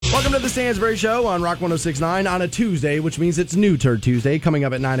Welcome to the Stansbury Show on Rock 106.9 on a Tuesday, which means it's New Turd Tuesday. Coming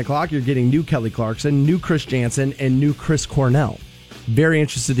up at 9 o'clock, you're getting new Kelly Clarkson, new Chris Jansen, and new Chris Cornell. Very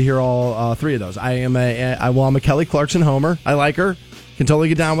interested to hear all three of those. I'm a Kelly Clarkson homer. I like her. Can totally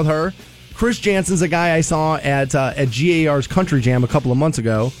get down with her. Chris Jansen's a guy I saw at GAR's Country Jam a couple of months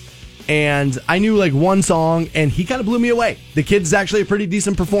ago, and I knew like one song, and he kind of blew me away. The kid's actually a pretty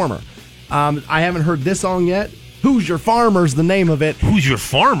decent performer. I haven't heard this song yet. Who's Your Farmer's the name of it. Who's Your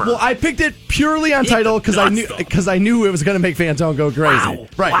Farmer? Well, I picked it purely on title because I knew it was going to make Fantone go crazy. Wow.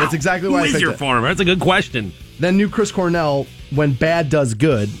 Right, wow. That's exactly why I picked it. Who is Your Farmer? That's a good question. Then new Chris Cornell, When Bad Does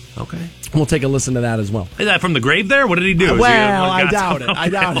Good. Okay. We'll take a listen to that as well. Is that from the grave there? What did he do? Well, I doubt it. I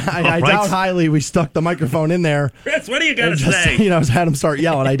doubt highly we stuck the microphone in there. Chris, what do you got to say? Had him start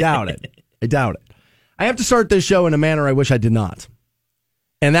yelling. I doubt it. I have to start this show in a manner I wish I did not.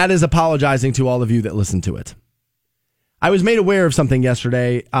 And that is apologizing to all of you that listen to it. I was made aware of something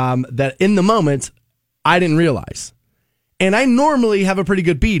yesterday that in the moment I didn't realize. And I normally have a pretty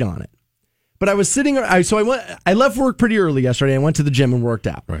good beat on it. But I was sitting, I left work pretty early yesterday. I went to the gym and worked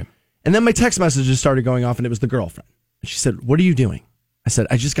out. Right. And then my text messages started going off, and it was the girlfriend. And she said, "What are you doing?" I said,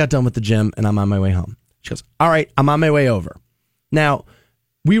 "I just got done with the gym, and I'm on my way home." She goes, "All right, I'm on my way over." Now,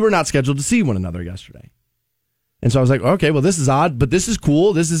 we were not scheduled to see one another yesterday. And so I was like, okay, well, this is odd, but this is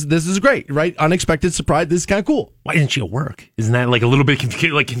cool. This is great, right? Unexpected surprise. This is kind of cool. Why isn't she at work? Isn't that like a little bit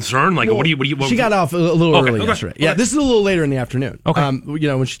concerned? Like, what do you? She got off a little early yesterday. Yeah, this is a little later in the afternoon. Okay.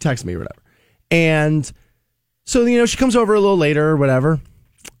 When she texted me or whatever. And so, she comes over a little later or whatever.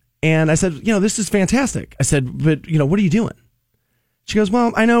 And I said, this is fantastic. I said, but, what are you doing? She goes,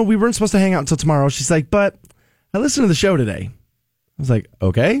 well, I know we weren't supposed to hang out until tomorrow. She's like, but I listened to the show today. I was like,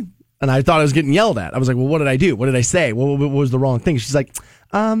 okay. And I thought I was getting yelled at. I was like, well, what did I do? What did I say? What was the wrong thing? She's like,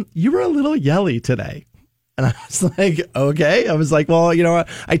 you were a little yelly today. And I was like, okay. I was like, well,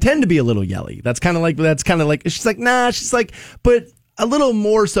 I tend to be a little yelly. That's kind of like, she's like, nah. She's like, but a little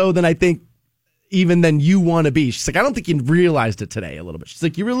more so than I think even than you want to be. She's like, I don't think you realized it today a little bit. She's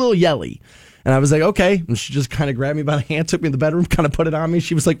like, you were a little yelly. And I was like, okay. And she just kind of grabbed me by the hand, took me in the bedroom, kind of put it on me.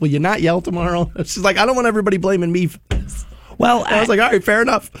 She was like, will you not yell tomorrow? She's like, I don't want everybody blaming me for this. Well, I was like, all right, fair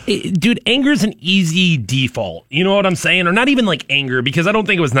enough. Dude, anger's an easy default. You know what I'm saying? Or not even like anger, because I don't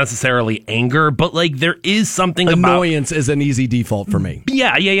think it was necessarily anger, but like there is something annoyance is an easy default for me.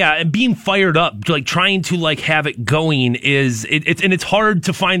 Yeah. And being fired up, like trying to like have it going it's hard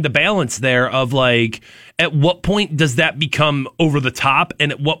to find the balance there of like, at what point does that become over the top?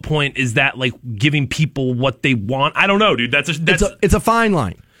 And at what point is that like giving people what they want? I don't know, dude. It's a fine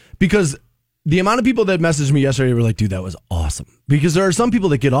line, because the amount of people that messaged me yesterday were like, dude, that was awesome. Because there are some people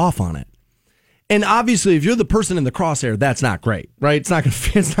that get off on it. And obviously, if you're the person in the crosshair, that's not great, right? It's not going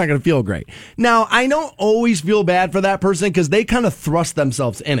to feel great. Now, I don't always feel bad for that person because they kind of thrust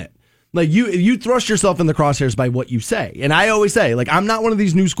themselves in it. Like you thrust yourself in the crosshairs by what you say. And I always say, like, I'm not one of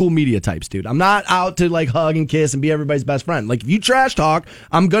these new school media types, dude. I'm not out to like hug and kiss and be everybody's best friend. Like, if you trash talk,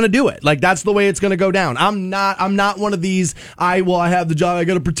 I'm going to do it. Like, that's the way it's going to go down. I'm not one of these, I have the job, I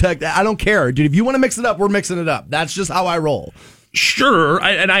got to protect. I don't care, dude. If you want to mix it up, we're mixing it up. That's just how I roll. Sure,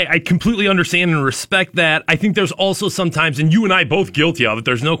 I completely understand and respect that. I think there's also sometimes, and you and I both guilty of it,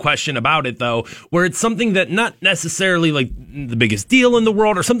 there's no question about it, though, where it's something that not necessarily like the biggest deal in the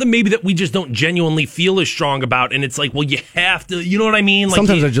world, or something maybe that we just don't genuinely feel as strong about, and it's like, well, you have to, you know what I mean? Like,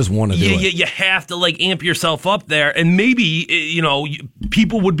 sometimes I just want to do it. You have to like amp yourself up there, and maybe,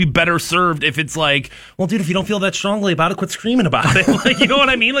 people would be better served if it's like, well, dude, if you don't feel that strongly about it, quit screaming about it. Like, you know what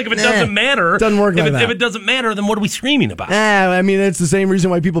I mean? Like, if it doesn't matter, doesn't work like that. If it doesn't matter, then what are we screaming about? I mean, it's the same reason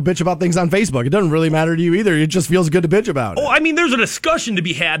why people bitch about things on Facebook. It doesn't really matter to you either. It just feels good to bitch about it. Oh, I mean, there's a discussion to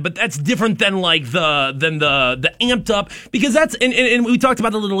be had, but that's different than like the amped up, because that's and we talked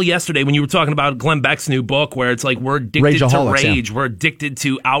about it a little yesterday when you were talking about Glenn Beck's new book, where it's like we're addicted to rage, we're addicted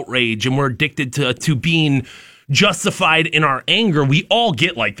to outrage, and we're addicted to being justified in our anger. We all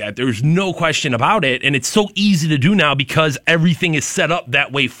get like that. There's no question about it. And it's so easy to do now because everything is set up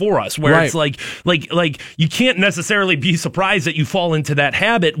that way for us, where right. It's like you can't necessarily be surprised that you fall into that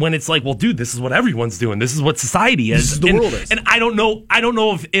habit when it's like, well, dude, this is what everyone's doing. This is what society is. This is the world is. And I don't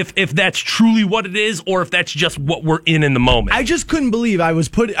know if that's truly what it is, or if that's just what we're in the moment. I just couldn't believe I was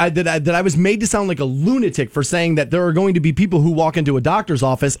that I was made to sound like a lunatic for saying that there are going to be people who walk into a doctor's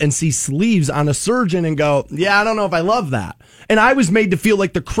office and see sleeves on a surgeon and go, yeah, I don't know if I love that. And I was made to feel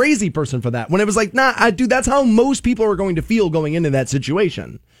like the crazy person for that, when it was like, nah, dude, that's how most people are going to feel going into that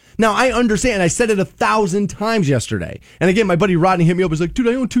situation. Now, I understand. I said it 1,000 times yesterday. And again, my buddy Rodney hit me up. He was like, dude,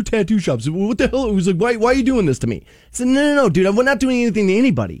 I own 2 tattoo shops. What the hell? He was like, why are you doing this to me? I said, no, dude, I'm not doing anything to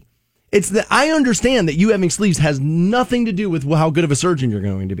anybody. It's that I understand that you having sleeves has nothing to do with how good of a surgeon you're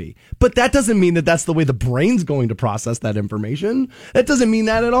going to be. But that doesn't mean that that's the way the brain's going to process that information. That doesn't mean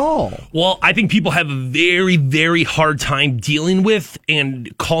that at all. Well, I think people have a very, very hard time dealing with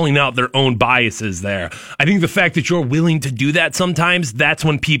and calling out their own biases there. I think the fact that you're willing to do that sometimes, that's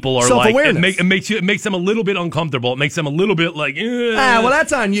when people are like, it makes them a little bit uncomfortable. It makes them a little bit like, well,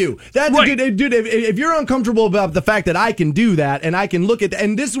 that's on you. That's right. Dude, if you're uncomfortable about the fact that I can do that and I can look at,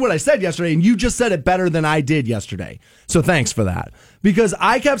 and this is what I said yesterday, and you just said it better than I did yesterday. So thanks for that. Because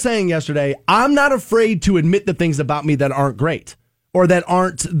I kept saying yesterday, I'm not afraid to admit the things about me that aren't great or that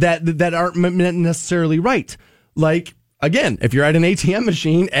aren't necessarily right. Like, again, if you're at an ATM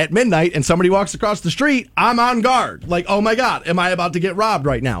machine at midnight and somebody walks across the street, I'm on guard. Like, oh my God, am I about to get robbed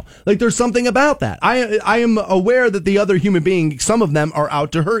right now? Like, there's something about that. I am aware that the other human being, some of them are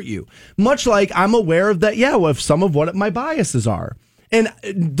out to hurt you. Much like I'm aware of that, of some of what my biases are. And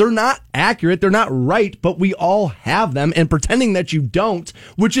they're not accurate, they're not right, but we all have them, and pretending that you don't,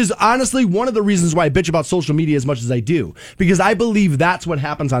 which is honestly one of the reasons why I bitch about social media as much as I do, because I believe that's what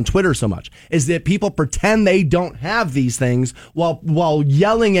happens on Twitter so much, is that people pretend they don't have these things while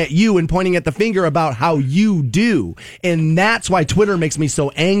yelling at you and pointing at the finger about how you do, and that's why Twitter makes me so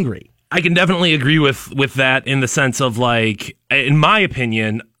angry. I can definitely agree with that in the sense of, like, in my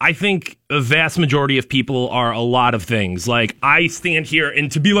opinion, I think a vast majority of people are a lot of things. Like, I stand here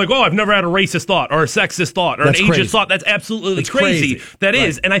and to be like, oh, I've never had a racist thought or a sexist thought or an ageist thought. That's absolutely crazy. That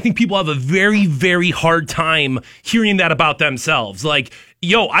is. And I think people have a very, very hard time hearing that about themselves. Like,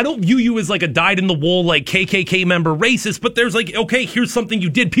 yo, I don't view you as like a dyed-in-the-wool, like, KKK member racist, but there's like, okay, here's something you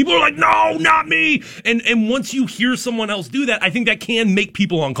did. People are like, no, not me. And once you hear someone else do that, I think that can make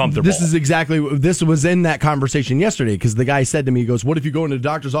people uncomfortable. This was in that conversation yesterday, because the guy said to me, he goes, what if you go into the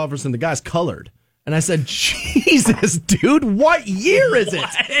doctor's office and the guy's colored? And I said, Jesus, dude, what year is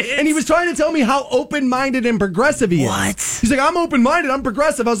it? And he was trying to tell me how open-minded and progressive he is. What? He's like, I'm open-minded, I'm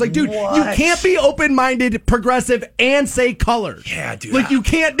progressive. I was like, dude, you can't be open-minded, progressive, and say colored. Yeah, dude. Like, you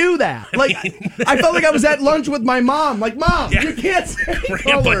can't do that. Like, I felt like I was at lunch with my mom. Like, Mom, you can't say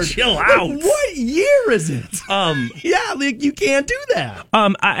colored. Chill out. Like, what year is it? Like, you can't do that.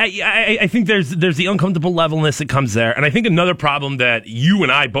 I think there's the uncomfortable levelness that comes there. And I think another problem that you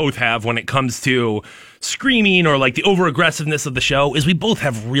and I both have when it comes to screaming or like the over aggressiveness of the show is we both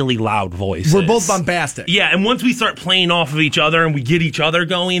have really loud voices. We're both bombastic. Yeah, and once we start playing off of each other and we get each other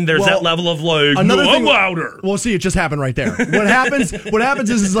going, there's that level of like, I'm louder. Well, see, it just happened right there. What happens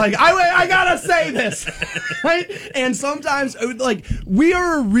is like, I gotta say this, right? And sometimes, like, we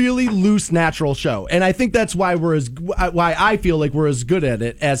are a really loose, natural show, and I think that's why why I feel like we're as good at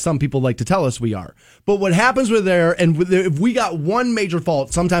it as some people like to tell us we are. But what happens with if we got one major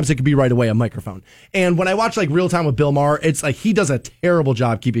fault, sometimes it could be right away a microphone. And when I watch like Real Time with Bill Maher, it's like he does a terrible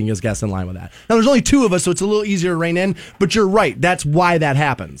job keeping his guests in line with that. Now there's only two of us, so it's a little easier to rein in. But you're right, that's why that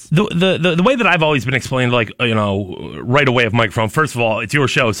happens. The way that I've always been explained, like, right away of microphone. First of all, it's your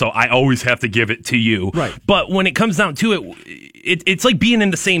show, so I always have to give it to you. Right. But when it comes down to it, it's like being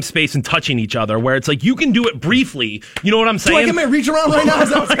in the same space and touching each other, where it's like you can do it briefly. You know what I'm saying? Do I get my reach around right now?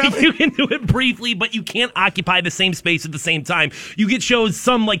 Is that what's happening? You can do it briefly, but you can't occupy the same space at the same time. You get shows,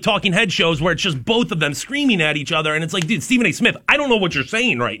 some like talking head shows, where it's just both of them screaming at each other, and it's like, dude, Stephen A. Smith, I don't know what you're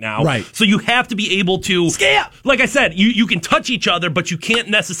saying right now. Right. So you have to be able to, Skip! Like I said, you can touch each other, but you can't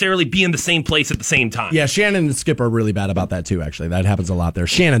necessarily be in the same place at the same time. Yeah, Shannon and Skip are really bad about that too. Actually, that happens a lot there.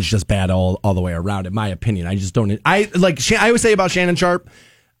 Shannon's just bad all the way around, in my opinion. I just don't. I always say about Shannon Sharp,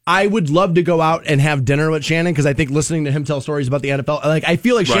 I would love to go out and have dinner with Shannon, because I think listening to him tell stories about the NFL, like, I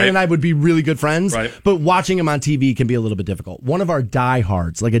feel like Shannon and I would be really good friends, but watching him on TV can be a little bit difficult. One of our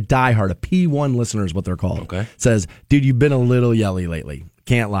diehards, like a P1 listener is what they're called, says, dude, you've been a little yelly lately.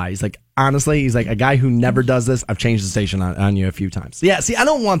 Can't lie. He's like, honestly, he's like, a guy who never does this, I've changed the station on you a few times. Yeah, see, I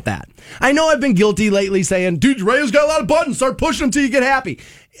don't want that. I know I've been guilty lately saying, dude, your radio's got a lot of buttons, start pushing them till you get happy.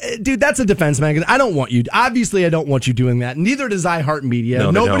 Dude, that's a defense mechanism. I don't want you. Obviously, I don't want you doing that. Neither does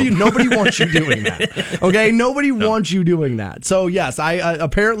iHeartMedia. No, nobody wants you doing that. Okay, nobody wants you doing that. So yes, I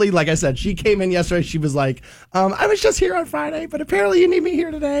apparently, like I said, she came in yesterday. She was like, I was just here on Friday, but apparently you need me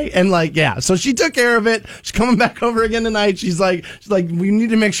here today. And like, yeah, so she took care of it. She's coming back over again tonight. She's like, we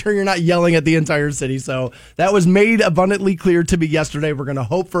need to make sure you're not yelling at the entire city. So that was made abundantly clear to me yesterday. We're going to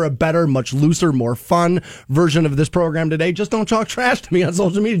hope for a better, much looser, more fun version of this program today. Just don't talk trash to me on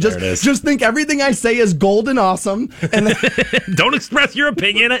social media. Just think everything I say is gold and awesome. And don't express your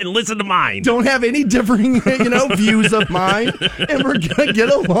opinion and listen to mine. Don't have any differing, views of mine. And we're going to get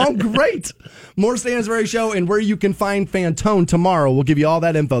along great. More Stansbury Show and where you can find Fantone tomorrow. We'll give you all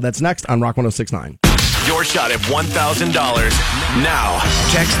that info. That's next on Rock 106.9. your shot at $1,000. Now,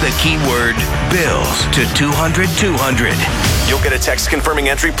 text the keyword BILLS to 200-200. You'll get a text confirming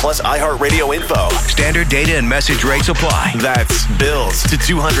entry plus iHeartRadio info. Standard data and message rates apply. That's BILLS to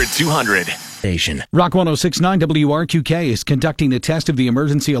 200-200. Rock 106.9 WRQK is conducting a test of the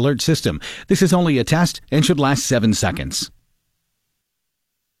emergency alert system. This is only a test and should last 7 seconds.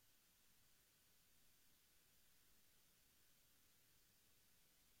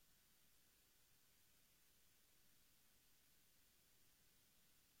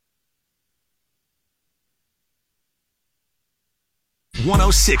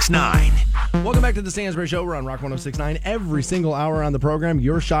 Welcome back to the Stansbury Show. We're on Rock 106.9. Every single hour on the program,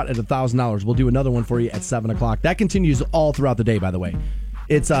 your shot at $1,000. We'll do another one for you at 7 o'clock. That continues all throughout the day, by the way.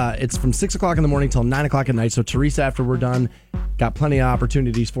 It's from 6 o'clock in the morning till 9 o'clock at night. So, Teresa, after we're done, got plenty of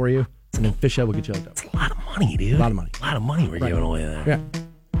opportunities for you. And then Fish Head will get you hooked up. It's a lot of money, dude. A lot of money. A lot of money we're giving away there. Yeah.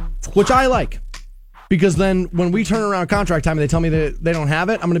 Which I like. Because then when we turn around contract time and they tell me that they don't have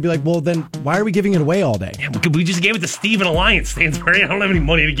it, I'm going to be like, well, then why are we giving it away all day? Yeah, we just gave it to Steven Alliance, Stansbury. I don't have any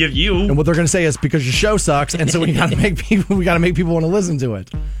money to give you. And what they're going to say is because your show sucks, and so we got to make people want to listen to it.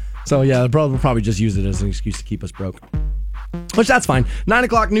 So yeah, we'll probably just use it as an excuse to keep us broke. Which that's fine. 9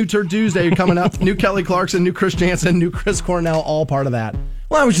 o'clock, new Turd Tuesday coming up. New Kelly Clarkson, new Chris Jansen, new Chris Cornell, all part of that.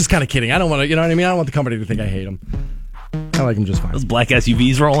 Well, I was just kind of kidding. I don't want to, you know what I mean? I don't want the company to think I hate them. I like them just fine. Those black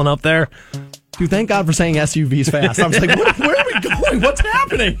SUVs rolling up there. Dude, thank God for saying SUVs fast. I was like, where are we going? What's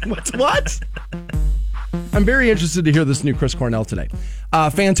happening? What? I'm very interested to hear this new Chris Cornell today.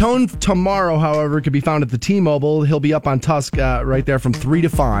 Fantone tomorrow, however, could be found at the T-Mobile. He'll be up on Tusk right there from 3 to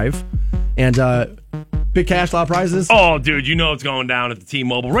 5. And big cash lot prizes. Oh, dude, you know it's going down at the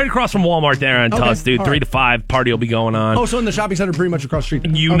T-Mobile. Right across from Walmart there on Tusk, dude. 3 to 5, party will be going on. Oh, so in the shopping center pretty much across the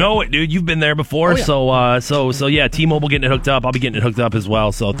street. You know it, dude. You've been there before. Oh, yeah. So yeah, T-Mobile getting it hooked up. I'll be getting it hooked up as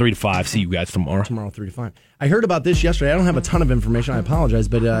well. So 3 to 5. See you guys tomorrow. Tomorrow, 3 to 5. I heard about this yesterday. I don't have a ton of information. I apologize.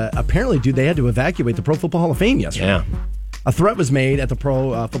 But apparently, dude, they had to evacuate the Pro Football Hall of Fame yesterday. Yeah. A threat was made at the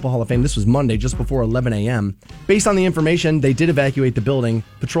Pro Football Hall of Fame. This was Monday, just before 11 a.m. Based on the information, they did evacuate the building.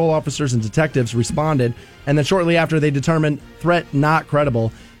 Patrol officers and detectives responded, and then shortly after, they determined threat not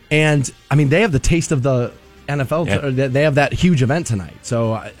credible. And, I mean, they have the taste of the NFL. Yeah. They have that huge event tonight.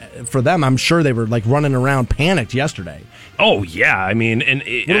 So, for them, I'm sure they were, like, running around panicked yesterday. Oh, yeah. I mean, and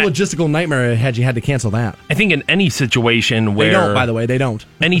what a logistical nightmare had you had to cancel that. I think in any situation where... They don't, by the way. They don't.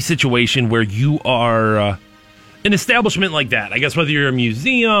 Any situation where you are... an establishment like that, I guess whether you're a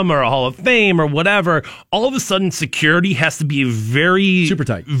museum or a Hall of Fame or whatever, all of a sudden security has to be a very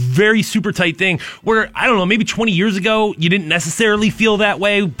super tight thing where, I don't know, maybe 20 years ago you didn't necessarily feel that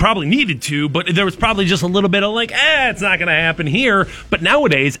way, probably needed to, but there was probably just a little bit of like, it's not going to happen here. But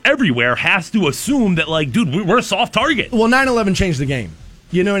nowadays, everywhere has to assume that, like, dude, we're a soft target. Well, 9/11 changed the game.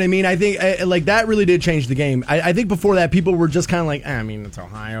 You know what I mean? I think like that really did change the game. I think before that, people were just kind of like, I mean, it's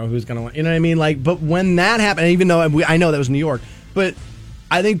Ohio. Who's going to, you know what I mean? Like, but when that happened, even though I know that was New York, but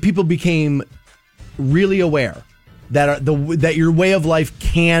I think people became really aware that that your way of life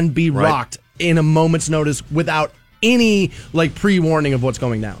can be rocked in a moment's notice without any like pre-warning of what's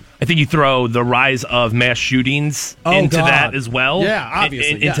going down. I think you throw the rise of mass shootings into that as well. Yeah,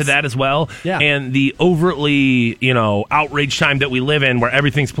 obviously. Into that as well. Yeah. And the overtly, outraged time that we live in where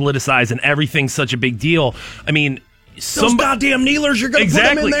everything's politicized and everything's such a big deal. I mean, those goddamn kneelers, you're going to put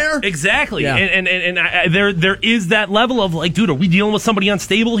them in there? Exactly. Yeah. And there is that level of like, dude, are we dealing with somebody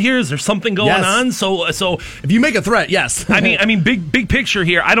unstable here? Is there something going on? So if you make a threat, yes. I mean, big picture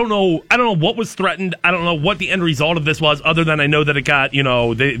here. I don't know what was threatened. I don't know what the end result of this was, other than I know that it got,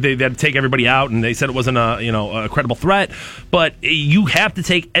 they had to take everybody out, and they said it wasn't a credible threat. But you have to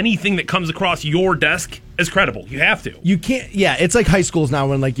take anything that comes across your desk as credible. You have to. You can't. Yeah, it's like high schools now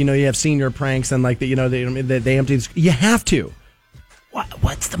when you have senior pranks and they empty. You have to.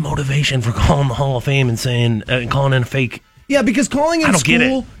 What's the motivation for calling the Hall of Fame and saying calling in a fake? Yeah, because calling in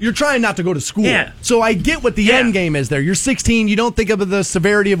school, you're trying not to go to school. Yeah. So I get what the end game is there. You're 16. You don't think of the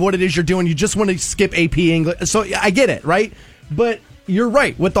severity of what it is you're doing. You just want to skip AP English. So I get it, right? But you're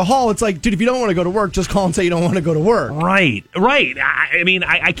right. With the Hall, it's like, dude, if you don't want to go to work, just call and say you don't want to go to work. Right. I mean,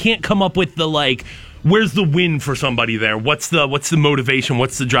 I can't come up with the where's the win for somebody there? What's the motivation?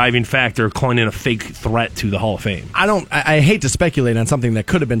 What's the driving factor of calling in a fake threat to the Hall of Fame? I hate to speculate on something that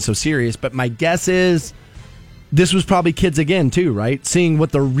could have been so serious, but my guess is this was probably kids again too, right? Seeing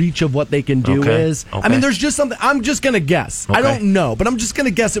what the reach of what they can do is. Okay. I mean, there's just something. I'm just going to guess. Okay. I don't know, but I'm just going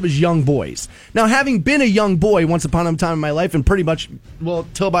to guess it was young boys. Now, having been a young boy once upon a time in my life, and pretty much,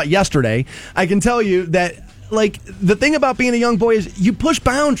 till about yesterday, I can tell you that like, the thing about being a young boy is you push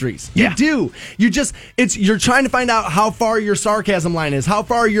boundaries. You do. You're trying to find out how far your sarcasm line is, how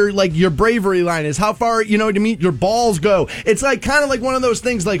far your bravery line is, how far, you know what I mean, your balls go. It's like kind of like one of those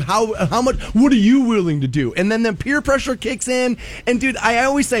things, like how much, what are you willing to do? And then the peer pressure kicks in. And dude, I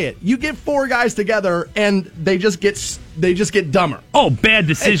always say it. You get 4 guys together and they just get dumber. Oh, bad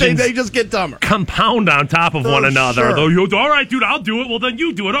decisions. They just get dumber. Compound on top of one another. Sure. All right, dude, I'll do it. Well, then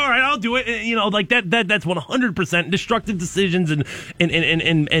you do it. All right, I'll do it. And, you know, like that's 100% destructive decisions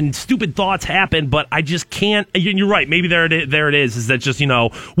and stupid thoughts happen. But I just can't. You're right. Maybe there it is. Is that just, you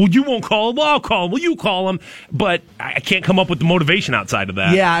know, well, you won't call him. Well, I'll call him. Well, you call him. But I can't come up with the motivation outside of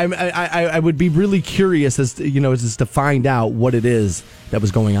that. Yeah, I would be really curious as to find out what it is that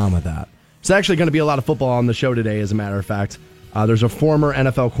was going on with that. It's actually going to be a lot of football on the show today, as a matter of fact. There's a former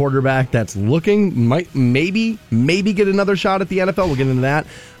NFL quarterback that's looking, might maybe get another shot at the NFL. We'll get into that.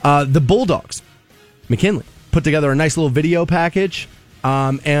 The Bulldogs, Mckinley, put together a nice little video package,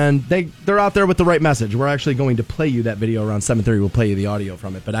 and they're out there with the right message. We're actually going to play you that video around 7:30. We'll play you the audio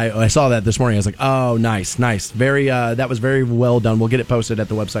from it. But I saw that this morning. I was like, oh, nice. Very, that was very well done. We'll get it posted at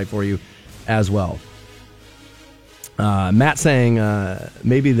the website for you as well. Matt saying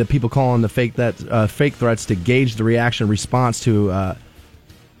maybe the people calling the fake threats to gauge the reaction response to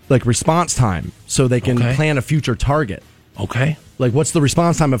response time so they can plan a future target. Okay. Like, what's the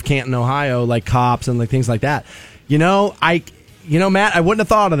response time of Canton, Ohio, like cops and like things like that? Matt, I wouldn't have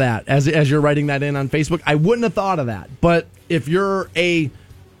thought of that as you're writing that in on Facebook. I wouldn't have thought of that. But if you're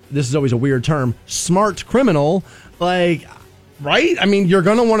this is always a weird term, smart criminal, like, right? I mean, you're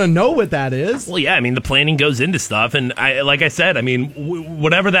going to want to know what that is. Well, yeah, I mean, the planning goes into stuff. And like I said, I mean,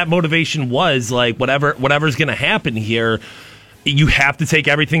 whatever that motivation was, like whatever's going to happen here, you have to take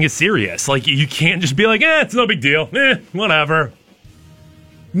everything as serious. Like, you can't just be like, it's no big deal. Whatever.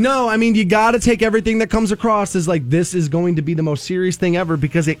 No, I mean, you got to take everything that comes across as like, this is going to be the most serious thing ever,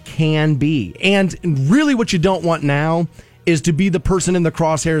 because it can be. And really what you don't want now is to be the person in the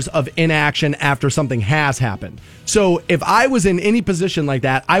crosshairs of inaction after something has happened. So if I was in any position like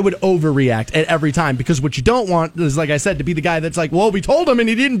that, I would overreact at every time, because what you don't want is, like I said, to be the guy that's like, well, we told him and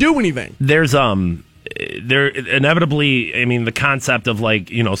he didn't do anything. There inevitably, I mean, the concept of, like,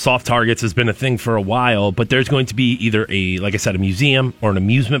 you know, soft targets has been a thing for a while, but there's going to be either like I said, a museum or an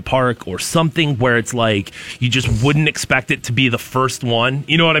amusement park or something where it's like you just wouldn't expect it to be the first one.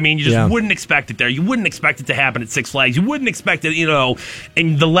 You know what I mean? You just wouldn't expect it there. You wouldn't expect it to happen at Six Flags. You wouldn't expect it, you know,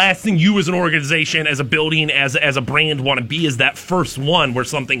 and the last thing you as an organization, as a building, as a brand want to be is that first one where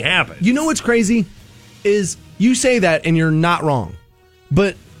something happens. You know what's crazy is you say that and you're not wrong,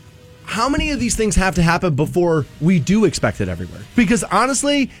 but how many of these things have to happen before we do expect it everywhere? Because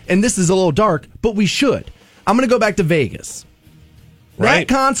honestly, and this is a little dark, but we should. I'm going to go back to Vegas. Right.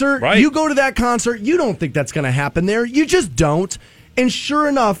 That concert, you go to that concert, you don't think that's going to happen there. You just don't. And sure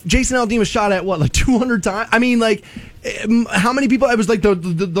enough, Jason Aldean was shot at, 200 times? I mean, like, how many people? It was like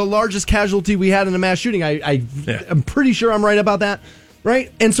the largest casualty we had in a mass shooting. I'm pretty sure I'm right about that.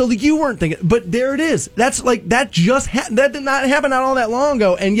 Right? And so you weren't thinking, but there it is. That's like, that did not happen not all that long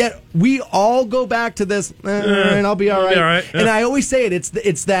ago. And yet we all go back to this, and I'll be all right. Yeah. And I always say it,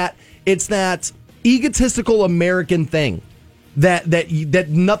 it's that egotistical American thing that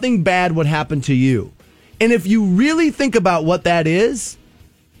nothing bad would happen to you. And if you really think about what that is,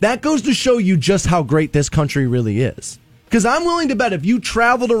 that goes to show you just how great this country really is. Because I'm willing to bet if you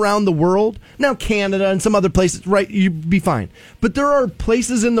traveled around the world, now Canada and some other places, right, you'd be fine. But there are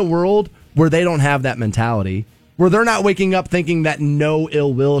places in the world where they don't have that mentality, where they're not waking up thinking that no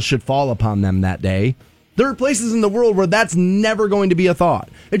ill will should fall upon them that day. There are places in the world where that's never going to be a thought.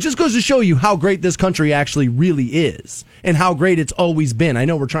 It just goes to show you how great this country actually really is and how great it's always been. I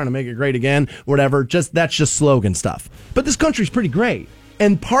know we're trying to make it great again, whatever. That's just slogan stuff. But this country's pretty great.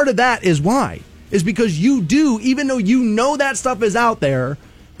 And part of that is why. Is because you do, even though you know that stuff is out there,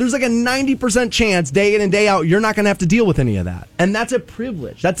 there's like a 90% chance day in and day out you're not going to have to deal with any of that. And that's a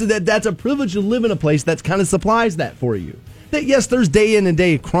privilege. That's a privilege to live in a place that kind of supplies that for you. That, yes, there's day in and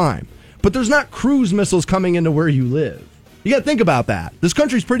day crime, but there's not cruise missiles coming into where you live. You got to think about that. This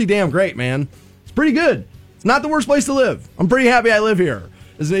country's pretty damn great, man. It's pretty good. It's not the worst place to live. I'm pretty happy I live here.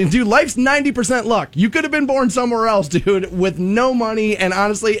 Dude, life's 90% luck. You could have been born somewhere else, dude, with no money, and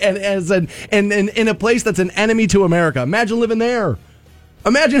honestly, and in a place that's an enemy to America. Imagine living there.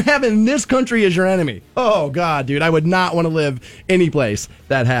 Imagine having this country as your enemy. Oh, God, dude, I would not want to live any place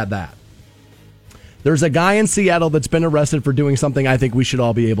that had that. There's a guy in Seattle that's been arrested for doing something I think we should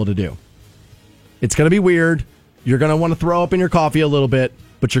all be able to do. It's going to be weird. You're going to want to throw up in your coffee a little bit,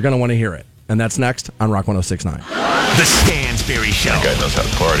 but you're going to want to hear it. And that's next on Rock 106.9. The Stansberry Show. That guy knows how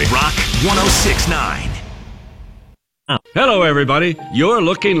to party. Rock 106.9. Hello, everybody. You're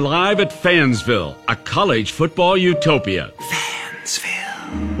looking live at Fansville, a college football utopia.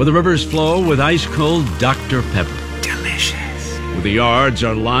 Fansville. Where the rivers flow with ice-cold Dr. Pepper. Delicious. Where the yards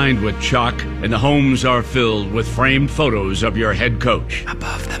are lined with chalk and the homes are filled with framed photos of your head coach.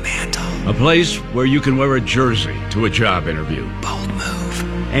 Above the mantle. A place where you can wear a jersey to a job interview. Bold move.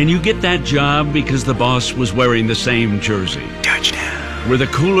 And you get that job because the boss was wearing the same jersey. Touchdown. Where the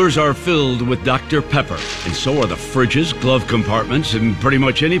coolers are filled with Dr. Pepper, and so are the fridges, glove compartments, and pretty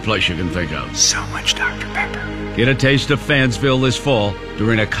much any place you can think of. So much Dr. Pepper. Get a taste of Fansville this fall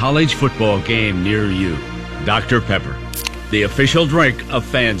during a college football game near you. Dr. Pepper, the official drink of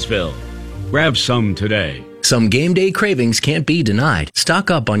Fansville. Grab some today. Some game day cravings can't be denied. Stock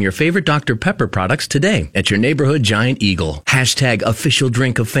up on your favorite Dr. Pepper products today at your neighborhood Giant Eagle. Hashtag official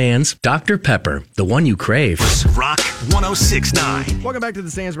drink of fans. Dr. Pepper, the one you crave. Rock 106.9. Welcome back to the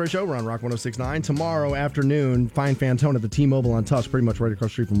Stansbury Show. We're on Rock 106.9. Tomorrow afternoon, find Fantone at the T-Mobile on Tufts, pretty much right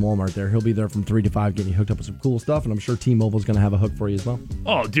across the street from Walmart there. He'll be there from 3 to 5 getting you hooked up with some cool stuff, and I'm sure T-Mobile's going to have a hook for you as well.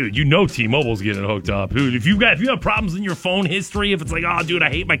 Oh, dude, you know T-Mobile's getting hooked up. Dude, if you have problems in your phone history, if it's like, oh, dude, I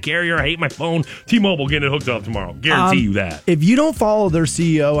hate my carrier, I hate my phone, T-Mobile getting it hooked up tomorrow. Guarantee you that. If you don't follow their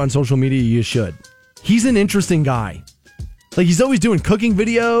CEO on social media, you should. He's an interesting guy. Like, he's always doing cooking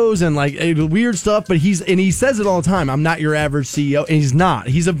videos and like weird stuff, but he says it all the time. I'm not your average CEO, and he's not.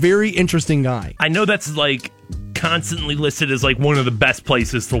 He's a very interesting guy. I know that's like constantly listed as like one of the best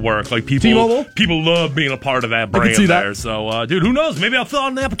places to work. Like people love being a part of that brand there. So, dude, who knows? Maybe I'll fill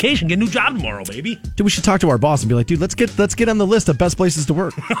out an application, get a new job tomorrow, baby. Dude, we should talk to our boss and be like, dude, let's get on the list of best places to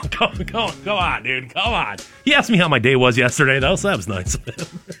work. Come on, dude. Come on. He asked me how my day was yesterday, though, so that was nice.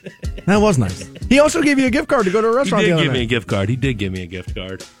 That was nice. He also gave you a gift card to go to a restaurant. He did give me a gift card. He did give me a gift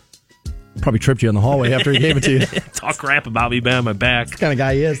card. Probably tripped you in the hallway after he gave it to you. Talk crap about me behind my back. That's the kind of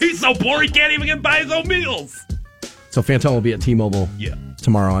guy he is. He's so poor he can't even get by his own meals. So Fantone will be at T-Mobile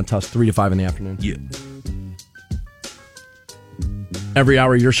tomorrow on Tufts, 3 to 5 in the afternoon. Yeah. Every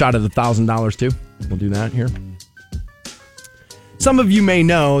hour, your shot at $1,000 too. We'll do that here. Some of you may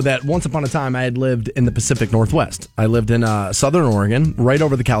know that once upon a time I had lived in the Pacific Northwest. I lived in Southern Oregon, right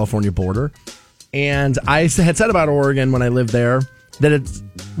over the California border. And I had said about Oregon when I lived there that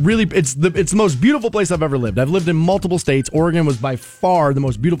it's the most beautiful place I've ever lived. I've lived in multiple states. Oregon was by far the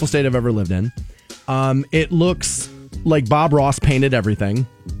most beautiful state I've ever lived in. It looks like Bob Ross painted everything.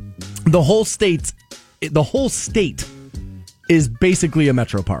 The whole state is basically a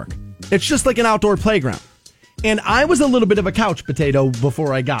metro park. It's just like an outdoor playground. And I was a little bit of a couch potato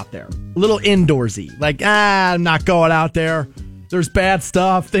before I got there. A little indoorsy. Like, I'm not going out there. There's bad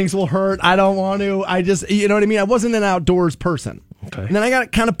stuff. Things will hurt. I don't want to. You know what I mean? I wasn't an outdoors person. Okay. And then I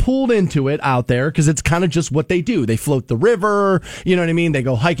got kind of pulled into it out there because it's kind of just what they do. They float the river. You know what I mean? They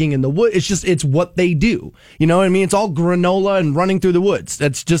go hiking in the woods. It's what they do. You know what I mean? It's all granola and running through the woods.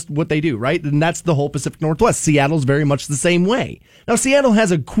 That's just what they do, right? And that's the whole Pacific Northwest. Seattle's very much the same way. Now, Seattle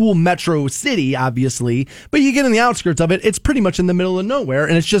has a cool metro city, obviously, but you get in the outskirts of it, it's pretty much in the middle of nowhere,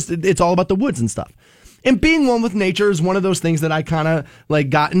 and it's all about the woods and stuff. And being one with nature is one of those things that I kind of like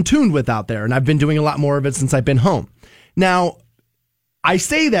got in tune with out there, and I've been doing a lot more of it since I've been home. Now, I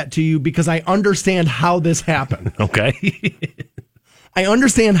say that to you because I understand how this happened. Okay. I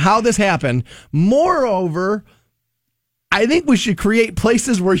understand how this happened. Moreover, I think we should create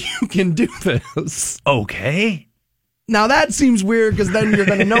places where you can do this. Okay. Now, that seems weird because then you're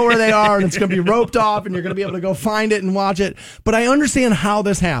going to know where they are and it's going to be roped off and you're going to be able to go find it and watch it. But I understand how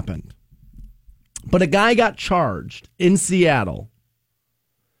this happened. But a guy got charged in Seattle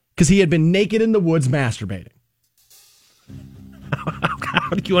because he had been naked in the woods masturbating. How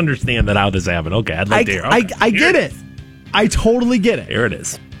do you understand that how this happened? Okay, I'd like to hear. Okay. I get it. I totally get it. Here it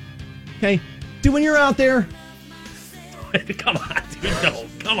is. Okay. Dude, when you're out there. Come on, dude. No,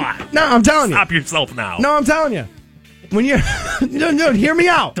 come on. No, I'm telling you. Stop yourself now. No, I'm telling you. When you're. No, hear me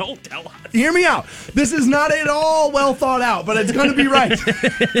out. Don't tell us. Hear me out. This is not at all well thought out, but it's going to be right.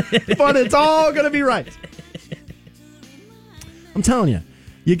 But it's all going to be right. I'm telling you.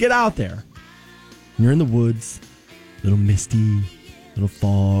 You get out there. You're in the woods. Little misty, little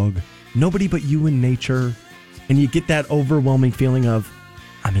fog, nobody but you and nature, and you get that overwhelming feeling of,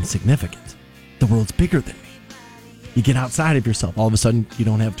 I'm insignificant. The world's bigger than me. You get outside of yourself. All of a sudden, you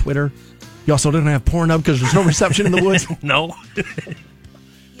don't have Twitter. You also don't have Pornhub because there's no reception in the woods. No.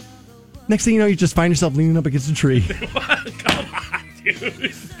 Next thing you know, you just find yourself leaning up against a tree. Come on,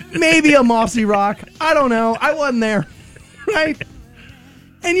 dude. Maybe a mossy rock. I don't know. I wasn't there. Right?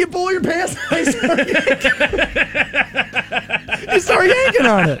 And you pull your pants and you start yanking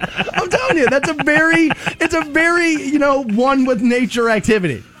on it. I'm telling you, it's a very, one with nature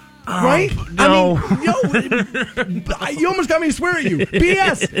activity. Right? No. You almost got me to swear at you.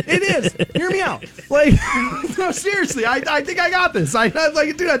 BS. It is. Hear me out. Like, no, seriously. I think I got this. I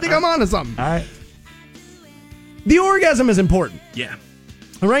think I'm onto something. All right. The orgasm is important. Yeah.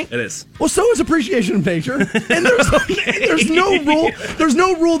 All right? It is. Well, so is appreciation of nature. And there's no rule. There's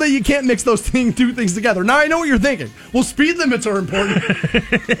no rule that you can't mix those two things together. Now I know what you're thinking. Well, speed limits are important.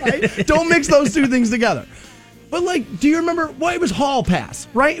 Right? Don't mix those two things together. But, like, do you remember? Well, it was Hall Pass,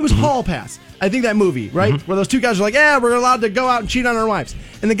 right? It was Hall Pass. I think that movie, right? Where those two guys are like, yeah, we're allowed to go out and cheat on our wives.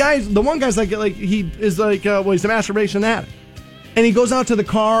 And the one guy's like he is like, he's a masturbation addict. And he goes out to the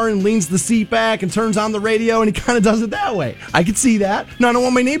car and leans the seat back and turns on the radio, and he kind of does it that way. I could see that. No, I don't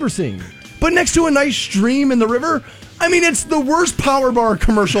want my neighbor seeing me. But next to a nice stream in the river, I mean, it's the worst Power Bar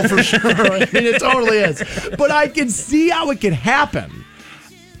commercial for sure. I mean, it totally is. But I can see how it could happen.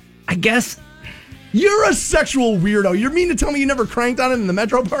 I guess. You're a sexual weirdo. You mean to tell me you never cranked on it in the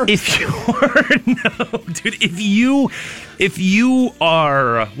Metro Park? If you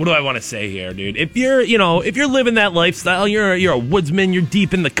are, what do I want to say here, dude? If you're living that lifestyle, you're a woodsman, you're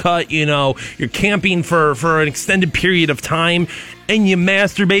deep in the cut, you're camping for an extended period of time, and you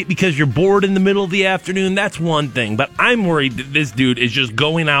masturbate because you're bored in the middle of the afternoon, that's one thing. But I'm worried that this dude is just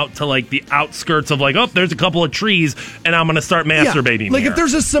going out to like the outskirts of like, oh, there's a couple of trees, and I'm gonna start masturbating. Yeah, like here. If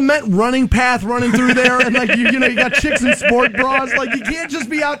there's a cement running path running through there, and like you got chicks in sport bras, like you can't just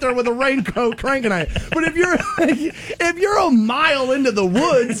be out there with a raincoat cranking on it. But if you're a mile into the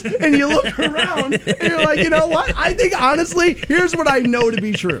woods and you look around and you're like, you know what? I think honestly, here's what I know to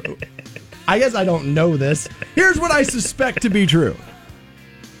be true. I guess I don't know this. Here's what I suspect to be true.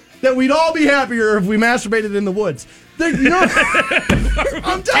 That we'd all be happier if we masturbated in the woods.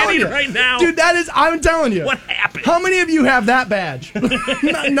 I'm telling you right now. Dude, I'm telling you. What happened? How many of you have that badge? not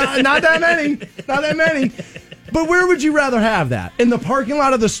that many. Not that many. But where would you rather have that? In the parking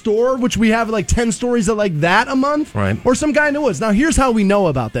lot of the store, which we have like 10 stories of like that a month? Right. Or some guy in the woods? Now, here's how we know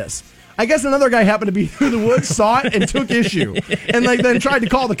about this. I guess another guy happened to be through the woods, saw it, and took issue. And like then tried to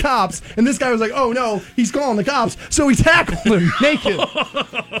call the cops. And this guy was like, oh, no, he's calling the cops. So he tackled him naked.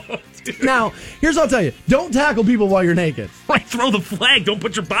 Now, here's what I'll tell you. Don't tackle people while you're naked. Like, throw the flag. Don't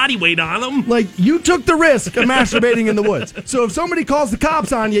put your body weight on them. Like, you took the risk of masturbating in the woods. So if somebody calls the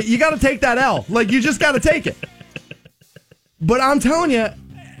cops on you, you got to take that L. Like, you just got to take it. But I'm telling you,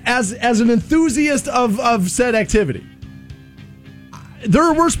 as an enthusiast of said activity, there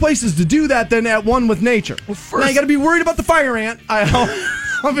are worse places to do that than at one with nature. Well, first, now you got to be worried about the fire ant. I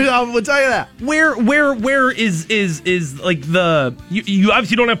will tell you that. Where is like the you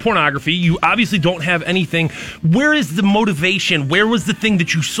obviously don't have pornography. You obviously don't have anything. Where is the motivation? Where was the thing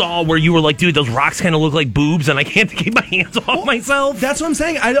that you saw where you were like, dude, those rocks kind of look like boobs, and I can't keep my hands off myself? That's what I'm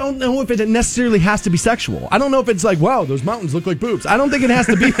saying. I don't know if it necessarily has to be sexual. I don't know if it's like, wow, those mountains look like boobs. I don't think it has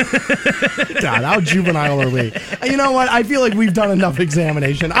to be. God, how juvenile are we? You know what? I feel like we've done enough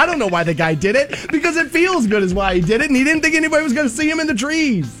examination. I don't know why the guy did it, because it feels good is why he did it, and he didn't think anybody was going to see him in the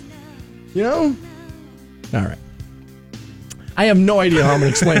trees. You know? All right. I have no idea how I'm going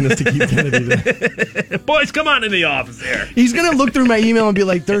to explain this to Keith Kennedy today. Boys, come on in the office here. He's going to look through my email and be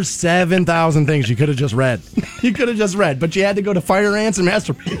like, there's 7,000 things you could have just read. You could have just read, but you had to go to fire ants and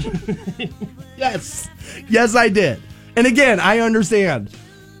masturbation. Yes. Yes, I did. And again, I understand.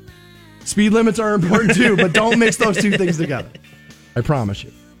 Speed limits are important too, but don't mix those two things together. I promise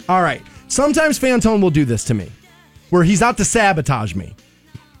you. All right. Sometimes Fantone will do this to me, where he's out to sabotage me.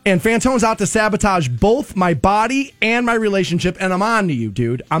 And Fantone's out to sabotage both my body and my relationship, and I'm on to you,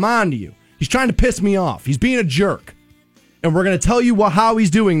 dude. I'm on to you. He's trying to piss me off. He's being a jerk. And we're going to tell you how he's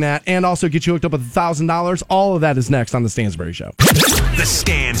doing that and also get you hooked up with $1,000. All of that is next on The Stansberry Show. The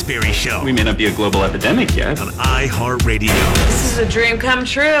Stansberry Show. We may not be a global epidemic yet. On iHeartRadio. This is a dream come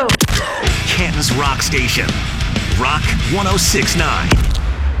true. Canton's Rock Station. Rock 106.9.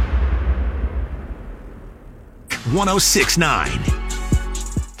 106.9.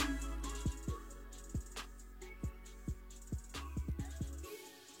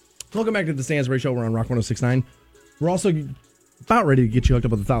 Welcome back to the Stansberry Show. We're on Rock 106.9. We're also about ready to get you hooked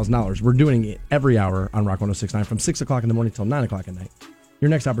up with $1,000. We're doing it every hour on Rock 106.9 from 6 o'clock in the morning till 9 o'clock at night. Your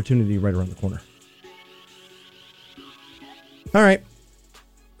next opportunity right around the corner. All right.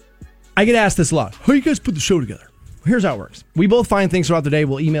 I get asked this a lot. How do you guys put the show together? Here's how it works. We both find things throughout the day.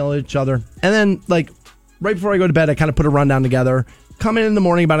 We'll email each other. And then, like, right before I go to bed, I kind of put a rundown together. Come in the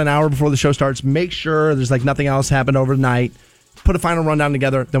morning about an hour before the show starts. Make sure there's, like, nothing else happened overnight. Put a final rundown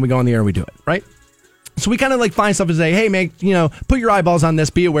together, then we go on the air and we do it, right? So we kind of like find stuff and say, hey, man, put your eyeballs on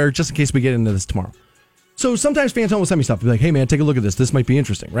this, be aware, just in case we get into this tomorrow. So sometimes Fantone will send me stuff, be like, hey, man, take a look at this. This might be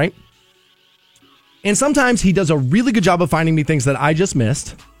interesting, right? And sometimes he does a really good job of finding me things that I just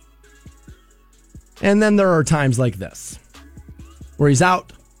missed, And then there are times like this where he's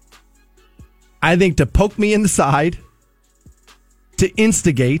out, I think, to poke me in the side, to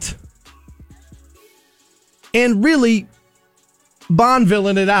instigate, and really Bond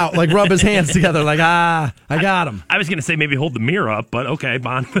villain it out, like rub his hands together, like, I got him. I was going to say maybe hold the mirror up, but okay,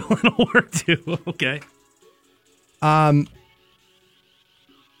 Bond villain will work too. Okay. And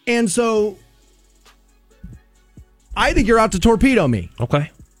so I think you're out to torpedo me.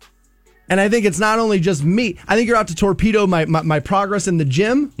 Okay. And I think it's not only just me. I think you're out to torpedo my progress in the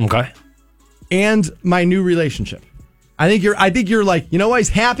gym. Okay. And my new relationship. I think you're like, you know what? He's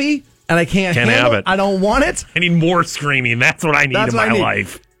happy and I can't handle it. I don't want it. I need more screaming. That's what I need in my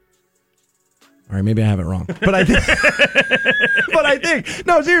life. All right, maybe I have it wrong. But I think,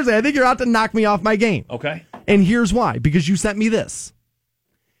 no, seriously, I think you're out to knock me off my game. Okay. And here's why. Because you sent me this.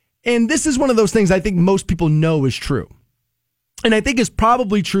 And this is one of those things I think most people know is true. And I think it's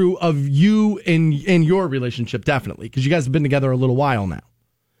probably true of you in your relationship, definitely. Because you guys have been together a little while now.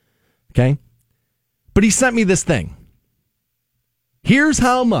 Okay? But he sent me this thing. Here's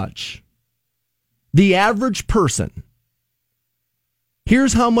how much the average person,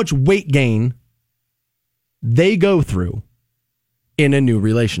 here's how much weight gain they go through in a new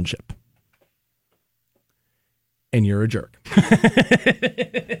relationship. And you're a jerk.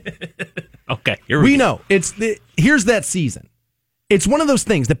 Okay. We know. Here's that season. It's one of those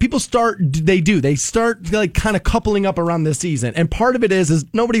things that people they start like kind of coupling up around this season. And part of it is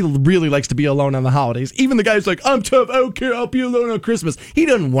nobody really likes to be alone on the holidays. Even the guy's like, I'm tough, I don't care, I'll be alone on Christmas. He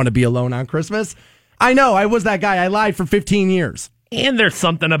doesn't want to be alone on Christmas. I know, I was that guy. I lied for 15 years. And there's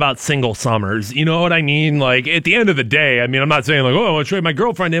something about single summers. You know what I mean? Like, at the end of the day, I mean, I'm not saying like, oh, I want to trade my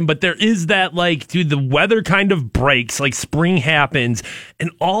girlfriend in, but there is that, like, dude, the weather kind of breaks, like spring happens,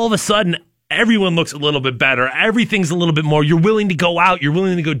 and all of a sudden, everyone looks a little bit better. Everything's a little bit more. You're willing to go out. You're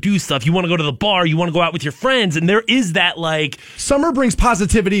willing to go do stuff. You want to go to the bar. You want to go out with your friends. And there is that, like... Summer brings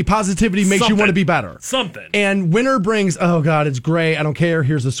positivity. Positivity makes you want to be better. Something. And winter brings, oh, God, it's gray. I don't care.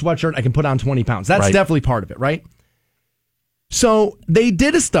 Here's a sweatshirt. I can put on 20 pounds. That's definitely part of it, right? So they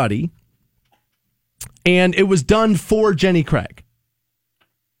did a study, and it was done for Jenny Craig.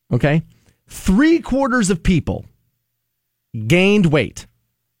 Okay? 3/4 of people gained weight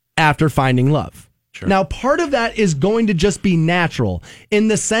after finding love. Sure. Now, part of that is going to just be natural in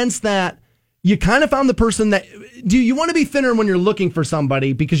the sense that you kind of found the person that you want to be thinner when you're looking for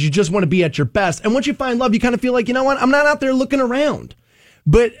somebody because you just want to be at your best. And once you find love, you kind of feel like, you know what? I'm not out there looking around.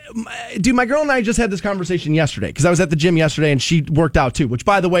 But, dude, my girl and I just had this conversation yesterday because I was at the gym yesterday and she worked out too, which,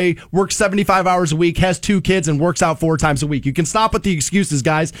 by the way, works 75 hours a week, has 2 kids, and works out 4 times a week. You can stop with the excuses,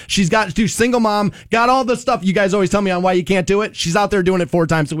 guys. She's got single mom, got all the stuff you guys always tell me on why you can't do it. She's out there doing it 4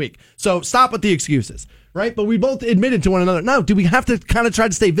 times a week. So stop with the excuses, right? But we both admitted to one another, no, do we have to kind of try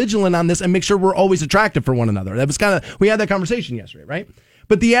to stay vigilant on this and make sure we're always attractive for one another? That was kind of, we had that conversation yesterday, right?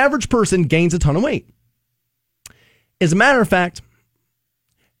 But the average person gains a ton of weight. As a matter of fact,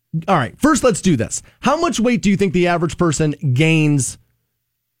 all right, first let's do this. How much weight do you think the average person gains?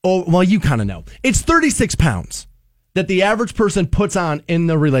 Oh, well, you kind of know. It's 36 pounds that the average person puts on in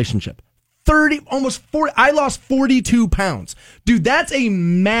the relationship. Almost 40. I lost 42 pounds. Dude, that's a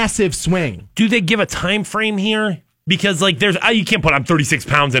massive swing. Do they give a time frame here? Because, like, you can't put on 36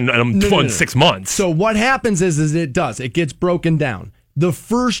 pounds in 6 months. So what happens is it gets broken down. The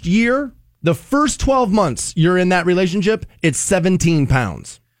first year, the first 12 months you're in that relationship, it's 17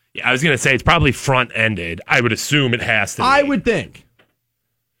 pounds. Yeah, I was going to say it's probably front-ended. I would assume it has to be. I would think.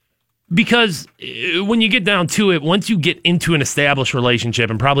 Because when you get down to it, once you get into an established relationship,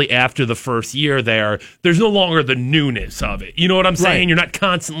 and probably after the first year there's no longer the newness of it. You know what I'm saying? Right. You're not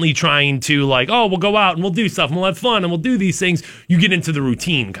constantly trying to, like, oh, we'll go out and we'll do stuff and we'll have fun and we'll do these things. You get into the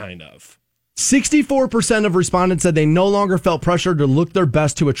routine, kind of. 64% of respondents said they no longer felt pressure to look their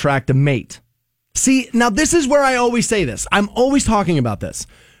best to attract a mate. See, now this is where I always say this. I'm always talking about this.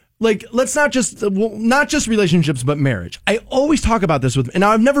 Like, let's not just relationships, but marriage. I always talk about this and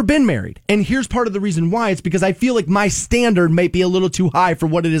I've never been married. And here's part of the reason why. It's because I feel like my standard might be a little too high for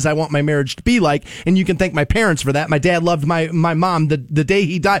what it is I want my marriage to be like. And you can thank my parents for that. My dad loved my mom the day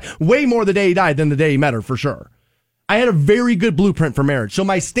he died, way more the day he died than the day he met her, for sure. I had a very good blueprint for marriage. So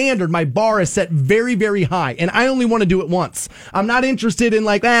my standard, my bar is set very, very high. And I only want to do it once. I'm not interested in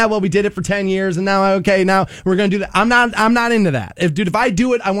like, we did it for 10 years and now we're going to do that. I'm not into that. If I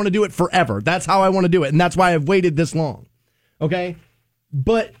do it, I want to do it forever. That's how I want to do it. And that's why I've waited this long. Okay.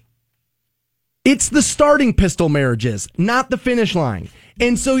 But it's the starting pistol marriages, not the finish line.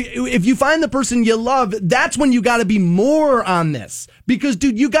 And so if you find the person you love, that's when you got to be more on this. Because,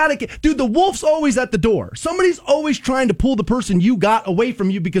 dude, the wolf's always at the door. Somebody's always trying to pull the person you got away from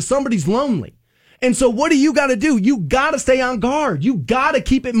you because somebody's lonely. And so what do you got to do? You got to stay on guard. You got to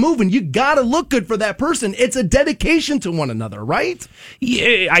keep it moving. You got to look good for that person. It's a dedication to one another, right?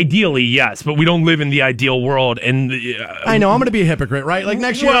 Yeah, ideally, yes, but we don't live in the ideal world. And I know I'm going to be a hypocrite, right? Like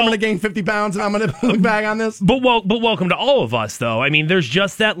next year I'm going to gain 50 pounds and I'm going to look back on this. But welcome to all of us, though. I mean, there's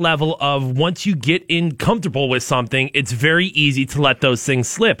just that level of once you get in comfortable with something, it's very easy to let those things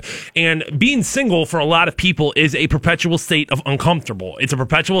slip. And being single for a lot of people is a perpetual state of uncomfortable. It's a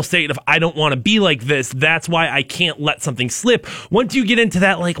perpetual state of I don't want to be like this. That's why I can't let something slip. Once you get into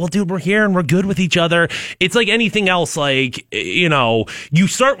that, like, well, dude, we're here and we're good with each other. It's like anything else. Like, you know, you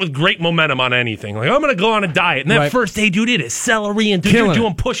start with great momentum on anything. Like, I'm going to go on a diet. And that first day, dude, it is celery. And dude, you're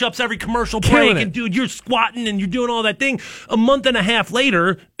doing push-ups every commercial break. And dude, you're squatting and you're doing all that thing. A month and a half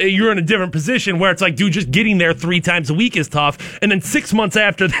later, you're in a different position where it's like, dude, just getting there 3 times a week is tough. And then 6 months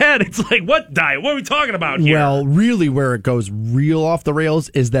after that, it's like, what diet? What are we talking about here? Well, really where it goes real off the rails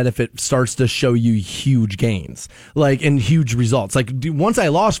is that if it starts to show you huge gains, like, and huge results. Like, dude, once I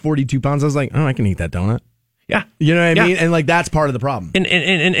lost 42 pounds, I was like, oh, I can eat that donut. Yeah. You know what I mean? And like, that's part of the problem.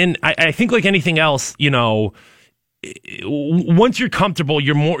 And I think like anything else, you know, once you're comfortable,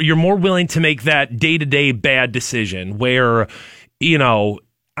 you're more willing to make that day-to-day bad decision where, you know,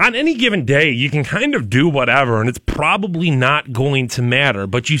 on any given day, you can kind of do whatever, and it's probably not going to matter.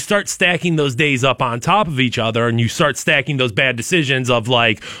 But you start stacking those days up on top of each other, and you start stacking those bad decisions of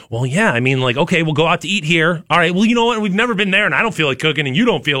like, well, yeah, I mean, like, okay, we'll go out to eat here. All right, well, you know what? We've never been there, and I don't feel like cooking, and you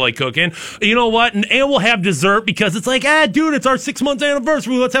don't feel like cooking. You know what? And we'll have dessert because it's like, dude, it's our 6-month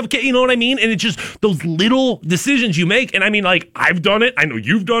anniversary. Let's have a cake. You know what I mean? And it's just those little decisions you make. And I mean, like, I've done it. I know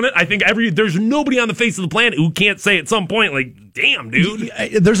you've done it. I think there's nobody on the face of the planet who can't say at some point, like, damn, dude.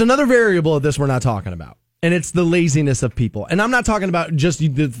 There's another variable of this we're not talking about, and it's the laziness of people. And I'm not talking about just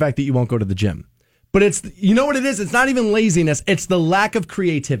the fact that you won't go to the gym, but it's, you know what it is? It's not even laziness. It's the lack of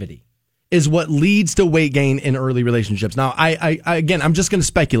creativity is what leads to weight gain in early relationships. Now, I again, I'm just going to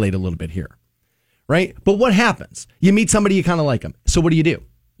speculate a little bit here, right? But what happens? You meet somebody, you kind of like them. So what do?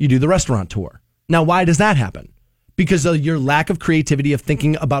 You do the restaurant tour. Now, why does that happen? Because of your lack of creativity of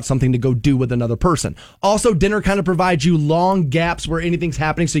thinking about something to go do with another person. Also, dinner kind of provides you long gaps where anything's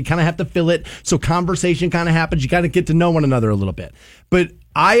happening, so you kind of have to fill it. So conversation kind of happens. You got to get to know one another a little bit. But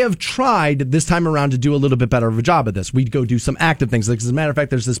I have tried this time around to do a little bit better of a job of this. We'd go do some active things. Like, as a matter of fact,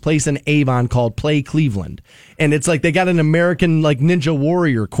 there's this place in Avon called Play Cleveland. And it's like they got an American like Ninja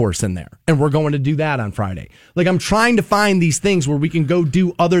Warrior course in there. And we're going to do that on Friday. Like, I'm trying to find these things where we can go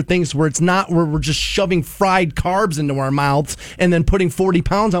do other things where it's not where we're just shoving fried carbs into our mouths and then putting 40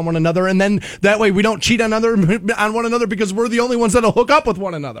 pounds on one another. And then that way we don't cheat on one another because we're the only ones that'll hook up with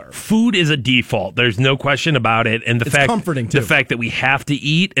one another. Food is a default. There's no question about it. And it's comforting too. The fact that we have to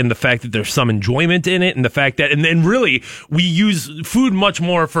eat, and the fact that there's some enjoyment in it, and the fact that, and then really we use food much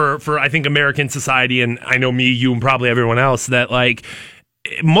more for I think American society, and I know me, you, and probably everyone else, that like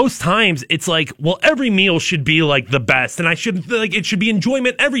most times it's like, well, every meal should be like the best, and it should be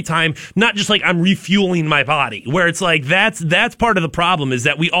enjoyment every time, not just like I'm refueling my body. Where it's like that's part of the problem is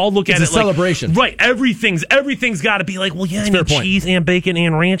that we all look at it like celebration, right? Everything's got to be like, well, yeah, I need cheese and bacon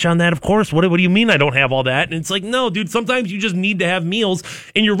and ranch on that, of course. What do you mean I don't have all that? And it's like, no, dude. Sometimes you just need to have meals,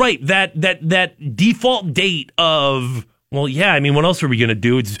 and you're right. That default date of, well, yeah, I mean, what else are we gonna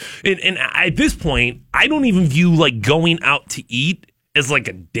do? And at this point, I don't even view like going out to eat as like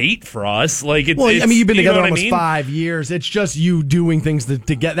a date for us. Like, I mean, you've been together almost 5 years. It's just you doing things to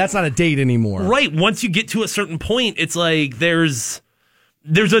get. That's not a date anymore, right? Once you get to a certain point, it's like there's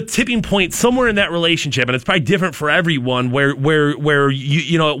a tipping point somewhere in that relationship, and it's probably different for everyone. Where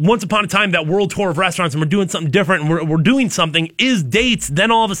you know, once upon a time, that world tour of restaurants, and we're doing something different, and we're doing something is dates.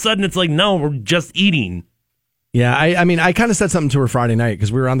 Then all of a sudden, it's like, no, we're just eating. Yeah, I mean, I kind of said something to her Friday night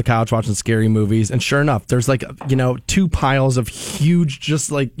because we were on the couch watching scary movies, and sure enough, there's like, you know, 2 piles of huge,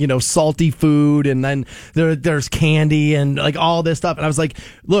 just like, you know, salty food, and then there's candy and like all this stuff. And I was like,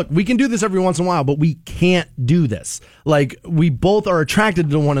 look, we can do this every once in a while, but we can't do this. Like, we both are attracted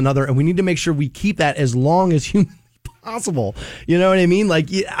to one another, and we need to make sure we keep that as long as humanly possible. You know what I mean? Like,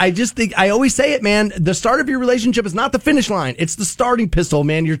 I just think, I always say it, man, the start of your relationship is not the finish line. It's the starting pistol,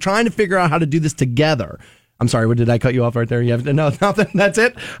 man. You're trying to figure out how to do this together. I'm sorry, what did I cut you off right there? You have no, nothing. That's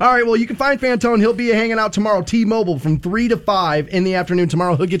it. All right, well, you can find Fantone. He'll be hanging out tomorrow, T-Mobile, from 3 to 5 in the afternoon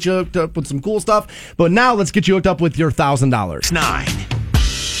tomorrow. He'll get you hooked up with some cool stuff. But now let's get you hooked up with your $1,000. 9.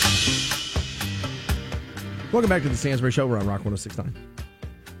 Welcome back to the Stansbury Show. We're on Rock 106.9.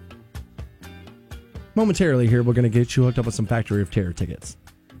 Momentarily here, we're going to get you hooked up with some Factory of Terror tickets.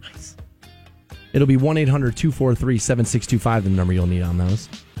 Nice. It'll be 1-800-243-7625, the number you'll need on those.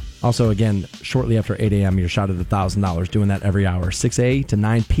 Also, again, shortly after 8 a.m., you're shot at $1,000. Doing that every hour, 6 a to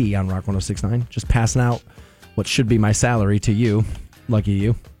 9 p on Rock 106.9. Just passing out what should be my salary to you. Lucky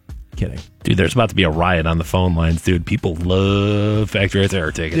you. Kidding. Dude, there's about to be a riot on the phone lines, dude. People love Factory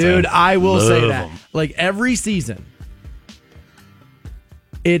Terror tickets. Dude, I will say that. Them. Like, every season,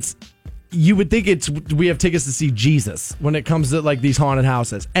 you would think we have tickets to see Jesus when it comes to, like, these haunted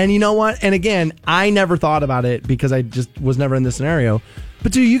houses. And you know what? And again, I never thought about it because I just was never in this scenario.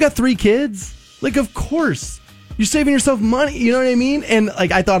 But, dude, you got 3 kids? Like, of course. You're saving yourself money. You know what I mean? And,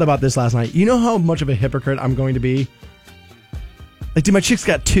 like, I thought about this last night. You know how much of a hypocrite I'm going to be? Like, dude, my chick's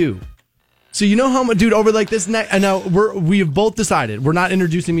got 2. So you know how much, dude, over like this next, and now we have both decided we're not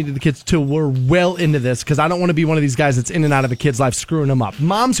introducing me to the kids till we're well into this, because I don't want to be one of these guys that's in and out of a kid's life screwing them up.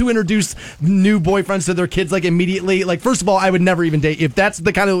 Moms who introduce new boyfriends to their kids like immediately, like, first of all, I would never even date. If that's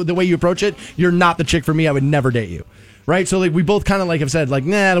the kind of the way you approach it, you're not the chick for me. I would never date you. Right? So like we both kind of like have said, like,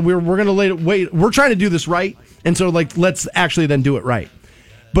 nah, we're gonna wait. We're trying to do this right, and so like let's actually then do it right.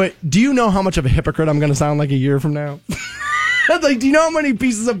 But do you know how much of a hypocrite I'm gonna sound like a year from now? Like, do you know how many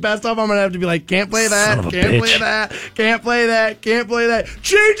pieces of best of I'm going to have to be like, can't play that, can't play that, can't play that, can't play that.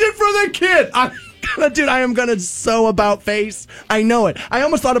 Change it for the kid. Dude, I am going to so about face. I know it. I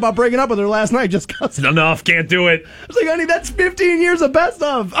almost thought about breaking up with her last night just because. Enough, can't do it. I was like, honey, that's 15 years of best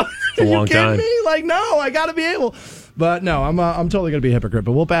of. Are you kidding me? Like, no, I got to be able. But no, I'm totally going to be a hypocrite.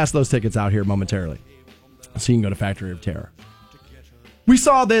 But we'll pass those tickets out here momentarily. So you can go to Factory of Terror. We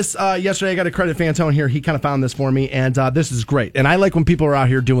saw this yesterday. I got to credit Fantone here. He kind of found this for me, and this is great. And I like when people are out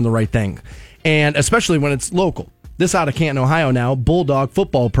here doing the right thing, and especially when it's local. This out of Canton, Ohio now, Bulldog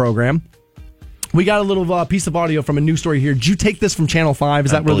football program. We got a little piece of audio from a news story here. Did you take this from Channel 5?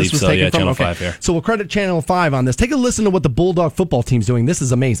 Is that where this was taken from? Channel okay. 5 here. So we'll credit Channel 5 on this. Take a listen to what the Bulldog football team's doing. This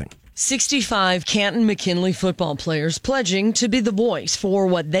is amazing. 65 Canton McKinley football players pledging to be the voice for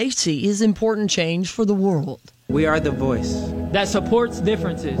what they see as important change for the world. We are the voice that supports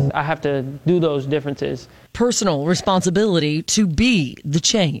differences. I have to do those differences. Personal responsibility to be the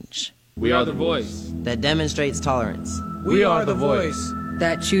change. We are the voice that demonstrates tolerance. We are the voice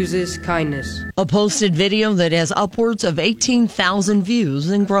that chooses kindness. A posted video that has upwards of 18,000 views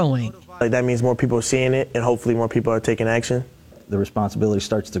and growing. Like, that means more people are seeing it, and hopefully more people are taking action. The responsibility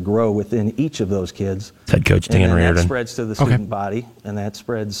starts to grow within each of those kids. Head coach Dan Reardon. That spreads to the student body, and that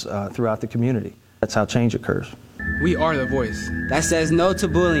spreads throughout the community. That's how change occurs. We are the voice that says no to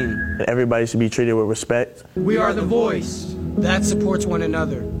bullying. Everybody should be treated with respect. We are the voice that supports one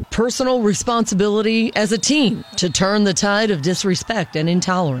another. Personal responsibility as a team to turn the tide of disrespect and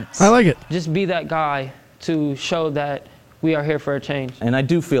intolerance. I like it. Just be that guy to show that we are here for a change. And I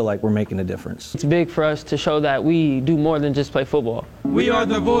do feel like we're making a difference. It's big for us to show that we do more than just play football. We are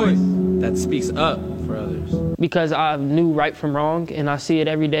the voice that speaks up for others. Because I knew right from wrong, and I see it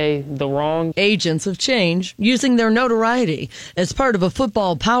every day, the wrong. Agents of change using their notoriety as part of a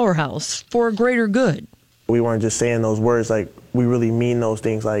football powerhouse for a greater good. We weren't just saying those words, like, we really mean those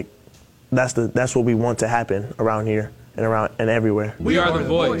things. Like, that's what we want to happen around here and everywhere. We are the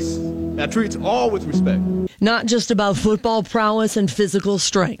voice that treats all with respect. Not just about football prowess and physical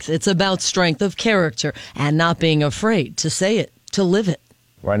strength. It's about strength of character and not being afraid to say it, to live it.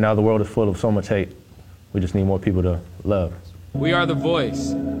 Right now, the world is full of so much hate. We just need more people to love. We are the voice.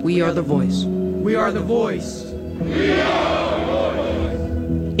 We are the voice. We are the voice. We are the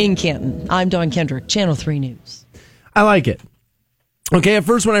voice. In Canton, I'm Dawn Kendrick, Channel 3 News. I like it. Okay, at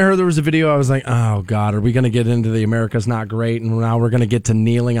first when I heard there was a video, I was like, oh, God, are we going to get into the America's Not Great, and now we're going to get to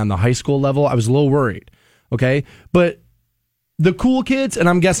kneeling on the high school level? I was a little worried, okay? But the cool kids, and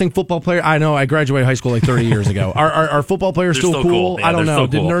I'm guessing football player. I know I graduated high school like 30 years ago. Are football players still cool? Yeah, I don't know. Cool.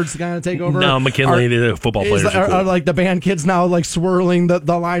 Did nerds kind of take over? No, McKinley, the football players are cool. Are like the band kids now like swirling the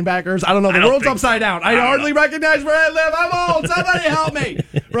linebackers? I don't know. The world's upside down. I hardly recognize where I live. I'm old. Somebody help me.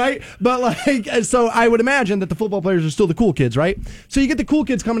 Right? But like, so I would imagine that the football players are still the cool kids, right? So you get the cool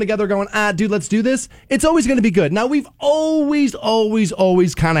kids coming together going, dude, let's do this. It's always going to be good. Now, we've always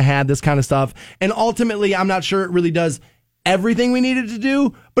kind of had this kind of stuff. And ultimately, I'm not sure it really does everything we needed to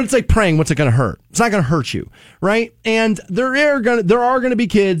do, but it's like praying, what's it going to hurt? It's not going to hurt you, right? And there are going to be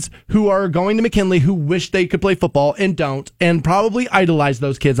kids who are going to McKinley who wish they could play football and don't, and probably idolize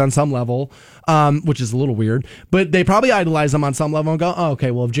those kids on some level, which is a little weird, but they probably idolize them on some level and go, oh,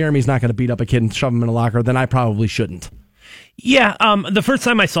 okay, well, if Jeremy's not going to beat up a kid and shove him in a locker, then I probably shouldn't. Yeah, the first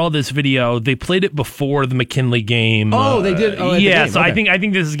time I saw this video, they played it before the McKinley game. Oh, they did? Oh, yeah, so okay. I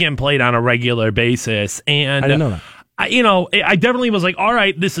think this is getting played on a regular basis, and I didn't know that. I definitely was like, all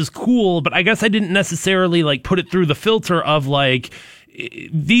right, this is cool, but I guess I didn't necessarily like put it through the filter of like,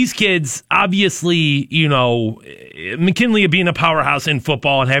 these kids, obviously, McKinley being a powerhouse in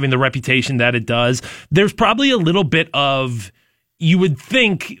football and having the reputation that it does, there's probably a little bit of, you would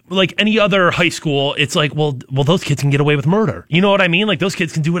think, like any other high school, it's like, well, those kids can get away with murder. You know what I mean? Like, those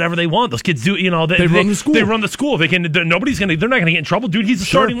kids can do whatever they want. Those kids do, they run the school. They run the school. They're not going to get in trouble. Dude, he's a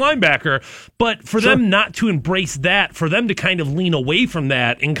starting linebacker. But for them not to embrace that, for them to kind of lean away from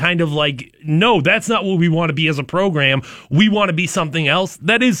that and kind of like, no, that's not what we want to be as a program. We want to be something else.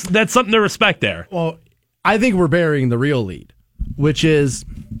 That's something to respect there. Well, I think we're burying the real lead, which is,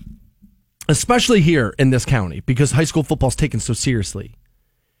 especially here in this county, because high school football is taken so seriously,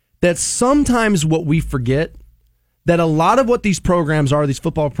 that sometimes what we forget, that a lot of what these programs are, these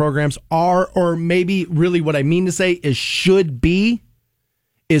football programs are, or maybe really what I mean to say is should be,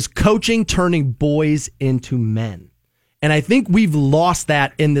 is coaching turning boys into men. And I think we've lost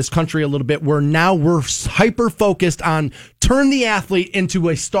that in this country a little bit, where now we're hyper focused on turn the athlete into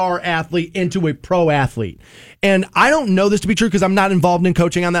a star athlete, into a pro athlete. And I don't know this to be true because I'm not involved in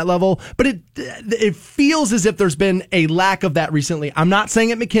coaching on that level, but it feels as if there's been a lack of that recently. I'm not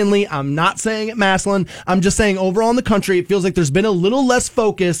saying at McKinley. I'm not saying at Massillon. I'm just saying overall in the country, it feels like there's been a little less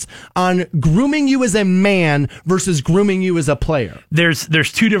focus on grooming you as a man versus grooming you as a player. There's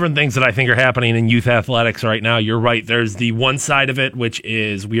two different things that I think are happening in youth athletics right now. You're right. There's the one side of it, which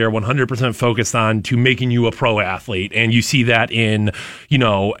is we are 100% focused on to making you a pro athlete. And you see that in,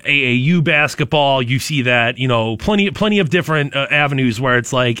 AAU basketball. You see that, plenty of different avenues where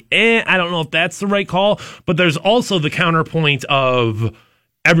it's like, I don't know if that's the right call. But there's also the counterpoint of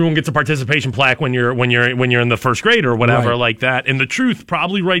everyone gets a participation plaque when you're in the first grade or whatever, like that. And the truth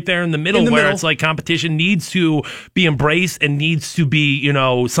probably right there in the middle, it's like competition needs to be embraced and needs to be,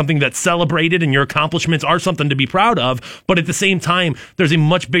 something that's celebrated, and your accomplishments are something to be proud of. But at the same time, there's a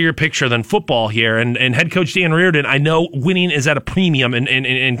much bigger picture than football here. And head coach Dan Reardon, I know winning is at a premium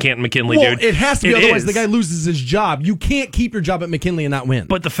in Canton McKinley, dude. It has to be, otherwise the guy loses his job. You can't keep your job at McKinley and not win.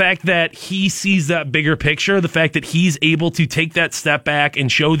 But the fact that he sees that bigger picture, the fact that he's able to take that step back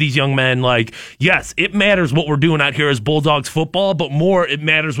and show these young men, like, yes, it matters what we're doing out here as Bulldogs football, but more it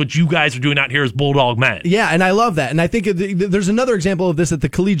matters what you guys are doing out here as Bulldog men. Yeah, and I love that. And I think there's another example of this at the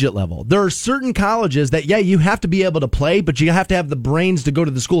collegiate level. There are certain colleges that, you have to be able to play, but you have to have the brains to go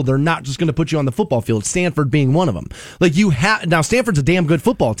to the school. They're not just going to put you on the football field. Stanford being one of them. Like, now Stanford's a damn good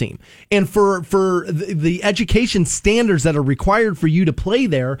football team. And for the education standards that are required for you to play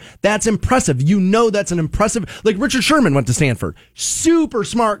there, that's impressive. That's an impressive, like Richard Sherman went to Stanford. Super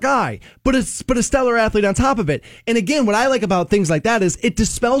smart guy, but a stellar athlete on top of it. And again, what I like about things like that is it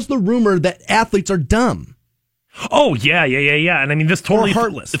dispels the rumor that athletes are dumb. Oh yeah. And I mean, this totally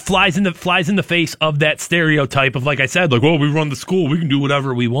flies in the face of that stereotype of, like I said, like, well, we run the school, we can do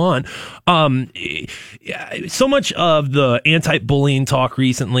whatever we want. So much of the anti-bullying talk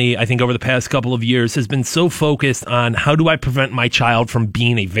recently, I think over the past couple of years, has been so focused on how do I prevent my child from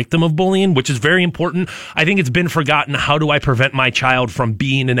being a victim of bullying, which is very important. I think it's been forgotten, how do I prevent my child from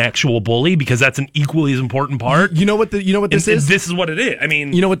being an actual bully, because that's an equally as important part. You know what this is? This is what it is. I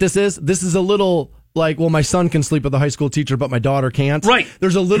mean, you know what this is? This is a little like, well, my son can sleep with a high school teacher, but my daughter can't. Right.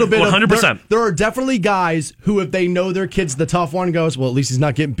 There's a little bit 100%. There are definitely guys who, if they know their kid's the tough one, goes, well, at least he's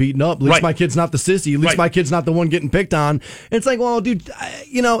not getting beaten up. At least my kid's not the sissy. At least my kid's not the one getting picked on. And it's like, well, dude,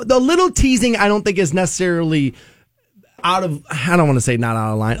 the little teasing I don't think is necessarily I don't want to say not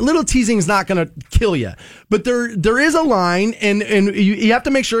out of line. A little teasing is not going to kill you, but there is a line, and you have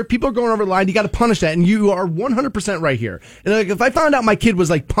to make sure if people are going over the line, you got to punish that, and you are 100% right here. And like, if I found out my kid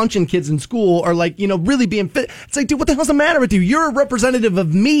was like punching kids in school or like, really being fit, it's like, dude, what the hell's the matter with you? You're a representative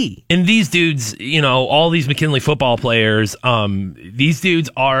of me. And these dudes, all these McKinley football players, these dudes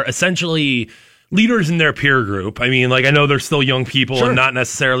are essentially leaders in their peer group. I mean, like, I know they're still young people and not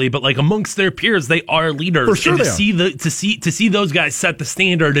necessarily, but like amongst their peers, they are leaders. For sure, and to see those guys set the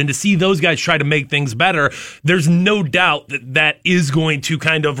standard and to see those guys try to make things better, there's no doubt that is going to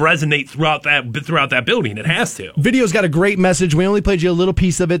kind of resonate throughout that building. It has to. Video's got a great message. We only played you a little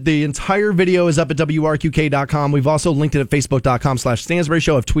piece of it. The entire video is up at WRQK.com. We've also linked it at Facebook.com/Stansbury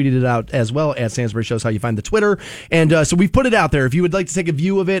Show. I've tweeted it out as well at Stansbury Show is how you find the Twitter. And so we've put it out there. If you would like to take a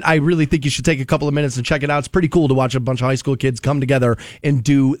view of it, I really think you should take a couple of minutes and check it out. It's pretty cool to watch a bunch of high school kids come together and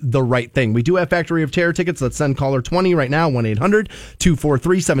do the right thing. We do have Factory of Terror tickets. Let's send caller 20 right now,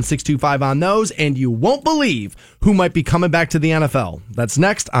 1-800-243-7625 on those, and you won't believe who might be coming back to the NFL. That's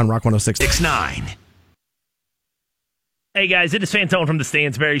next on Rock 106.9. Hey guys, it is Fantone from the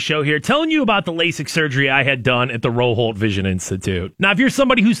Stansberry Show here, telling you about the LASIK surgery I had done at the Roholt Vision Institute. Now, if you're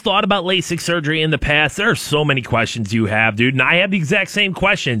somebody who's thought about LASIK surgery in the past, there are so many questions you have, dude, and I have the exact same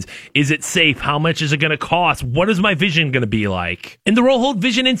questions. Is it safe? How much is it going to cost? What is my vision going to be like? In the Roholt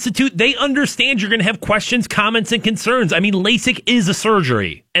Vision Institute, they understand you're going to have questions, comments, and concerns. I mean, LASIK is a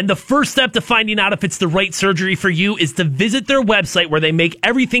surgery. And the first step to finding out if it's the right surgery for you is to visit their website where they make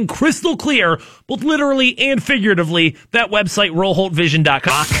everything crystal clear, both literally and figuratively. That website, rollholtvision.com.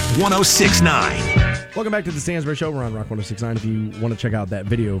 Rock 106.9. Welcome back to the Stansberry Show. We're on Rock 106.9. If you want to check out that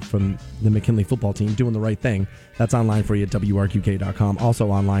video from the McKinley football team doing the right thing, that's online for you at WRQK.com. Also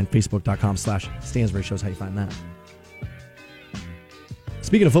online, Facebook.com/Stansberry Show is how you find that.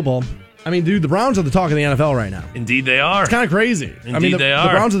 Speaking of football, I mean, dude, the Browns are the talk of the NFL right now. Indeed they are. It's kind of crazy. Indeed they are.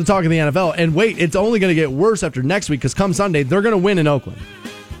 The Browns are the talk of the NFL. And wait, it's only going to get worse after next week because come Sunday, they're going to win in Oakland.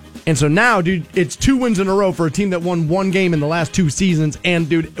 And so now, dude, it's 2 wins in a row for a team that won 1 game in the last 2 seasons. And,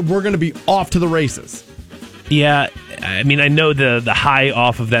 dude, we're going to be off to the races. Yeah, I mean, I know the high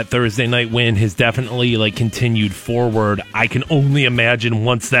off of that Thursday night win has definitely, continued forward. I can only imagine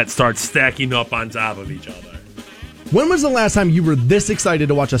once that starts stacking up on top of each other. When was the last time you were this excited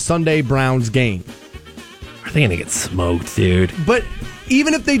to watch a Sunday Browns game? Are they going to get smoked, dude? But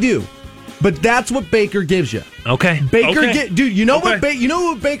even if they do, but that's what Baker gives you. Okay. Dude, you know what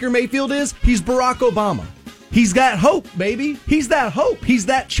Baker Mayfield is? He's Barack Obama. He's got hope, baby. He's that hope. He's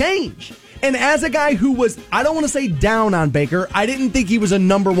that change. And as a guy who was, I don't want to say down on Baker, I didn't think he was a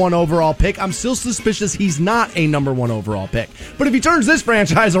number 1 overall pick. I'm still suspicious he's not a number 1 overall pick. But if he turns this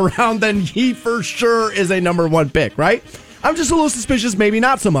franchise around, then he for sure is a number 1 pick, right? I'm just a little suspicious, maybe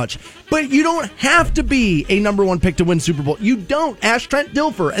not so much. But you don't have to be a number 1 pick to win Super Bowl. You don't. Ask Trent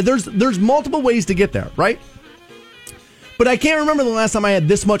Dilfer. There's multiple ways to get there, right? But I can't remember the last time I had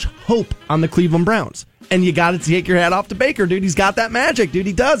this much hope on the Cleveland Browns. And you got to take your hat off to Baker, dude. He's got that magic, dude.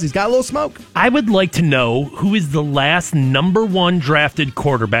 He does. He's got a little smoke. I would like to know who is the last number 1 drafted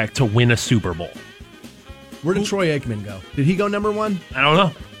quarterback to win a Super Bowl. Where did Troy Aikman go? Did he go number 1? I don't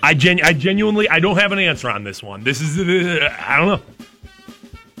know. I genuinely, I don't have an answer on this one. This is, I don't know.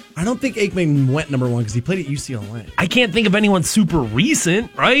 I don't think Aikman went number 1 because he played at UCLA. I can't think of anyone super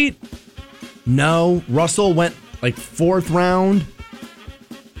recent, right? No. Russell went 4th round.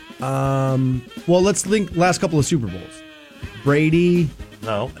 Well, let's link last couple of Super Bowls. Brady.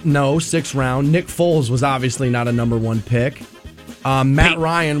 No, 6th round. Nick Foles was obviously not a number 1 pick. Matt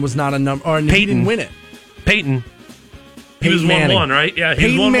Ryan was not a number, or he didn't win it. Peyton was 1-1, right? Yeah,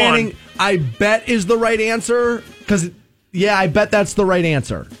 he was 1-1. Manning, I bet is the right answer I bet that's the right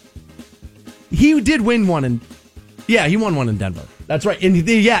answer. He did win one he won one in Denver. That's right. And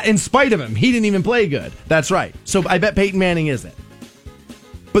in spite of him, he didn't even play good. That's right. So I bet Peyton Manning is it.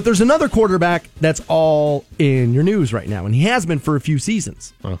 But there's another quarterback that's all in your news right now, and he has been for a few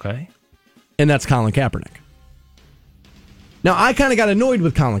seasons. Okay. And that's Colin Kaepernick. Now, I kind of got annoyed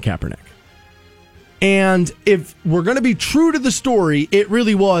with Colin Kaepernick. And if we're going to be true to the story, it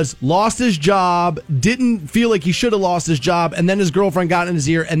really was lost his job, didn't feel like he should have lost his job, and then his girlfriend got in his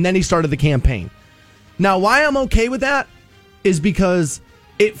ear, and then he started the campaign. Now, why I'm okay with that is because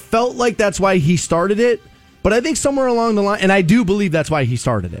it felt like that's why he started it. But I think somewhere along the line, and I do believe that's why he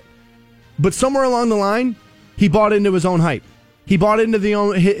started it, but somewhere along the line, he bought into his own hype. He bought into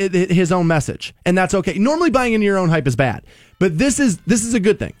his own message, and that's okay. Normally buying into your own hype is bad, but this is a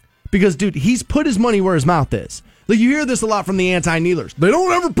good thing because, dude, he's put his money where his mouth is. You hear this a lot from the anti-kneelers. They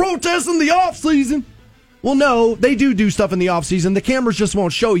don't ever protest in the off-season. Well, no, they do stuff in the offseason. The cameras just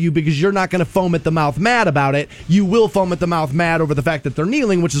won't show you because you're not going to foam at the mouth mad about it. You will foam at the mouth mad over the fact that they're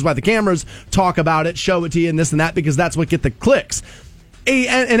kneeling, which is why the cameras talk about it, show it to you, and this and that, because that's what get the clicks.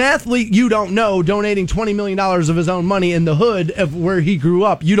 An athlete you don't know donating $20 million of his own money in the hood of where he grew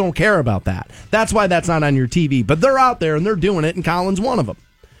up, you don't care about that. That's why that's not on your TV. But they're out there, and they're doing it, and Colin's one of them.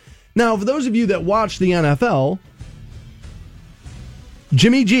 Now, for those of you that watch the NFL,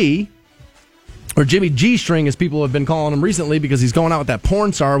 Jimmy G, or Jimmy G-string, as people have been calling him recently, because he's going out with that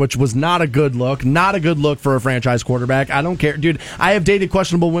porn star, which was not a good look. Not a good look for a franchise quarterback. I don't care. Dude, I have dated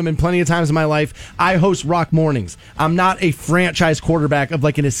questionable women plenty of times in my life. I host Rock Mornings. I'm not a franchise quarterback of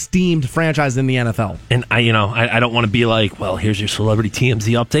an esteemed franchise in the NFL. And I don't want to be like, well, here's your celebrity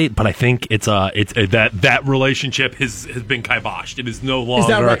TMZ update, but I think it's that relationship has been kiboshed. It is no longer. Is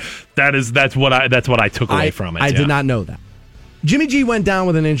that right? That's what I took away from it. I did not know that. Jimmy G went down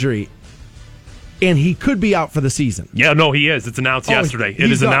with an injury. And he could be out for the season. Yeah, no, he is. It's announced yesterday.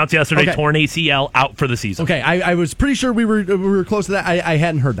 It is announced yesterday. Okay. Torn ACL, out for the season. Okay, I was pretty sure we were close to that. I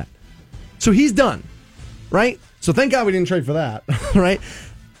hadn't heard that. So he's done, right? So thank God we didn't trade for that, right?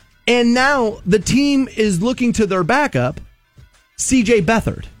 And now the team is looking to their backup, C.J.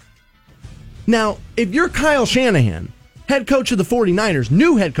 Beathard. Now, if you're Kyle Shanahan, head coach of the 49ers,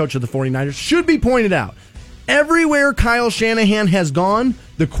 new head coach of the 49ers, should be pointed out. Everywhere Kyle Shanahan has gone,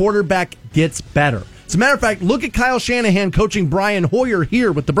 the quarterback gets better. As a matter of fact, look at Kyle Shanahan coaching Brian Hoyer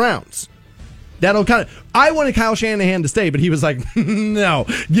here with the Browns. I wanted Kyle Shanahan to stay, but he was like, no,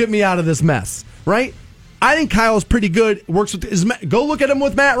 get me out of this mess, right? I think Kyle's pretty good. Go look at him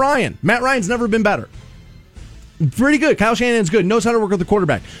with Matt Ryan. Matt Ryan's never been better. Pretty good. Kyle Shanahan's good. Knows how to work with the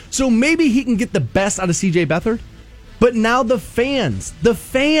quarterback. So maybe he can get the best out of C.J. Beathard. But now the fans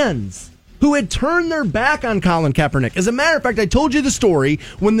who had turned their back on Colin Kaepernick. As a matter of fact, I told you the story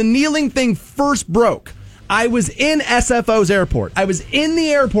when the kneeling thing first broke. I was in SFO's airport. I was in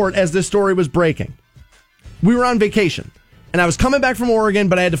the airport as this story was breaking. We were on vacation. And I was coming back from Oregon,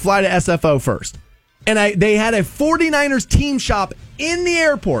 but I had to fly to SFO first. And they had a 49ers team shop in the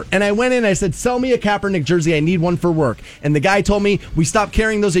airport. And I went in and I said, sell me a Kaepernick jersey. I need one for work. And the guy told me, we stopped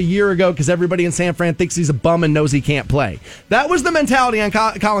carrying those a year ago because everybody in San Fran thinks he's a bum and knows he can't play. That was the mentality on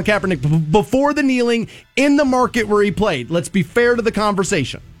Colin Kaepernick before the kneeling in the market where he played. Let's be fair to the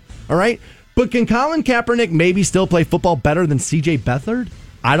conversation. All right? But can Colin Kaepernick maybe still play football better than C.J. Beathard?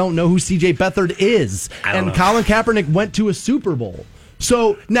 I don't know who C.J. Beathard is. And Colin Kaepernick went to a Super Bowl.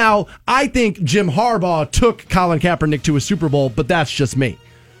 So now I think Jim Harbaugh took Colin Kaepernick to a Super Bowl, but that's just me.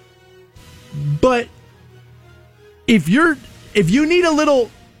 But if you need a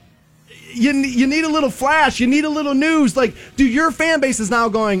little, you need a little flash, you need a little news. Like, dude, your fan base is now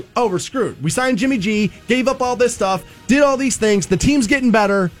going, oh, we're screwed. We signed Jimmy G, gave up all this stuff, did all these things. The team's getting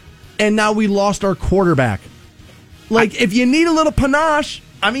better, and now we lost our quarterback. Like, if you need a little panache,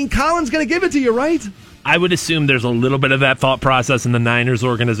 I mean, Colin's going to give it to you, right? I would assume there's a little bit of that thought process in the Niners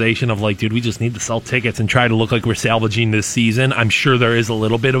organization of like, dude, we just need to sell tickets and try to look like we're salvaging this season. I'm sure there is a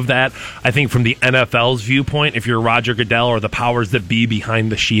little bit of that. I think from the NFL's viewpoint, if you're Roger Goodell or the powers that be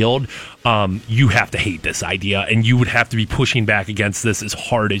behind the shield, you have to hate this idea, and you would have to be pushing back against this as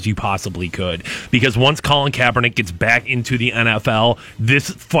hard as you possibly could. Because once Colin Kaepernick gets back into the NFL, this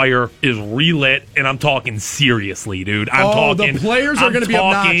fire is relit, and I'm talking seriously, dude. The players are going to be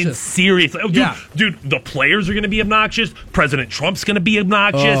obnoxious. Seriously. Dude, the players are going to be obnoxious. President Trump's going to be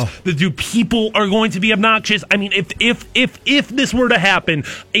obnoxious. People are going to be obnoxious. I mean, if this were to happen,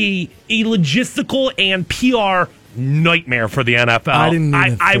 a logistical and PR nightmare for the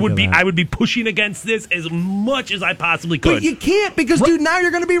NFL. I would be pushing against this as much as I possibly could. But you can't because, dude, now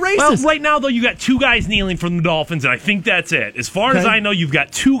you're going to be racist. Well, right now, though, you got two guys kneeling from the Dolphins, and I think that's it. As far as I know, you've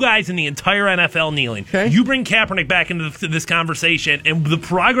got two guys in the entire NFL kneeling. Okay. You bring Kaepernick back into this conversation, and the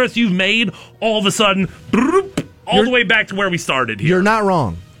progress you've made, all of a sudden, all the way back to where we started here. You're not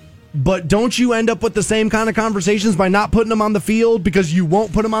wrong. But don't you end up with the same kind of conversations by not putting them on the field because you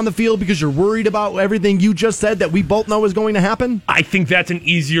won't put them on the field because you're worried about everything you just said that we both know is going to happen? I think that's an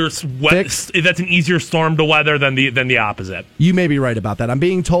easier storm to weather than the opposite. You may be right about that. I'm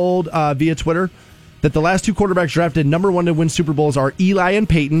being told via Twitter that the last two quarterbacks drafted number one to win Super Bowls are Eli and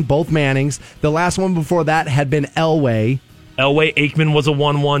Peyton, both Mannings. The last one before that had been Elway. Aikman was a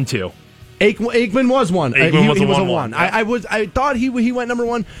 1-1 too. Aikman was one. Aikman was a 1-1. I thought he went number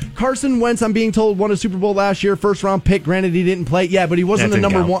one. Carson Wentz, I'm being told, won a Super Bowl last year, first round pick. Granted, he didn't play. Yeah, but he wasn't a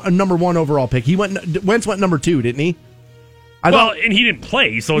number one overall pick. Wentz went number two, didn't he? And he didn't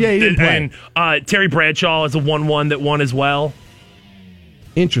play. So yeah, he didn't play. And Terry Bradshaw is a 1-1 that won as well.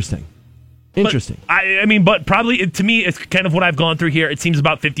 Interesting. But probably, to me, it's kind of what I've gone through here. It seems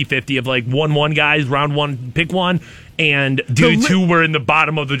about 50-50 of like 1-1 guys, round one, pick one, and dudes who were in the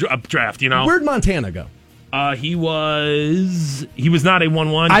bottom of the draft, you know? Where'd Montana go? He was not a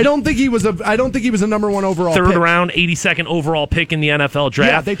 1-1. I don't think he was a number one overall third pick. round, 82nd overall pick in the NFL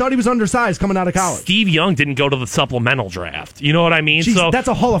draft. Yeah, they thought he was undersized coming out of college. Steve Young didn't go to the supplemental draft. You know what I mean? Jeez, so that's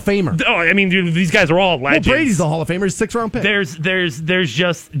a Hall of Famer. Oh, I mean, dude, these guys are all legends. Well, Brady's a Hall of Famer. He's a 6th round pick. There's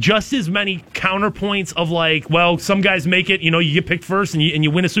just as many counterpoints of like, well, some guys make it. You know, you get picked first and you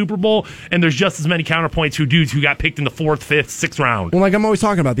win a Super Bowl, and there's just as many counterpoints dudes who got picked in the 4th, 5th, 6th round. Well, like I'm always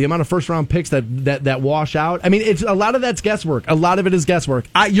talking about the amount of first round picks that wash out. I mean, it's a lot of that's guesswork. A lot of it is guesswork.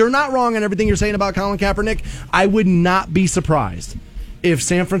 You're not wrong on everything you're saying about Colin Kaepernick. I would not be surprised if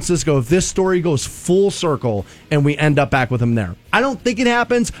San Francisco, if this story goes full circle and we end up back with him there. I don't think it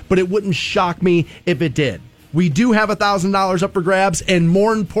happens, but it wouldn't shock me if it did. We do have $1,000 up for grabs, and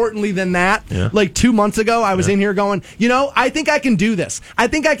more importantly than that, like 2 months ago, I was in here going, I think I can do this. I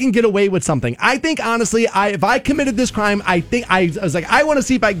think I can get away with something. I think, honestly, if I committed this crime, I was like, I want to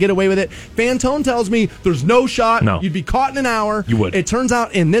see if I can get away with it. Fantone tells me there's no shot. No. You'd be caught in an hour. You would. It turns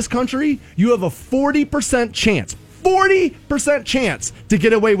out in this country, you have a 40% chance. 40% chance to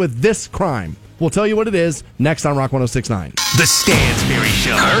get away with this crime. We'll tell you what it is next on Rock 106.9. The Stansberry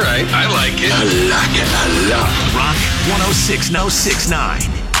Show. All right, I like it. I like it a lot. Rock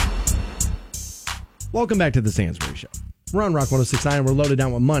 106.9. Welcome back to the Stansberry Show. We're on Rock 106.9. We're loaded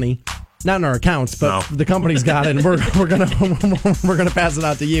down with money. Not in our accounts, but the company's got it, and we're gonna pass it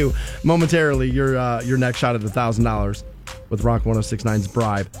out to you momentarily. Your next shot at $1,000 with Rock 106.9's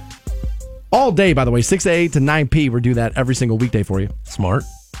bribe. All day, by the way, 6 a.m. to 9 p.m. We do that every single weekday for you. Smart.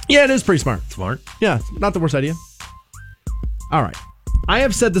 Yeah, it is pretty smart. Smart. Yeah, not the worst idea. All right. I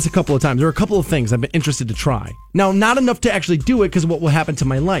have said this a couple of times. There are a couple of things I've been interested to try. Now, not enough to actually do it because of what will happen to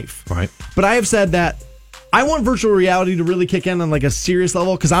my life. Right. But I have said that I want virtual reality to really kick in on like a serious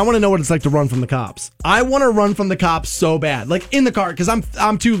level because I want to know what it's like to run from the cops. I want to run from the cops so bad. Like in the car because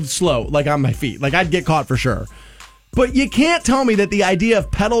I'm too slow, like on my feet. Like I'd get caught for sure. But you can't tell me that the idea of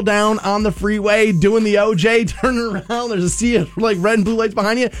pedal down on the freeway, doing the OJ, turning around, there's a sea of like red and blue lights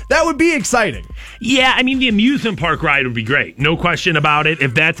behind you, that would be exciting. Yeah, I mean the amusement park ride would be great, no question about it.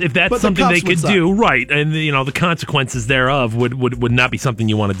 If that's something they could do, right, and the consequences thereof would not be something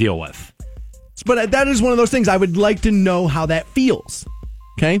you want to deal with. But that is one of those things I would like to know how that feels.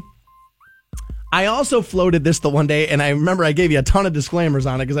 Okay. I also floated this the one day, and I remember I gave you a ton of disclaimers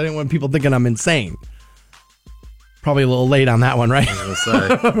on it because I didn't want people thinking I'm insane. Probably a little late on that one, right? I was gonna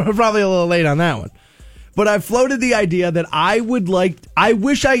say. Probably a little late on that one. But I floated the idea that I don't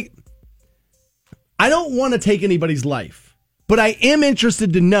want to take anybody's life, but I am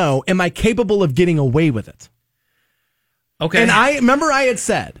interested to know, am I capable of getting away with it? Okay. And I remember I had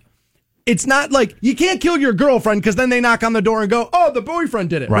said, it's not like you can't kill your girlfriend because then they knock on the door and go, oh, the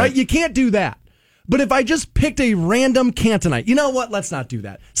boyfriend did it, right? You can't do that. But if I just picked a random Cantonite, you know what? Let's not do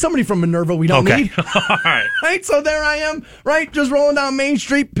that. Somebody from Minerva we don't need. All right. Right? So there I am, right? Just rolling down Main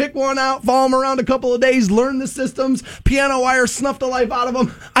Street, pick one out, follow them around a couple of days, learn the systems, piano wire, snuff the life out of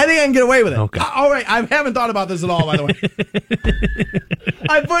them. I think I can get away with it. Okay. All right. I haven't thought about this at all, by the way.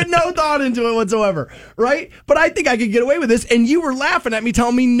 I put no thought into it whatsoever, right? But I think I could get away with this, and you were laughing at me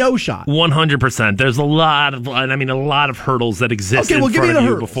telling me no shot. 100%. There's a lot of hurdles that exist in front of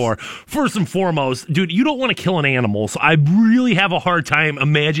you before. First and foremost, dude, you don't want to kill an animal, so I really have a hard time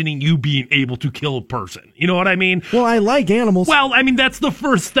imagining you being able to kill a person. You know what I mean? Well, I like animals. Well, I mean, that's the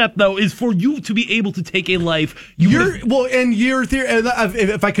first step, though, is for you to be able to take a life. And your theory,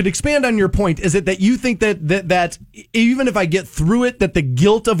 if I could expand on your point, is it that you think that even if I get through it, that the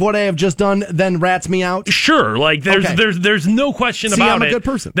guilt of what I have just done then rats me out? Sure, like there's no question about it. I'm a good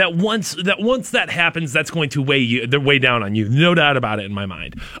person. That once that happens, that's going to weigh down on you. No doubt about it in my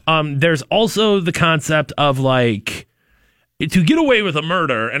mind. There's also the concept of like, to get away with a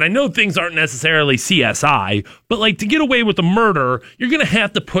murder, and I know things aren't necessarily CSI, but like to get away with a murder, you're going to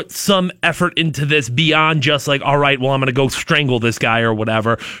have to put some effort into this beyond just like, all right, well, I'm going to go strangle this guy or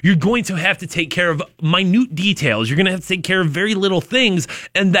whatever. You're going to have to take care of minute details. You're going to have to take care of very little things,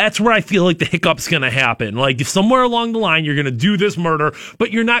 and that's where I feel like the hiccup's going to happen. Like if somewhere along the line you're going to do this murder,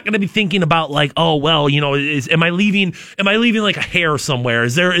 but you're not going to be thinking about like, oh, well, am I leaving like a hair somewhere?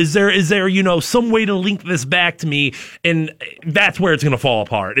 Is there some way to link this back to me? And that's where it's going to fall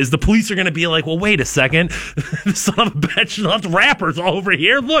apart. Is the police are going to be like, well, wait a second, son of a bitch left wrappers all over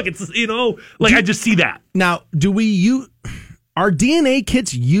here. Look, it's I just see that. Now, are DNA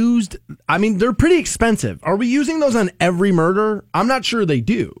kits used? I mean, they're pretty expensive. Are we using those on every murder? I'm not sure they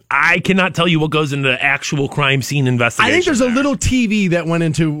do. I cannot tell you what goes into the actual crime scene investigation. I think there's a little TV that went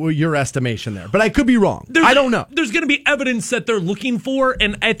into your estimation there, but I could be wrong. I don't know. There's going to be evidence that they're looking for,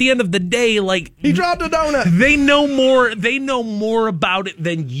 and at the end of the day, like he dropped a donut. They know more. They know more about it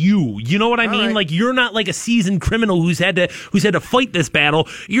than you. You know what I mean? Right. Like you're not like a seasoned criminal who's had to fight this battle.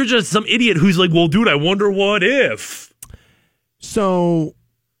 You're just some idiot who's like, well, dude, I wonder what if. So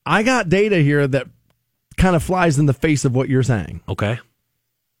I got data here that kind of flies in the face of what you're saying. Okay.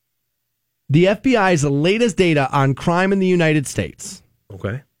 The FBI's latest data on crime in the United States.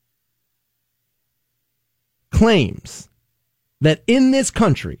 Okay. Claims that in this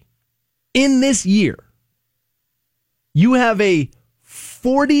country, in this year, you have a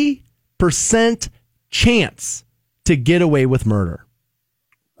 40% chance to get away with murder.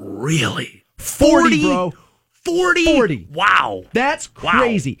 Really? 40, bro. 40? Wow. That's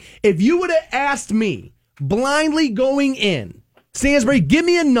crazy. Wow. If you would have asked me, blindly going in, Stansberry, give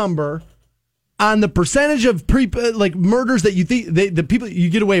me a number on the percentage of murders that you think the people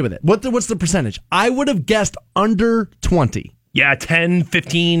you get away with it. What's the percentage? I would have guessed under 20. Yeah, 10,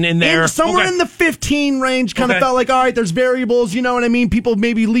 15 in there. Somewhere in the 15 range. Kind of felt like, all right, there's variables. You know what I mean? People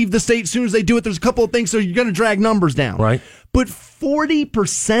maybe leave the state as soon as they do it. There's a couple of things, so you're going to drag numbers down. Right. But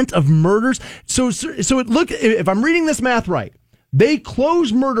 40% of murders. So look, if I'm reading this math right, they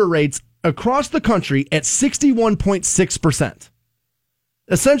close murder rates across the country at 61.6%.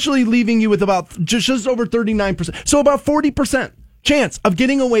 Essentially leaving you with about just over 39%. So about 40% chance of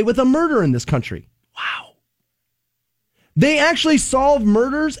getting away with a murder in this country. Wow. They actually solve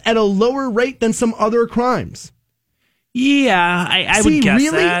murders at a lower rate than some other crimes. Yeah, I would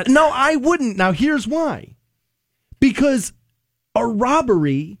guess that. No, I wouldn't. Now, here's why. Because a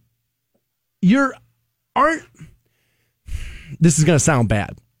robbery, this is going to sound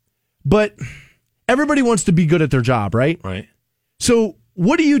bad, but everybody wants to be good at their job, right? Right. So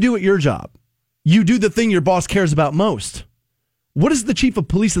what do you do at your job? You do the thing your boss cares about most. What does the chief of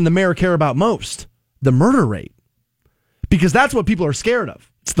police and the mayor care about most? The murder rate. Because that's what people are scared of.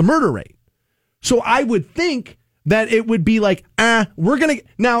 It's the murder rate. So I would think that it would be like, we're going to...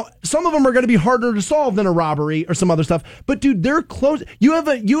 Now, some of them are going to be harder to solve than a robbery or some other stuff. But, dude, they're close. You have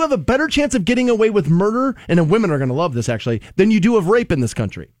a better chance of getting away with murder, and women are going to love this, actually, than you do of rape in this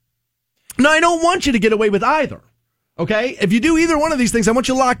country. Now, I don't want you to get away with either. Okay? If you do either one of these things, I want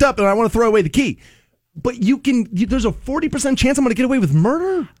you locked up, and I want to throw away the key. But there's a 40% chance I'm going to get away with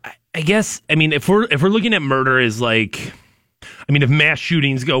murder? I guess, if we're looking at murder as like... if mass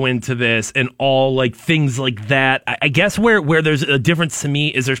shootings go into this and all like things like that, I guess where there's a difference to me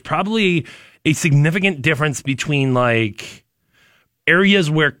is there's probably a significant difference between like areas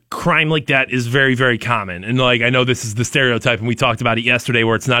where crime like that is very, very common. And like, I know this is the stereotype and we talked about it yesterday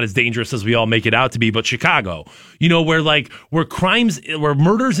where it's not as dangerous as we all make it out to be, but Chicago, where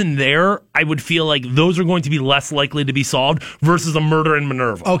murders in there, I would feel like those are going to be less likely to be solved versus a murder in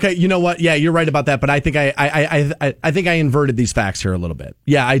Minerva. Okay. You know what? Yeah, you're right about that. But I think I think I inverted these facts here a little bit.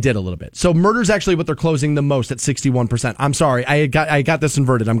 Yeah, I did a little bit. So murder's actually what they're closing the most at 61%. I'm sorry. I got this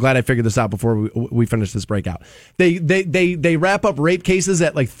inverted. I'm glad I figured this out before we finish this breakout. They wrap up rape cases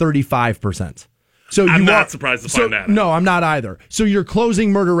at like 35%. So I'm not surprised to find that. No, I'm not either. So you're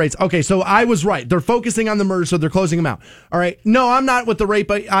closing murder rates. Okay, so I was right. They're focusing on the murder, so they're closing them out. All right. No, I'm not with the rape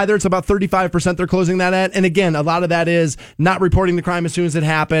either. It's about 35% they're closing that at. And again, a lot of that is not reporting the crime as soon as it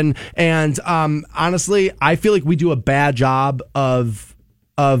happened. And honestly, I feel like we do a bad job of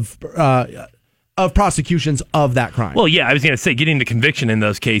prosecutions of that crime. Well, yeah, I was going to say getting the conviction in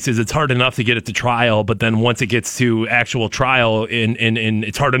those cases, it's hard enough to get it to trial, but then once it gets to actual trial, and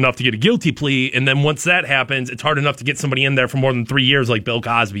it's hard enough to get a guilty plea, and then once that happens, it's hard enough to get somebody in there for more than 3 years like Bill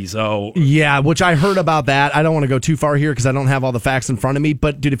Cosby. So yeah, which I heard about that. I don't want to go too far here because I don't have all the facts in front of me,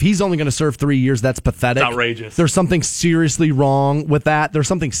 but dude, if he's only going to serve 3 years, that's pathetic. It's outrageous. There's something seriously wrong with that.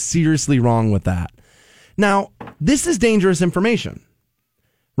 Now, this is dangerous information,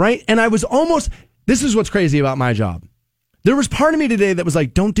 right? And this is what's crazy about my job. There was part of me today that was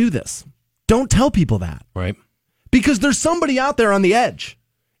like, don't do this. Don't tell people that. Right. Because there's somebody out there on the edge.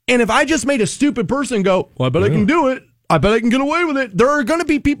 And if I just made a stupid person go, well, I bet I can do it. I bet I can get away with it. There are going to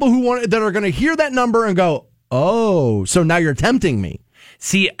be people that are going to hear that number and go, oh, so now you're tempting me.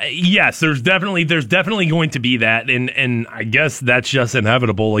 See, yes, there's definitely going to be that, and I guess that's just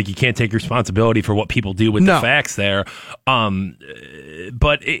inevitable. Like, you can't take responsibility for what people do with the facts there.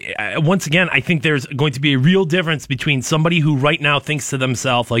 But once again, I think there's going to be a real difference between somebody who right now thinks to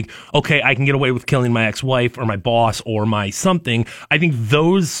themselves, like, okay, I can get away with killing my ex-wife or my boss or my something. I think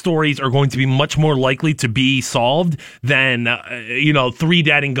those stories are going to be much more likely to be solved than, 3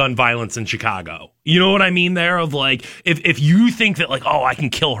 dead in gun violence in Chicago. You know what I mean there? Of like, if you think that like, oh, I can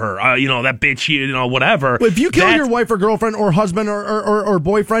kill her, that bitch, whatever. Well, if you kill your wife or girlfriend or husband or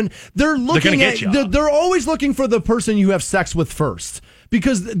boyfriend, they're always looking for the person you have sex with first.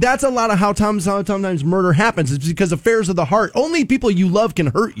 Because that's a lot of how sometimes murder happens. It's because affairs of the heart. Only people you love can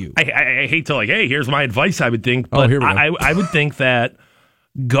hurt you. I hate to like, hey, here's my advice, I would think. But I would think that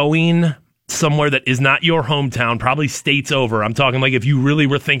going somewhere that is not your hometown, probably states over. I'm talking like if you really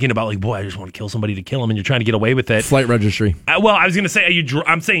were thinking about like, boy, I just want to kill somebody to kill him, and you're trying to get away with it. Flight registry. I was going to say,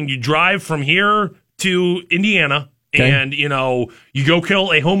 I'm saying you drive from here to Indiana. Okay. And, you go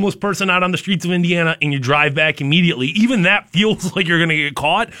kill a homeless person out on the streets of Indiana and you drive back immediately. Even that feels like you're going to get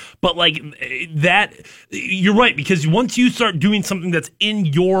caught. But, like, that, you're right, because once you start doing something that's in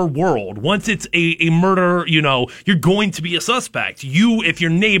your world, once it's a murder, you're going to be a suspect. If your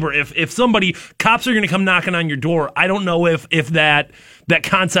neighbor, if somebody, cops are going to come knocking on your door, I don't know if that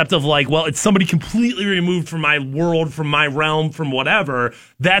concept of like, well, it's somebody completely removed from my world, from my realm, from whatever,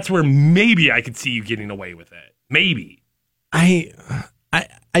 that's where maybe I could see you getting away with it. Maybe. I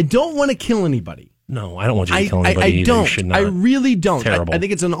don't want to kill anybody. No, I don't want you to kill anybody. I don't. You I really don't. Terrible. I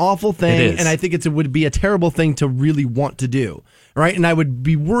think it's an awful thing, and I think it would be a terrible thing to really want to do, right? And I would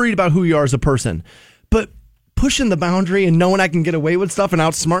be worried about who you are as a person. But pushing the boundary and knowing I can get away with stuff and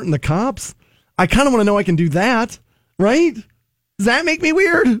outsmarting the cops, I kind of want to know I can do that, right? Does that make me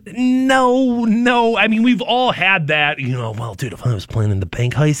weird? No. I mean, we've all had that, well, dude, if I was planning the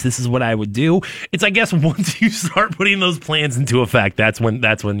bank heist, this is what I would do. It's, I guess, once you start putting those plans into effect, that's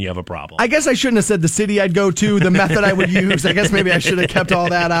when you have a problem. I guess I shouldn't have said the city I'd go to, the method I would use. I guess maybe I should have kept all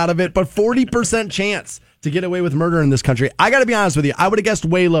that out of it. But 40% chance to get away with murder in this country. I got to be honest with you. I would have guessed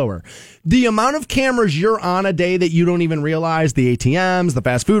way lower. The amount of cameras you're on a day that you don't even realize, the ATMs, the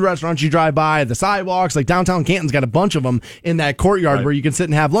fast food restaurants you drive by, the sidewalks, like downtown Canton's got a bunch of them in that courtyard where you can sit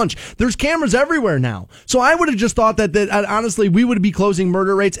and have lunch. There's cameras everywhere now. So I would have just thought that honestly, we would be closing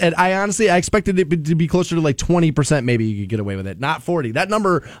murder rates. And I expected it to be closer to like 20% maybe you could get away with it. Not 40. That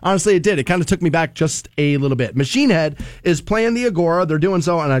number, honestly, it did. It kind of took me back just a little bit. Machine Head is playing the Agora. They're doing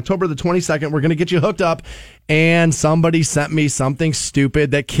so on October the 22nd. We're going to get you hooked up. And somebody sent me something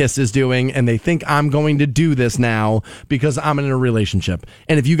stupid that Kiss is doing, and they think I'm going to do this now because I'm in a relationship.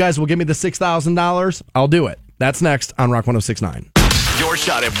 And if you guys will give me the $6,000, I'll do it. That's next on Rock 106.9. Your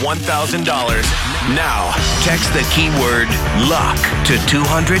shot at $1,000. Now, text the keyword luck to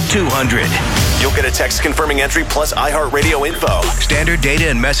 200-200. You'll get a text confirming entry plus iHeartRadio info. Standard data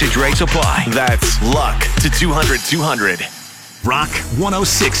and message rates apply. That's luck to 200-200. Rock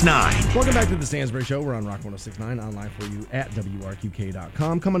 106.9. Welcome back to the Stansbury Show. We're on Rock 106.9, online for you at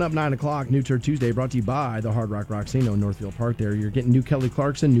WRQK.com. Coming up 9 o'clock, New Tour Tuesday, brought to you by the Hard Rock Rocksino in Northfield Park there. You're getting new Kelly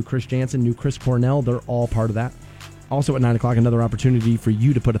Clarkson, new Chris Jansen, new Chris Cornell. They're all part of that. Also at 9 o'clock, another opportunity for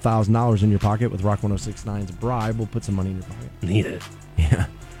you to put $1,000 in your pocket with Rock 106.9's bribe. We'll put some money in your pocket. Need it. Yeah.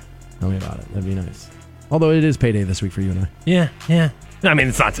 Tell me about it. That'd be nice. Although it is payday this week for you and I. Yeah. I mean,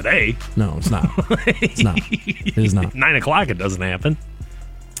 it's not today. No, it's not. It's not. It is not. 9 o'clock, it doesn't happen.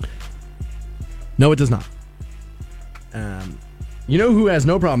 No, it does not. You know who has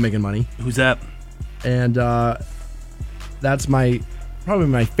no problem making money? Who's that? And that's probably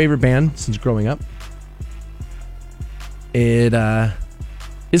my favorite band since growing up. It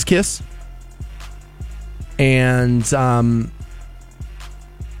is Kiss. And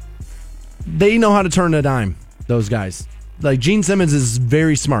they know how to turn a dime, those guys. Like, Gene Simmons is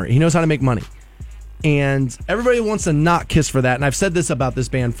very smart. He knows how to make money. And everybody wants to knock Kiss for that. And I've said this about this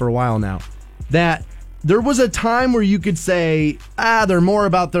band for a while now. That there was a time where you could say, they're more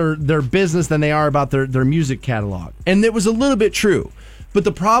about their business than they are about their music catalog. And it was a little bit true. But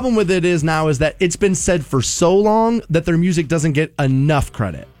the problem with it is that it's been said for so long that their music doesn't get enough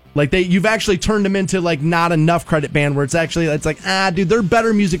credit. Like, you've actually turned them into, like, not enough credit band where it's like, dude, they're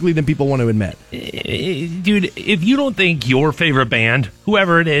better musically than people want to admit. Dude, if you don't think your favorite band,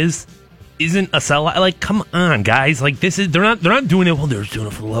 whoever it is, isn't a sellout, like, come on, guys. Like, they're not doing it, well, they're just doing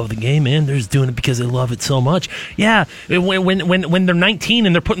it for the love of the game, man. They're just doing it because they love it so much. Yeah, when they're 19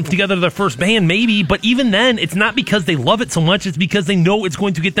 and they're putting together their first band, maybe, but even then, it's not because they love it so much, it's because they know it's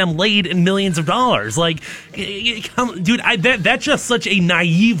going to get them laid in millions of dollars. Like, dude, that's just such a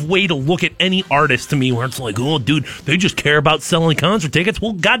naive way to look at any artist to me, where it's like, oh, dude, they just care about selling concert tickets.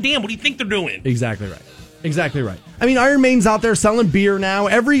 Well, goddamn, what do you think they're doing? Exactly right. I mean, Iron Maiden's out there selling beer now.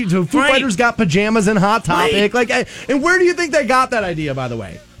 Foo Fighters got pajamas and Hot Topic. Right. And where do you think they got that idea, by the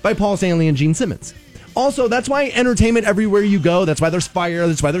way? By Paul Stanley and Gene Simmons. Also, that's why entertainment everywhere you go. That's why there's fire.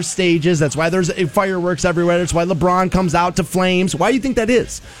 That's why there's stages. That's why there's fireworks everywhere. That's why LeBron comes out to flames. Why do you think that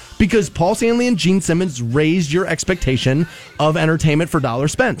is? Because Paul Stanley and Gene Simmons raised your expectation of entertainment for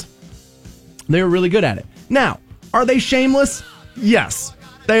dollars spent. They were really good at it. Now, are they shameless? Yes,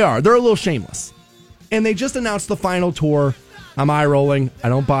 they are. They're a little shameless. And they just announced the final tour. I'm eye-rolling. I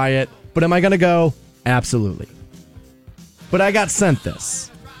don't buy it. But am I going to go? Absolutely. But I got sent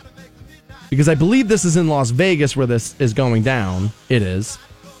this. Because I believe this is in Las Vegas where this is going down. It is.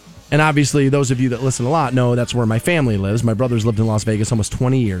 And obviously, those of you that listen a lot know that's where my family lives. My brother's lived in Las Vegas almost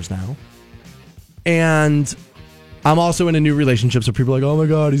 20 years now. And I'm also in a new relationship, so people are like, oh my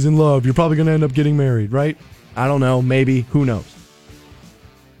God, he's in love. You're probably going to end up getting married, right? I don't know. Maybe. Who knows?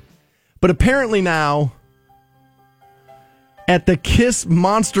 But apparently now, at the Kiss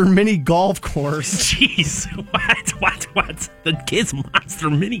Monster Mini Golf Course. Jeez, what? The Kiss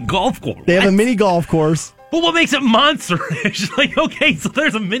Monster Mini Golf Course? They have a mini golf course. But what makes it monster-ish? Like, okay, so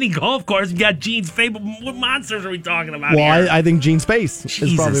there's a mini golf course. You got Gene's favorite. What monsters are we talking about here? I think Gene's face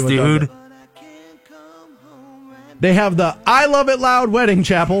is probably what dude. does it. They have the I Love It Loud Wedding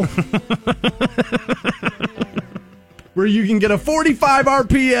Chapel. Where you can get a 45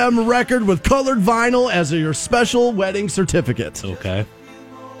 RPM record with colored vinyl as your special wedding certificate. Okay.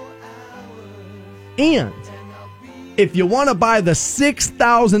 And if you want to buy the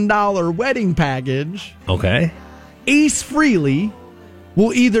 $6,000 wedding package, okay, Ace Frehley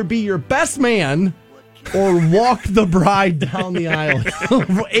will either be your best man or walk the bride down the aisle.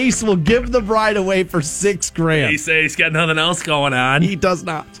 Ace will give the bride away for $6,000. Ace got nothing else going on. He does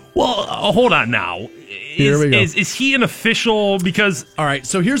not. Well, hold on now. Here we go. Is he an official? Because all right,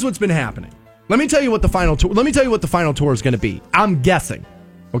 so here's what's been happening. Let me tell you what the final tour. Let me tell you what the final tour is going to be. I'm guessing,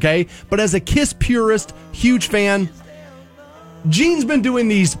 okay? But as a Kiss purist, huge fan, Gene's been doing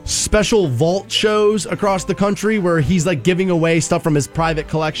these special vault shows across the country where he's like giving away stuff from his private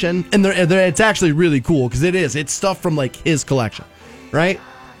collection, and it's actually really cool because it's stuff from like his collection, right?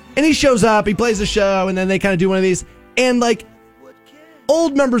 And he shows up, he plays a show, and then they kind of do one of these, and like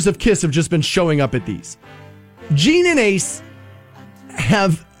old members of Kiss have just been showing up at these. Gene and Ace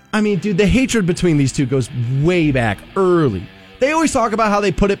have, I mean, dude, the hatred between these two goes way back early. They always talk about how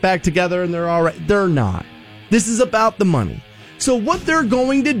they put it back together and they're all right. They're not. This is about the money. So what they're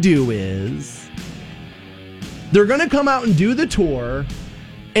going to do is they're going to come out and do the tour,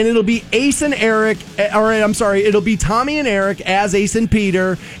 and it'll be Ace and Eric, it'll be Tommy and Eric as Ace and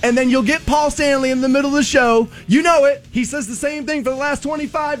Peter, and then you'll get Paul Stanley in the middle of the show. You know it. He says the same thing for the last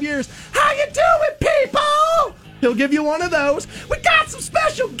 25 years. How you doing, people? He'll give you one of those. We got some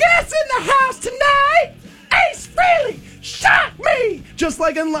special guests in the house tonight. Ace Frehley shot me. Just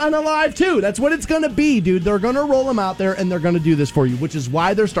like on Alive 2. That's what it's going to be, dude. They're going to roll them out there, and they're going to do this for you, which is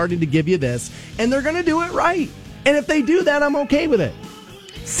why they're starting to give you this, and they're going to do it right. And if they do that, I'm okay with it.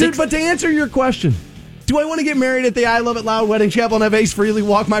 Dude, but to answer your question, do I want to get married at the I Love It Loud wedding chapel and have Ace Frehley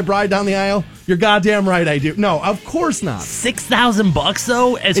walk my bride down the aisle? You're goddamn right I do. No, of course not. $6,000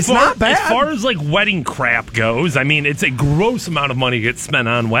 though? It's not bad. As far as like wedding crap goes, I mean, it's a gross amount of money gets spent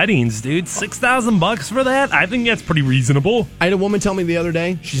on weddings, dude. $6,000 for that? I think that's pretty reasonable. I had a woman tell me the other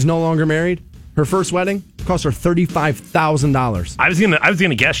day, she's no longer married. Her first wedding cost her $35,000. I was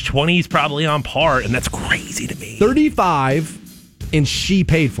gonna guess 20 is probably on par, and that's crazy to me. 35, and she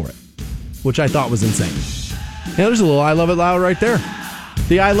paid for it, which I thought was insane. Yeah, there's a little I Love It Loud right there.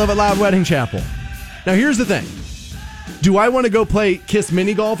 The I Love It Loud wedding chapel. Now, here's the thing. Do I want to go play Kiss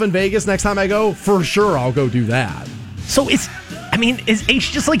mini golf in Vegas next time I go? For sure, I'll go do that. So is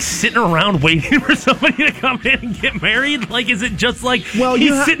Ace just like sitting around waiting for somebody to come in and get married? Like, is it just like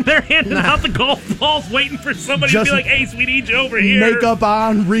he's sitting there handing out the golf balls waiting for somebody to be like, Ace, we need you over here? Makeup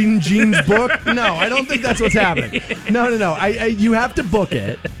on, reading Gene's book? No, I don't think that's what's happening. No. You have to book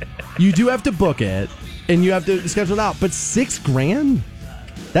it. You do have to book it, and you have to schedule it out. But $6,000?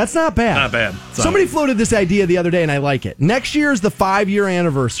 That's not bad. Not bad. Somebody floated this idea the other day, and I like it. Next year is the 5-year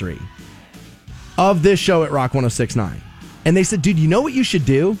anniversary of this show at Rock 106.9. And they said, dude, you know what you should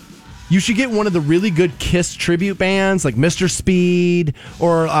do? You should get one of the really good Kiss tribute bands, like Mr. Speed,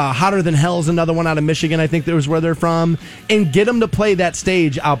 or Hotter Than Hell's another one out of Michigan, I think that was where they're from, and get them to play that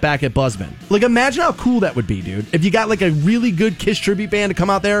stage out back at Buzzman. Like, imagine how cool that would be, dude. If you got, like, a really good Kiss tribute band to come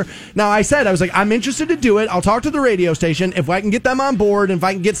out there. Now, I was like, I'm interested to do it. I'll talk to the radio station. If I can get them on board, and if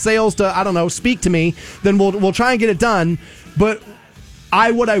I can get sales to, I don't know, speak to me, then we'll try and get it done. But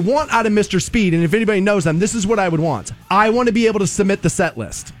what I want out of Mr. Speed, and if anybody knows them, this is what I would want. I want to be able to submit the set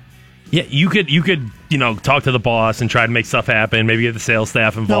list. Yeah, you could, talk to the boss and try to make stuff happen. Maybe get the sales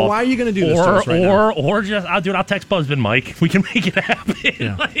staff involved. No, why are you going to do this to us right now? Or just, I'll text Buzzman Mike. We can make it happen.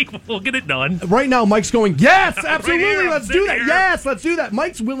 Yeah. We'll get it done. Right now, Mike's going, yes, absolutely, right here, let's do that. Here. Yes, let's do that.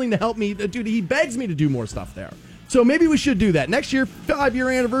 Mike's willing to help me. Dude, he begs me to do more stuff there. So maybe we should do that. Next year, 5-year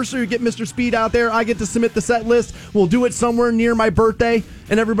anniversary, get Mr. Speed out there. I get to submit the set list. We'll do it somewhere near my birthday,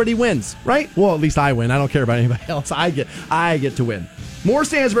 and everybody wins, right? Well, at least I win. I don't care about anybody else. I get to win. More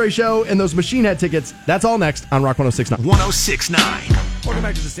Stansbury Show and those Machine Head tickets. That's all next on Rock 106.9. 106.9. Welcome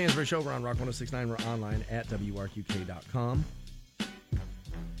back to the Stansbury Show. We're on Rock 106.9. We're online at WRQK.com.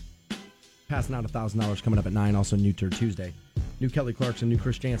 Passing out $1,000 coming up at 9. Also, New Tour Tuesday. New Kelly Clarkson, new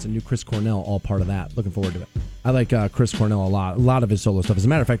Chris Jansen, new Chris Cornell, all part of that. Looking forward to it. I like Chris Cornell a lot. A lot of his solo stuff. As a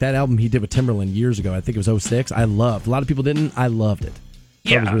matter of fact, that album he did with Timberland years ago, I think it was 06, I loved. A lot of people didn't. I loved it.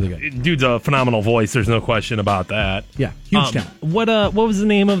 Yeah, it was really good. Dude's a phenomenal voice. There's no question about that. Yeah, huge talent. What was the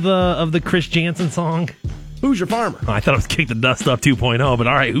name of the Chris Jansen song? Who's Your Farmer? Oh, I thought it was Kick the Dust Up 2.0, but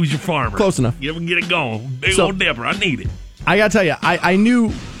all right, Who's Your Farmer? Close enough. You ever get it going? Big old dipper. I need it. I gotta tell you, I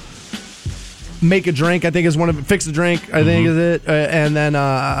knew Make a Drink, I think is one of Fix a Drink, I think is it, and then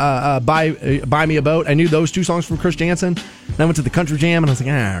Buy Me a Boat. I knew those two songs from Chris Jansen. And I went to the Country Jam, and I was like,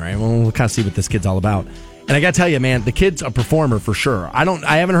 all right, well, we'll kind of see what this kid's all about. And I gotta tell you, man, the kid's a performer for sure. I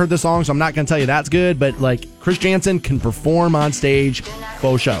haven't heard the song, so I'm not gonna tell you that's good, but like Chris Jansen can perform on stage,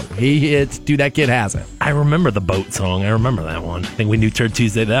 faux show. Dude, that kid has it. I remember the Boat song. I remember that one. I think we New Tour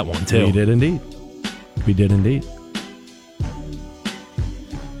Tuesday that one too. We did indeed. We did indeed.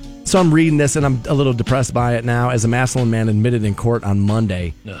 So I'm reading this, and I'm a little depressed by it now, as a Massillon man admitted in court on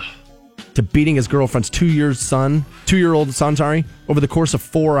Monday to beating his girlfriend's 2-year-old son, over the course of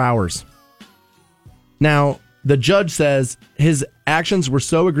 4 hours. Now, the judge says his actions were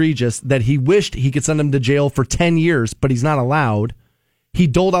so egregious that he wished he could send him to jail for 10 years, but he's not allowed. He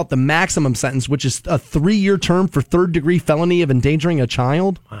doled out the maximum sentence, which is a 3-year term for third-degree felony of endangering a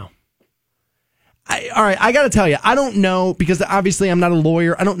child. Wow. All right, I got to tell you, I don't know, because obviously I'm not a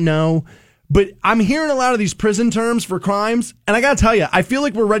lawyer. I don't know. But I'm hearing a lot of these prison terms for crimes, and I got to tell you, I feel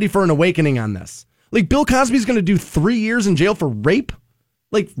like we're ready for an awakening on this. Like, Bill Cosby's going to do 3 years in jail for rape?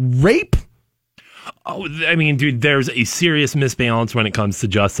 Like, rape? Oh, I mean, dude, there's a serious misbalance when it comes to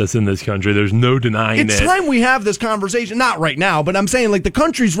justice in this country. There's no denying it. It's time we have this conversation. Not right now, but I'm saying, like, the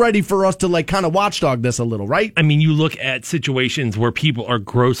country's ready for us to, like, kind of watchdog this a little, right? I mean, you look at situations where people are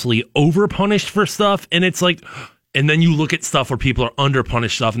grossly overpunished for stuff, and it's like... And then you look at stuff where people are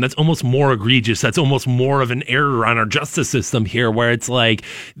underpunished stuff, and that's almost more egregious. That's almost more of an error on our justice system here, where it's like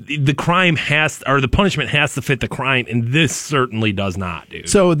the crime the punishment has to fit the crime, and this certainly does not, dude.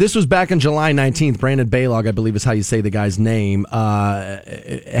 So this was back on July 19th. Brandon Baylog, I believe is how you say the guy's name,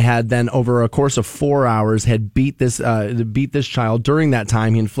 had then over a course of 4 hours had beat this child. During that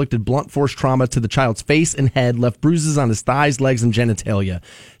time, he inflicted blunt force trauma to the child's face and head, left bruises on his thighs, legs, and genitalia.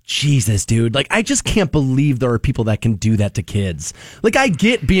 Jesus, dude. Like, I just can't believe there are people that can do that to kids. Like, I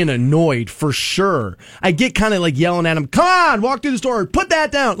get being annoyed, for sure. I get kind of like yelling at them, come on, walk through the store, put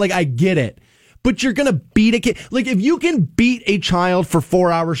that down. Like, I get it. But you're going to beat a kid. Like, if you can beat a child for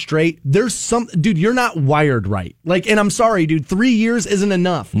 4 hours straight, dude, you're not wired right. Like, and I'm sorry, dude, 3 years isn't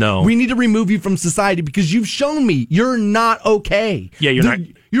enough. No. We need to remove you from society because you've shown me you're not okay. Yeah, you're not.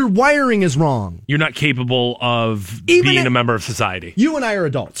 Your wiring is wrong. You're not capable of being a member of society. You and I are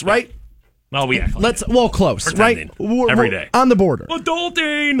adults, right? Well, we act like close, pretending. Right? Every day. On the border.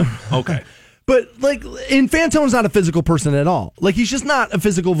 Adulting. Okay. But, like, Fantone's not a physical person at all. Like, he's just not a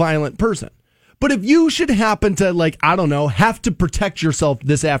physical violent person. But if you should happen to, like, I don't know, have to protect yourself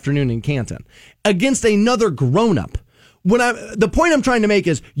this afternoon in Canton against another grown-up, the point I'm trying to make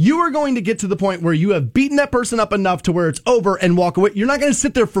is you are going to get to the point where you have beaten that person up enough to where it's over and walk away. You're not going to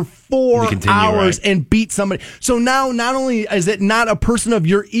sit there for 4 hours and beat somebody. So now not only is it not a person of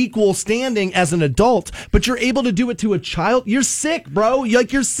your equal standing as an adult, but you're able to do it to a child. You're sick, bro.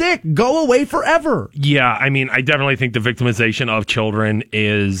 You're sick. Go away forever. Yeah, I mean, I definitely think the victimization of children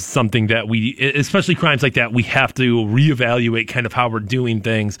is something that especially crimes like that, we have to reevaluate kind of how we're doing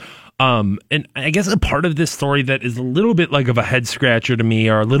things. And I guess a part of this story that is a little bit like of a head scratcher to me,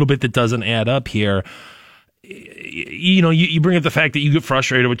 or a little bit that doesn't add up here, you bring up the fact that you get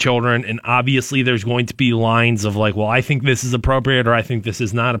frustrated with children, and obviously there's going to be lines of like, well, I think this is appropriate, or I think this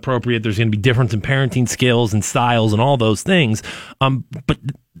is not appropriate. There's going to be difference in parenting skills and styles and all those things. But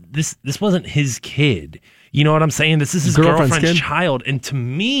this wasn't his kid. You know what I'm saying? This is his girlfriend's child. And to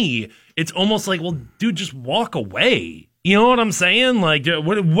me, it's almost like, well, dude, just walk away. You know what I'm saying? Like,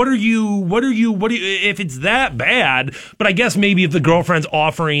 what are you, if it's that bad, but I guess maybe if the girlfriend's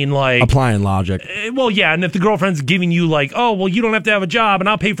offering, like, applying logic. Well, yeah. And if the girlfriend's giving you, like, oh, well, you don't have to have a job and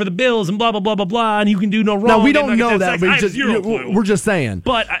I'll pay for the bills and blah, blah, blah, blah, blah, and you can do no wrong. No, we don't know that. We're just saying.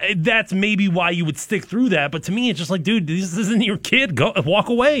 But that's maybe why you would stick through that. But to me, it's just like, dude, this isn't your kid. Go walk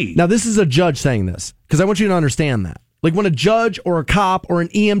away. Now, this is a judge saying this because I want you to understand that. Like, when a judge or a cop or an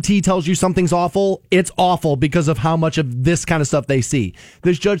EMT tells you something's awful, it's awful because of how much of this kind of stuff they see.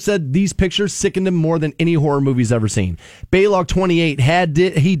 This judge said these pictures sickened him more than any horror movie he's ever seen. Baylog 28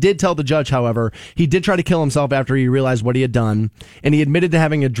 he did tell the judge, however, he did try to kill himself after he realized what he had done, and he admitted to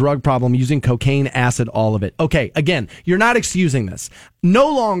having a drug problem using cocaine, acid, all of it. Okay, again, you're not excusing this. No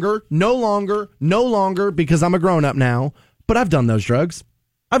longer, because I'm a grown-up now, but I've done those drugs.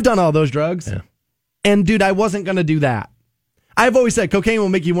 I've done all those drugs. Yeah. And, dude, I wasn't going to do that. I've always said cocaine will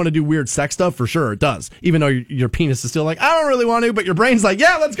make you want to do weird sex stuff. For sure, it does. Even though your penis is still like, I don't really want to, but your brain's like,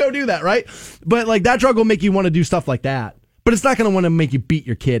 yeah, let's go do that, right? But, like, that drug will make you want to do stuff like that. But it's not going to want to make you beat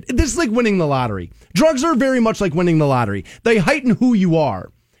your kid. This is like winning the lottery. Drugs are very much like winning the lottery. They heighten who you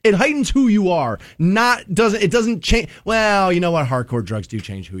are. It heightens who you are. It doesn't change. Well, you know what? Hardcore drugs do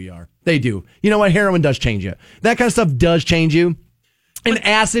change who you are. They do. You know what? Heroin does change you. That kind of stuff does change you. And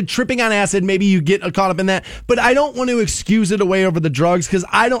acid, tripping on acid, maybe you get caught up in that. But I don't want to excuse it away over the drugs because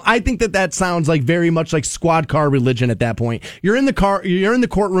I think that sounds like very much like squad car religion at that point. You're in the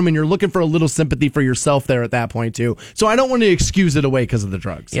courtroom and you're looking for a little sympathy for yourself there at that point too. So I don't want to excuse it away because of the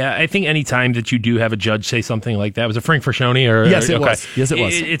drugs. Yeah, I think any time that you do have a judge say something like that, was it Frank Frascione? Yes, it was. Yes, it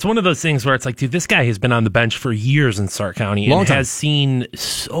was. It's one of those things where it's like, dude, this guy has been on the bench for years in Stark County and has seen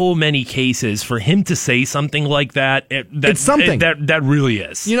so many cases. For him to say something like that, it's something. That really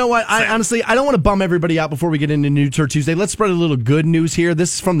is. You know what? I honestly don't want to bum everybody out before we get into New Tour Tuesday. Let's spread a little good news here.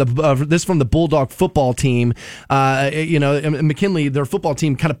 This is from the Bulldog football team. McKinley, their football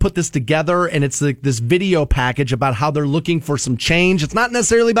team, kind of put this together, and it's like this video package about how they're looking for some change. It's not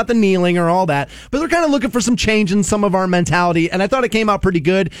necessarily about the kneeling or all that, but they're kind of looking for some change in some of our mentality. And I thought it came out pretty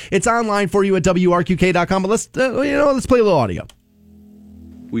good. It's online for you at WRQK.com. But let's play a little audio.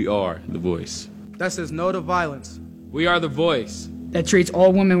 We are the voice. That says no to violence. We are the voice. That treats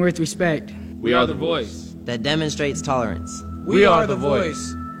all women with respect. We are the voice. That demonstrates tolerance. We are the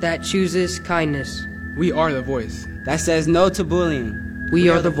voice. That chooses kindness. We are the voice. That says no to bullying. We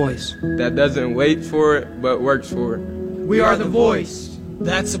are the voice. That doesn't wait for it, but works for it. We are the voice.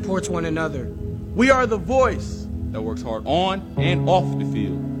 That supports one another. We are the voice. That works hard on and off the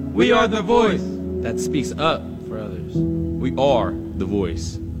field. We are the voice. That speaks up for others. We are the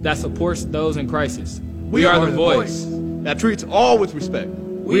voice. That supports those in crisis. We are the voice. That treats all with respect.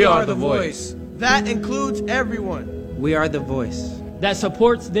 We are the voice. That includes everyone. We are the voice. That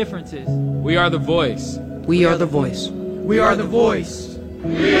supports differences. We are the voice. We are the voice. We are the voice.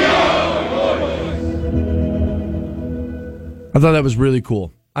 We are the voice. I thought that was really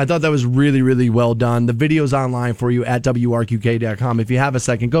cool. I thought that was really, really well done. The video's online for you at WRQK.com. If you have a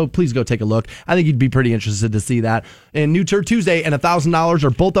second, please go take a look. I think you'd be pretty interested to see that. And New Tour Tuesday and $1,000 are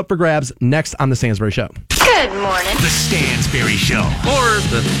both up for grabs next on The Stansbury Show. Good morning. The Stansbury Show. Or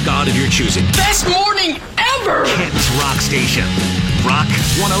the god of your choosing. Best morning ever! Ken's Rock Station. Rock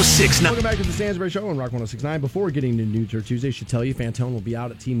 106.9. Welcome back to the Stansbury Show on Rock 106.9. Before getting to New Tour Tuesday, I should tell you, Fantone will be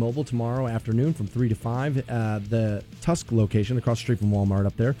out at T-Mobile tomorrow afternoon from 3 to 5. The Tusk location across the street from Walmart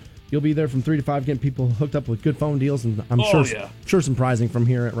up there. You'll be there from 3 to 5 getting people hooked up with good phone deals, and I'm sure some prizing from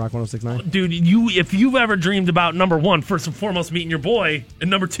here at Rock 106.9. Dude, if you've ever dreamed about, number one, first and foremost, meeting your boy, and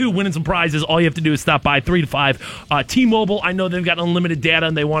number two, winning some prizes, all you have to do is stop by 3 to 5. T-Mobile, I know they've got unlimited data,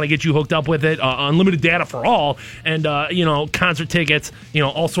 and they want to get you hooked up with it. Unlimited data for all, and, concert tickets,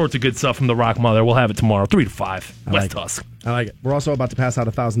 all sorts of good stuff from the Rock Mother. We'll have it tomorrow, 3 to 5, West Tusk. I like it. We're also about to pass out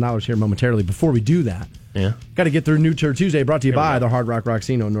 $1,000 here momentarily. Before we do that, got to get through New Tour Tuesday, brought to you by the Hard Rock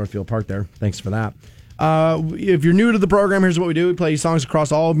Roxino in Northfield Park there. Thanks for that. If you're new to the program, here's what we do. We play songs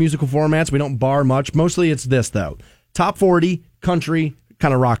across all musical formats. We don't bar much. Mostly it's this, though. Top 40, country,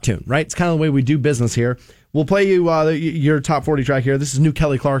 kind of rock tune, right? It's kind of the way we do business here. We'll play you your top 40 track here. This is new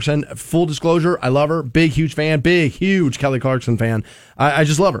Kelly Clarkson. Full disclosure, I love her. Big, huge Kelly Clarkson fan. I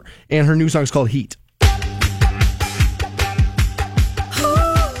just love her. And her new song is called Heat.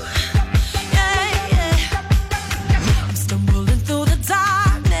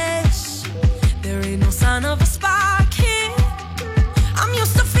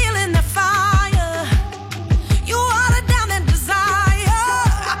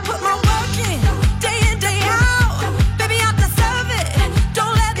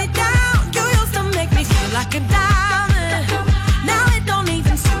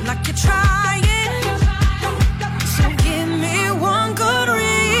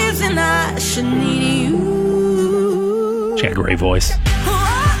 She had a great voice.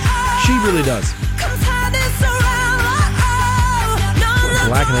 She really does.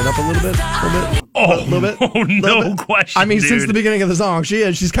 Blacking it up a little bit. No question. I mean, dude. Since the beginning of the song, she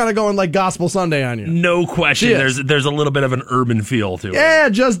is. She's kind of going like Gospel Sunday on you. No question. There's a little bit of an urban feel to it. Yeah,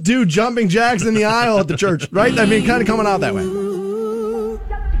 just do jumping jacks in the aisle at the church, right? I mean, kind of coming out that way.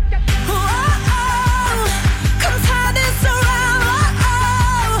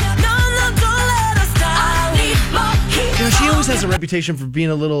 She always has a reputation for being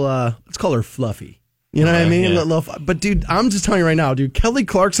a little, let's call her fluffy. You know what I mean? Yeah. But, dude, I'm just telling you right now, dude, Kelly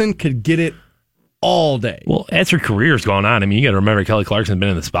Clarkson could get it all day. Well, as her career's going on, I mean, you got to remember Kelly Clarkson's been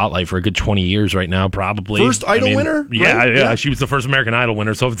in the spotlight for a good 20 years right now, probably. First Idol winner? Yeah, right? yeah, she was the first American Idol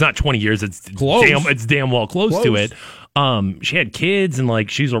winner. So if it's not 20 years, it's close. Damn well close to it. She had kids and like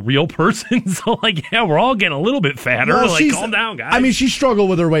she's a real person. So like, yeah, we're all getting a little bit fatter. Well, like, calm down, guys. I mean, she struggled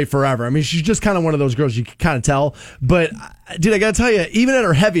with her weight forever. I mean, she's just kind of one of those girls you can kind of tell. But dude, I gotta tell you, even at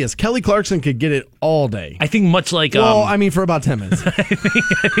her heaviest, Kelly Clarkson could get it all day. I think much like for about 10 minutes. I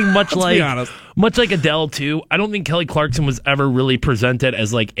think much like Adele too. I don't think Kelly Clarkson was ever really presented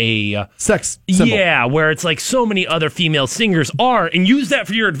as like a sex symbol. Yeah, where it's like so many other female singers are, and use that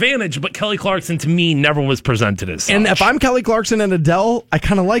for your advantage. But Kelly Clarkson to me never was presented as such. And if I'm Kelly Clarkson and Adele, I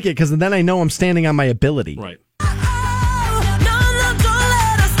kind of like it because then I know I'm standing on my ability. Right.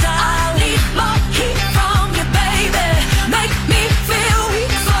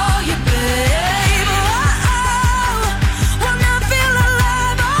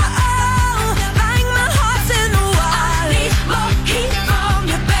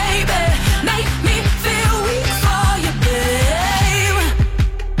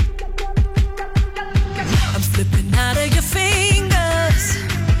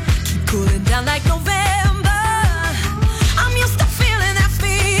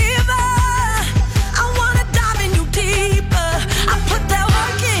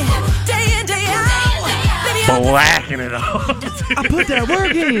 Whacking it out. I put that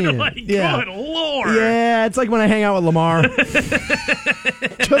work in. Like, good Lord. Yeah, it's like when I hang out with Lamar.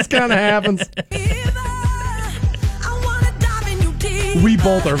 Just kind of happens. We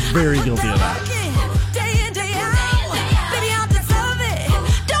both are very guilty of that.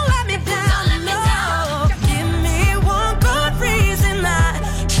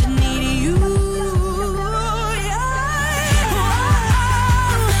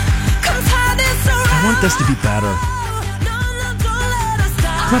 I want this to be better.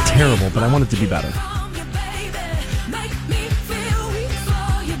 It's not terrible, but I want it to be better.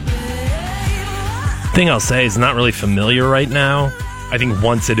 Thing I'll say is not really familiar right now. I think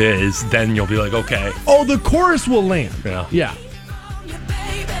once it is, then you'll be like, okay. Oh, the chorus will land. Yeah.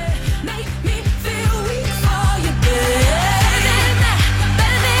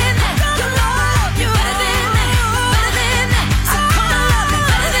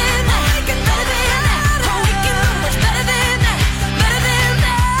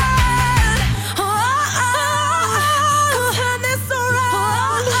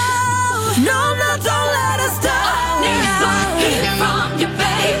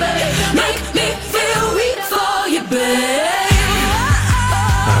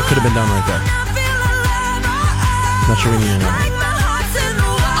 Could have been done right there. Not sure we need another.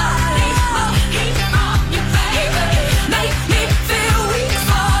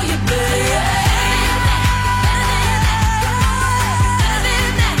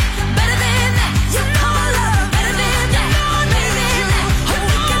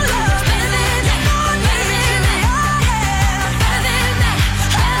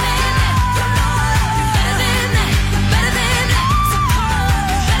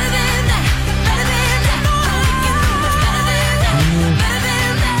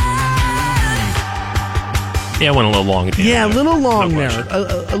 Yeah, it went a little long at the end. Yeah, a little long there.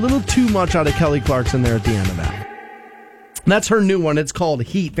 A little too much out of Kelly Clarkson there at the end of that. That's her new one. It's called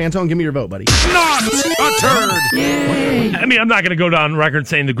Heat. Fantone, give me your vote, buddy. Not a turd. I mean, I'm not going to go down record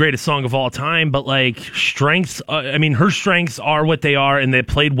saying the greatest song of all time, but like strengths, her strengths are what they are, and they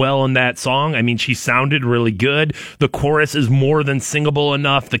played well in that song. I mean, she sounded really good. The chorus is more than singable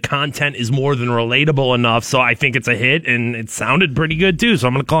enough. The content is more than relatable enough. So I think it's a hit, and it sounded pretty good too. So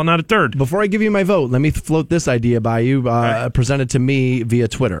I'm going to call it not a third. Before I give you my vote, let me float this idea by you, presented to me via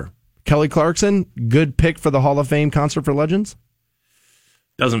Twitter. Kelly Clarkson, good pick for the Hall of Fame Concert for Legends?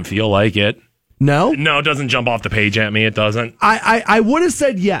 Doesn't feel like it. No? No, it doesn't jump off the page at me. It doesn't. I would have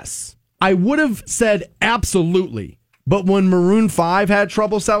said yes. I would have said absolutely. But when Maroon 5 had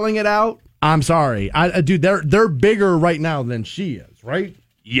trouble selling it out, I'm sorry. Dude, they're bigger right now than she is, right?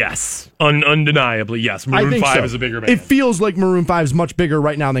 Yes. Undeniably, yes. Maroon 5 is a bigger band. It feels like Maroon 5 is much bigger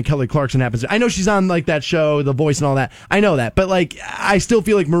right now than Kelly Clarkson happens. I know she's on like that show, The Voice and all that. I know that. But like, I still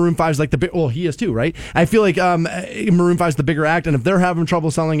feel like Maroon 5 is like the big, well, he is too, right? I feel like Maroon 5 is the bigger act. And if they're having trouble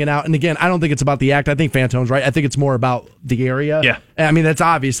selling it out, and again, I don't think it's about the act. I think Fantone's right. I think it's more about the area. Yeah. I mean, that's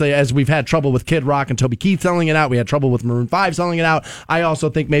obviously, as we've had trouble with Kid Rock and Toby Keith selling it out, we had trouble with Maroon 5 selling it out. I also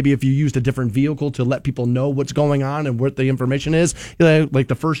think maybe if you used a different vehicle to let people know what's going on and what the information is, like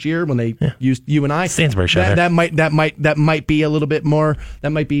the first year when they used you and I, Stansbury show. That might be a little bit more.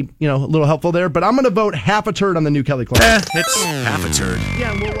 That might be a little helpful there. But I'm going to vote half a turd on the new Kelly Clarkson. It's half a turd.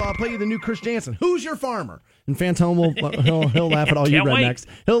 Yeah, and we'll play you the new Chris Jansen. Who's your farmer? And Fantone will he'll laugh at all you rednecks.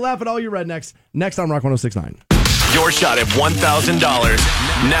 He'll laugh at all you rednecks. Next on Rock 106.9. Your shot at $1,000.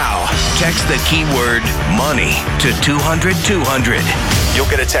 Now, text the keyword money to 200-200. You'll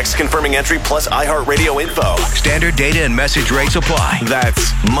get a text confirming entry plus iHeartRadio info. Standard data and message rates apply.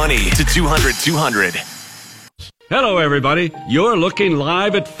 That's money to 200-200. Hello, everybody. You're looking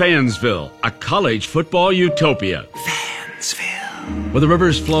live at Fansville, a college football utopia. Fansville. Where the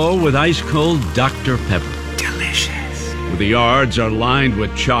rivers flow with ice-cold Dr. Pepper. Delicious. Where the yards are lined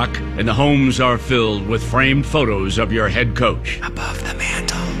with chalk and the homes are filled with framed photos of your head coach. Above the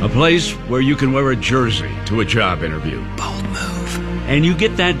mantle. A place where you can wear a jersey to a job interview. Bold move. And you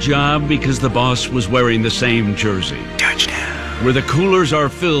get that job because the boss was wearing the same jersey. Touchdown. Where the coolers are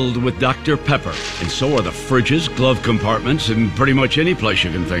filled with Dr. Pepper, and so are the fridges, glove compartments, and pretty much any place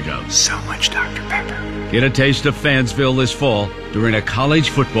you can think of. So much Dr. Pepper. Get a taste of Fansville this fall during a college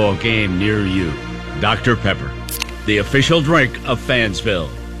football game near you. Dr. Pepper, the official drink of Fansville.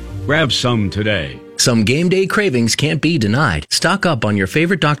 Grab some today. Some game day cravings can't be denied. Stock up on your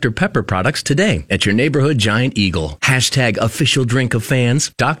favorite Dr. Pepper products today at your neighborhood Giant Eagle. Hashtag official drink of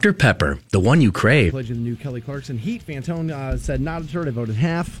fans. Dr. Pepper, the one you crave. Pledge of the new Kelly Clarkson Heat. Fantone said not a turd. I voted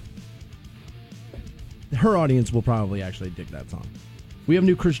half. Her audience will probably actually dig that song. We have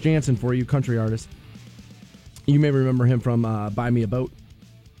new Chris Jansen for you, country artist. You may remember him from Buy Me a Boat.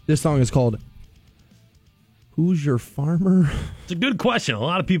 This song is called Who's Your Farmer? It's a good question. A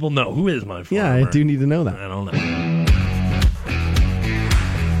lot of people know. Who is my farmer? Yeah, I do need to know that. I don't know.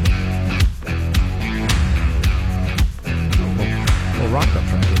 Well, rock up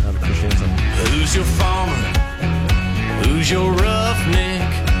track out of Chris Jansen. Who's your farmer? Who's your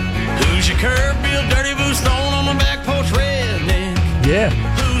roughneck? Who's your curb-built dirty boots thrown on the back porch redneck? Yeah.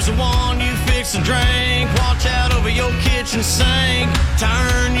 Who's the one you fix a drink? Watch out over your kitchen sink.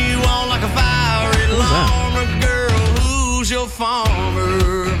 Turn you on like a fiery alarm. Girl, who's your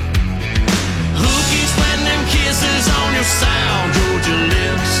farmer? Who keeps planting them kisses on your South Georgia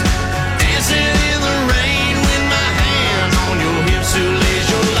lips? Dancing in the rain with my hands on your hips. Who lays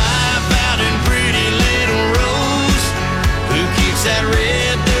your life out in pretty little rows? Who keeps that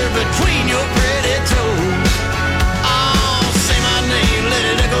red dirt between your pretty toes? Oh, say my name, let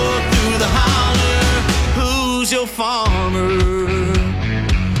it echo through the holler. Who's your farmer?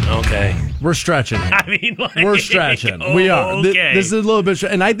 Okay. We're stretching. I mean, like, we're stretching. We are. Okay. This is a little bit,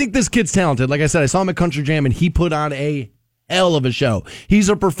 and I think this kid's talented. Like I said, I saw him at Country Jam, and he put on a hell of a show. He's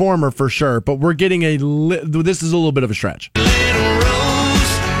a performer for sure, but we're getting this is a little bit of a stretch. Little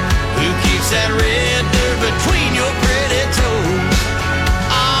rose, who keeps that red dirt between your pretty toes?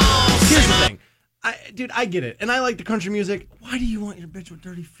 Oh, here's the thing. Dude, I get it, and I like the country music. Why do you want your bitch with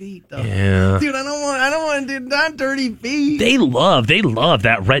dirty feet, though? Yeah. Dude, I don't want to do not dirty feet. They love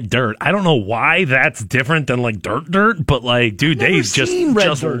that red dirt. I don't know why that's different than like dirt, but like, dude, they just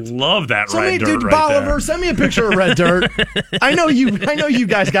love that red dirt. Dude, right Bolivar, there. send me a picture of red dirt. I know you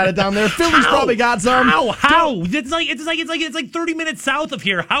guys got it down there. Philly's probably got some. How? It's like 30 minutes south of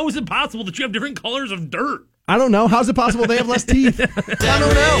here. How is it possible that you have different colors of dirt? I don't know. How's it possible they have less teeth? I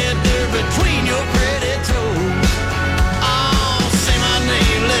don't know. Between your pretty toes. Oh, say my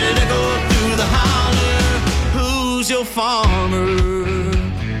name, let it echo through the holler. Who's your farmer?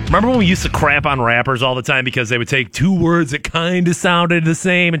 Remember when we used to crap on rappers all the time because they would take two words that kind of sounded the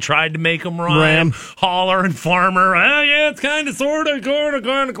same and tried to make them rhyme? Holler and farmer. Oh, yeah, it's kind of, sort of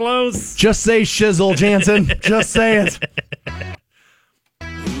close. Just say shizzle, Jansen. Just say it.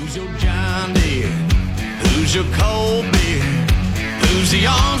 Who's your John Deere? Who's your cold beer? Who's the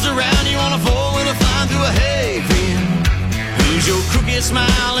arms around you on a four-wheeler flying through a hay field? Who's your crooked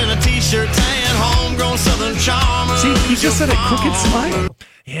smile in a t-shirt tan, homegrown southern charmer? See, he just said a crooked smile.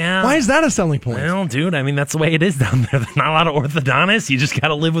 Yeah. Why is that a selling point? Well, dude, I mean, that's the way it is down there. There's not a lot of orthodontists. You just got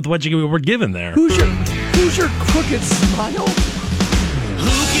to live with what you were given there. Who's your crooked smile?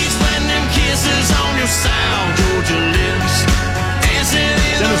 Who keeps letting them kisses on your South Georgia lips?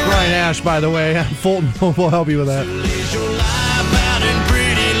 Dennis Brian Ash, by the way. Fulton will help you with that. Your life out in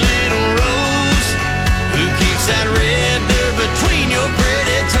pretty little rose. Who keeps that red dirt between your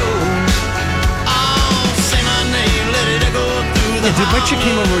pretty toes? Oh, say my name, let it echo through the Yeah, dude, if my chick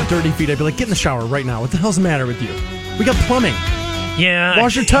came over with dirty feet, I'd be like, get in the shower right now. What the hell's the matter with you? We got plumbing. Yeah.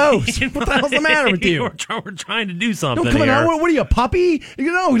 Wash your toes. What the hell's the matter with you? We're trying to do something Don't come here. in. What are you, a puppy?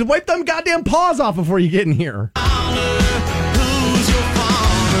 You know, wipe them goddamn paws off before you get in here.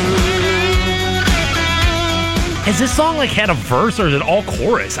 Has this song like had a verse or is it all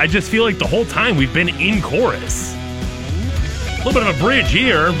chorus? I just feel like the whole time we've been in chorus. A little bit of a bridge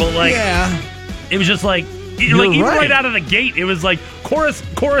here, but like, yeah, it was just like, even right out of the gate, it was like chorus,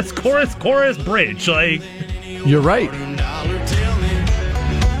 chorus, chorus, chorus, bridge. Like, you're right. Who's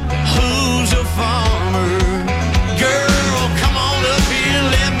a farmer? Girl, come on up here,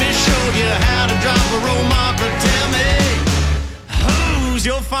 let me show you how to drop a roll marker. Tell me, who's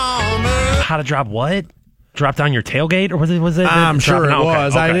How to drop what? Drop down your tailgate, or was it? I'm sure it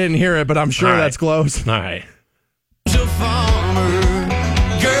was. Okay. I didn't hear it, but I'm sure that's close. All right. Your farmer.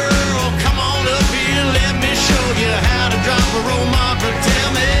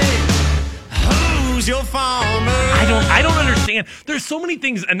 I don't understand. There's so many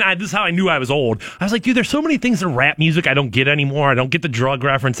things, and this is how I knew I was old. I was like, dude, there's so many things in rap music I don't get anymore. I don't get the drug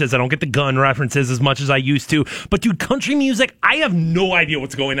references. I don't get the gun references as much as I used to. But dude, country music, I have no idea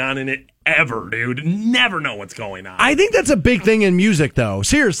what's going on in it ever, dude. Never know what's going on. I think that's a big thing in music, though.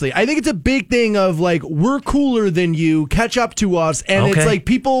 Seriously, I think it's a big thing of like, we're cooler than you, catch up to us, and it's like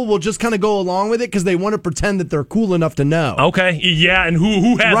people will just kind of go along with it because they want to pretend that they're cool enough to know. Okay, yeah, and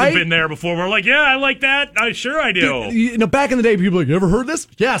who hasn't been there before? We're like, yeah, I like that. Sure I do. You know, back in the day, people were like, you ever heard this?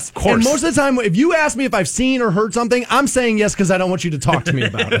 Yes, of course. And most of the time, if you ask me if I've seen or heard something, I'm saying yes because I don't want you to talk to me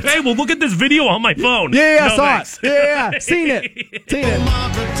about it. Hey, well, look at this video on my phone. Yeah, no, saw thanks. it. Yeah, seen it. Seen it.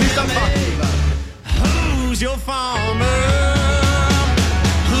 Please stop talking to me about it. Who's your farmer?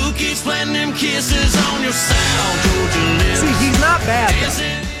 Who keeps planting them kisses on your South Georgia lips? See, he's not bad,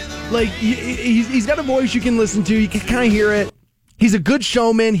 though. Like, he's got a voice you can listen to. You can kind of hear it. He's a good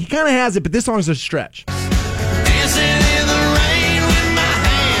showman. He kind of has it, but this song's a stretch. Dancing in the rain with my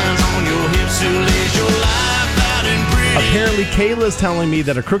hands on your hips to live your life out in pretty. Apparently, Kayla's telling me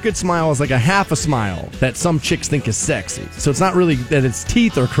that a crooked smile is like a half a smile that some chicks think is sexy. So it's not really that its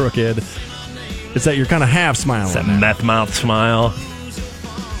teeth are crooked. It's that you're kind of half smiling. It's that meth mouth smile.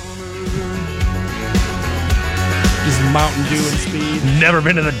 Just Mountain Dew and speed. Never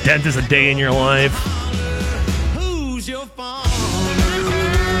been to the dentist a day in your life. Who's your farmer?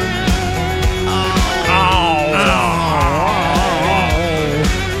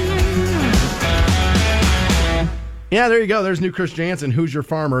 Yeah, there you go. There's new Chris Jansen. Who's your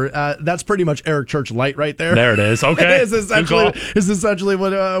farmer? That's pretty much Eric Church light right there. There it is. Okay. Is essentially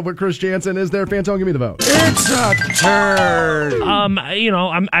what Chris Jansen is there. Fantone, give me the vote. It's a turd.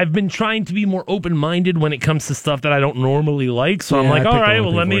 I've been trying to be more open-minded when it comes to stuff that I don't normally like. So I'm like, all right,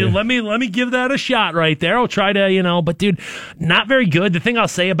 well, let me give that a shot right there. I'll try to, but dude, not very good. The thing I'll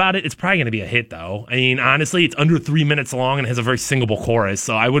say about it, it's probably going to be a hit though. I mean, honestly, it's under 3 minutes long and has a very singable chorus.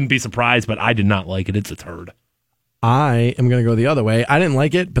 So I wouldn't be surprised, but I did not like it. It's a turd. I am going to go the other way. I didn't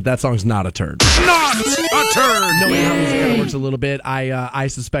like it, but that song's not a turd. Not a turd. Knowing how music kind of works a little bit, I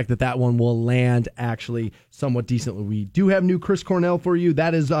suspect that one will land actually somewhat decently. We do have new Chris Cornell for you.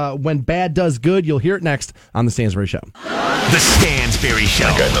 That is When Bad Does Good. You'll hear it next on The Stansbury Show. The Stansbury Show.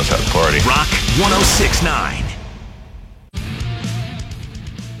 That guy knows how to party. Rock 106.9.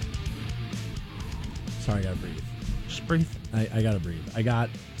 Sorry, I got to breathe. Just breathe. I got to breathe.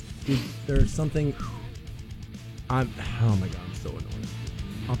 There's something... oh my God,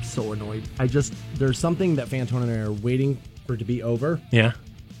 I'm so annoyed. There's something that Fantone and I are waiting for it to be over. Yeah.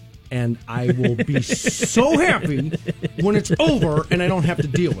 And I will be so happy when it's over and I don't have to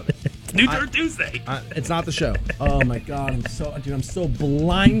deal with it. It's New Turd Tuesday. It's not the show. Oh my God, I'm so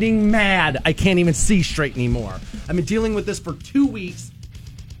blinding mad. I can't even see straight anymore. I've been dealing with this for 2 weeks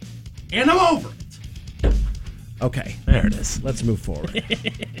and I'm over it. Okay. There it is. Let's move forward.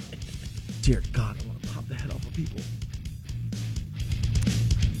 Dear God, I want to pop the head off of people.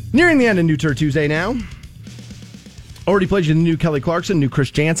 Nearing the end of New Turd Tuesday now. Already played you the new Kelly Clarkson, new Chris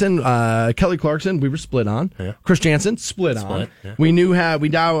Jansen. Kelly Clarkson, we were split on. Yeah. Chris Jansen, split on. Yeah. We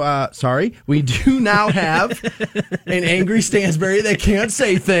do now have an angry Stansbury that can't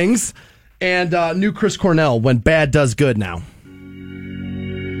say things. And new Chris Cornell, When Bad Does Good now.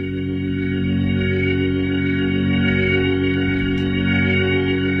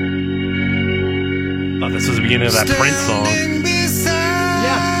 This was the beginning of that Prince song.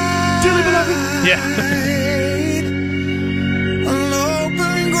 Yeah. Dearly beloved. Yeah.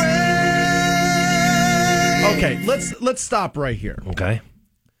 Okay, let's stop right here. Okay.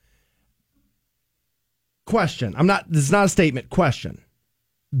 Question. This is not a statement. Question.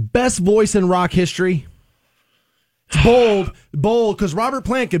 Best voice in rock history? It's bold, because Robert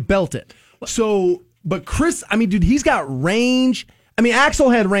Plant could belt it. So, but Chris, dude, he's got range.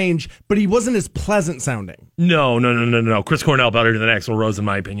 Axl had range, but he wasn't as pleasant sounding. No. Chris Cornell better than Axl Rose, in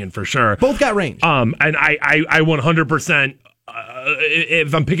my opinion, for sure. Both got range. And I 100%.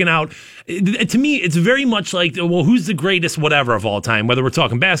 If I'm picking out, to me, it's very much like, well, who's the greatest whatever of all time, whether we're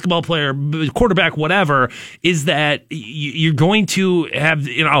talking basketball player, quarterback, whatever, is that you're going to have,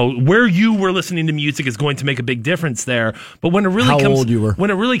 where you were listening to music is going to make a big difference there. But when it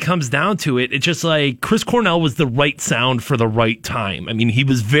really comes down to it, it's just like Chris Cornell was the right sound for the right time.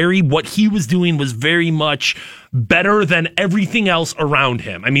 What he was doing was very much better than everything else around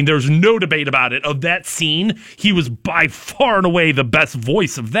him. There's no debate about it. Of that scene, he was by far and away the best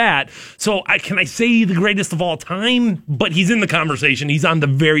voice of that. So can I say the greatest of all time? But he's in the conversation. He's on the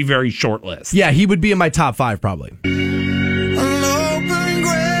very, very short list. Yeah, he would be in my top 5 probably.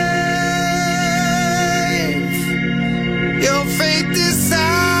 Your fate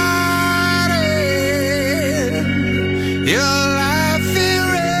decided, your life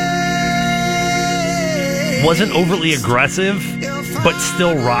erased. Wasn't overly aggressive, but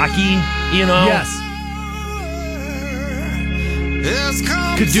still rocky, you know? Yes.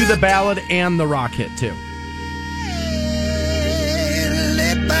 Could do the ballad and the rock hit, too.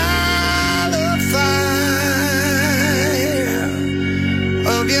 Lit by the fire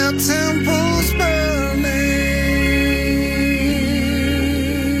of your temples burning.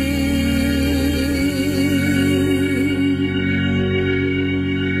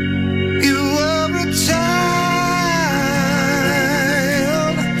 You were a child,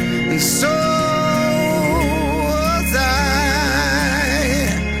 and so was I.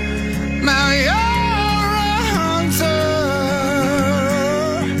 Now you're a hunter,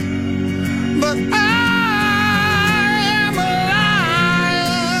 but I am a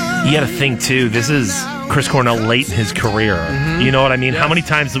lion. You got to think, too, this is Chris Cornell late in his career. Mm-hmm. You know what I mean? Yes. How many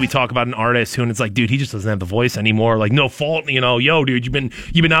times do we talk about an artist who, and it's like, dude, he just doesn't have the voice anymore. Like, no fault, you know, yo, dude, you've been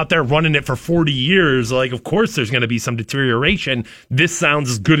out there running it for 40 years. Like, of course there's going to be some deterioration. This sounds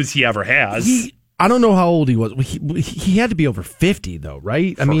as good as he ever has. I don't know how old he was. He had to be over 50, though,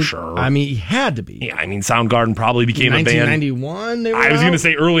 right? Sure. I mean, he had to be. Yeah, I mean, Soundgarden probably became a band. 1991, they were I was going to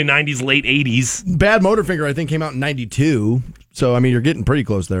say early 90s, late 80s. Bad Motorfinger, I think, came out in 92. So, I mean, you're getting pretty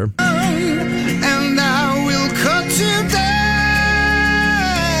close there. And I will cut you down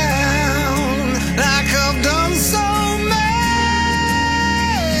like I've done so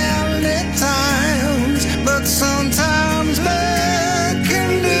many times. But sometimes bad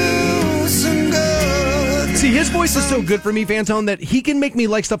can do some good. See, his voice is so good for me, Fantone, that he can make me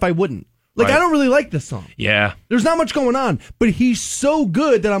like stuff I wouldn't. Like, right. I don't really like this song. Yeah. There's not much going on, but he's so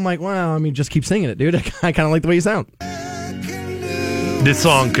good that I'm like, well, I mean, just keep singing it, dude. I kind of like the way you sound. This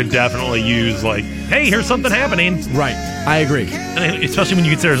song could definitely use, like, hey, here's something happening. Right. I agree. And especially when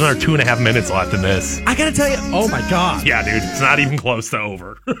you consider there's another 2.5 minutes left in this. I gotta tell you, oh my God. Yeah, dude, it's not even close to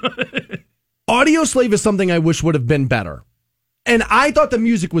over. Audio Slave is something I wish would have been better. And I thought the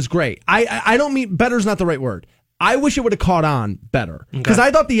music was great. I don't mean, better's not the right word. I wish it would have caught on better. Because I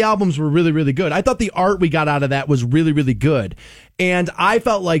thought the albums were really, really good. I thought the art we got out of that was really, really good. And I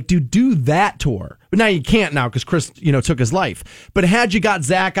felt like, dude, do that tour. But now you can't now because Chris, took his life. But had you got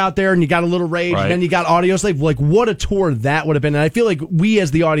Zach out there and you got a little Rage and then you got Audio Slave, like what a tour that would have been. And I feel like we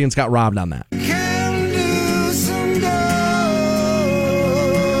as the audience got robbed on that.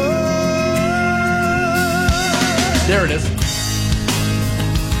 There it is.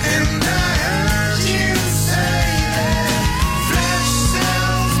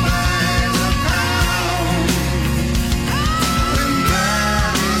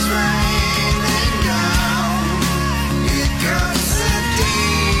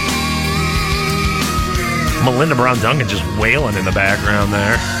 Melinda Brown Duncan just wailing in the background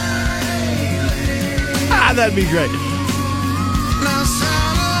there. That'd be great.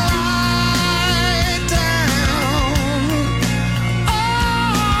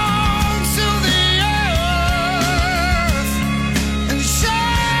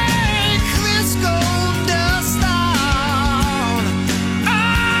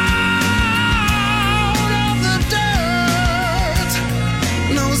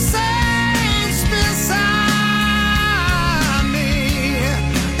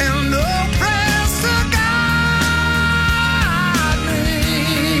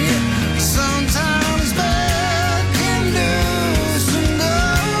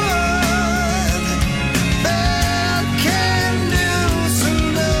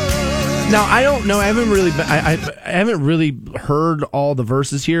 Now, I don't know. I haven't really heard all the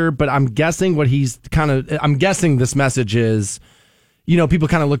verses here, but I'm guessing I'm guessing this message is, people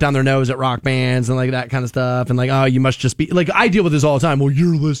kind of look down their nose at rock bands and like that kind of stuff. And like, oh, you must just be like, I deal with this all the time. Well,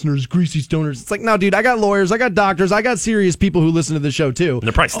 your listeners, greasy stoners. It's like, no, dude, I got lawyers, I got doctors, I got serious people who listen to the show too. And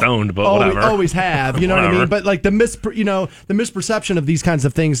they're probably stoned, but whatever. Always have, you know what I mean? But like the misperception of these kinds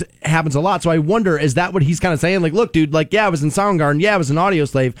of things happens a lot. So I wonder, is that what he's kind of saying? Like, look, dude, like, yeah, I was in Soundgarden, yeah, I was an Audio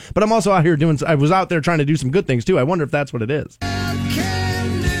Slave, but I'm also out here I was out there trying to do some good things too. I wonder if that's what it is.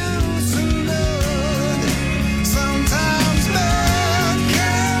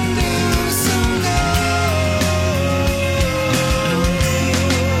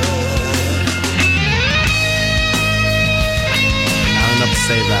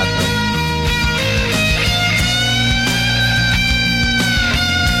 Save that though.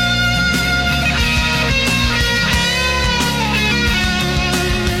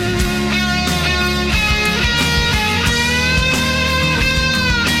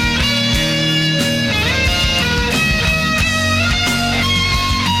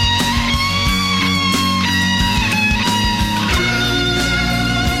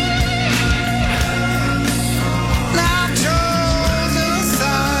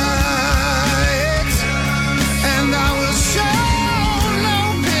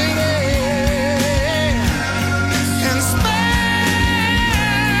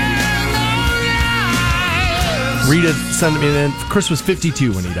 Rita sent me in. Chris was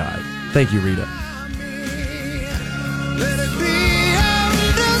 52 when he died. Thank you, Rita.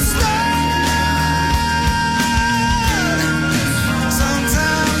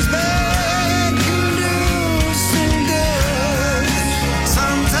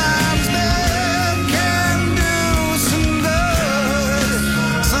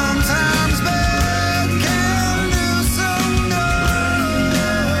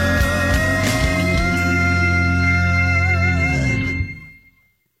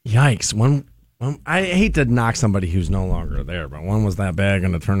 Yikes. One, I hate to knock somebody who's no longer there, but one was that bad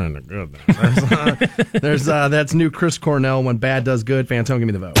going to turn into good. That's new Chris Cornell. When bad does good, Fantone, give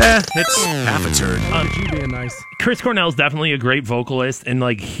me the vote. It's half a turn. You being nice. Chris Cornell's definitely a great vocalist, and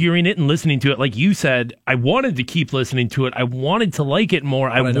like hearing it and listening to it, like you said, I wanted to keep listening to it. I wanted to like it more.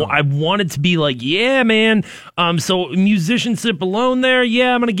 I wanted to be like, yeah, man. So musicianship alone there,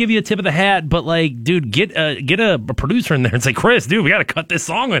 yeah, I'm gonna give you a tip of the hat, but like, dude, get a producer in there and say, Chris, dude, we got to cut this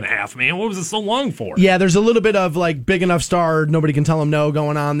song in half, man. What was it so long for? Yeah, there's a little bit of like big enough star, nobody can tell him no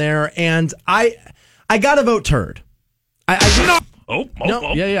going on there, and I gotta vote turd.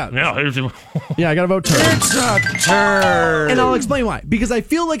 No. Yeah, I gotta vote turd. It's a turd. And I'll explain why. Because I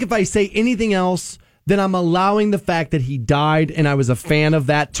feel like if I say anything else, then I'm allowing the fact that he died and I was a fan of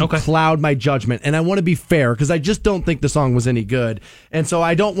that to cloud my judgment. And I want to be fair because I just don't think the song was any good. And so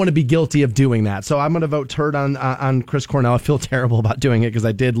I don't want to be guilty of doing that. So I'm going to vote turd on Chris Cornell. I feel terrible about doing it because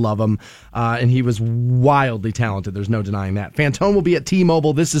I did love him. And he was wildly talented. There's no denying that. Fantone will be at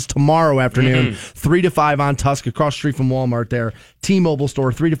T-Mobile. This is tomorrow afternoon, 3 to 5 on Tusk, across the street from Walmart there. T-Mobile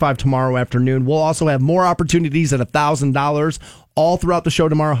store, 3 to 5 tomorrow afternoon. We'll also have more opportunities at $1,000 all throughout the show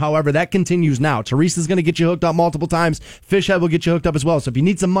tomorrow. However, that continues now. Teresa's going to get you hooked up multiple times. Fishhead will get you hooked up as well. So if you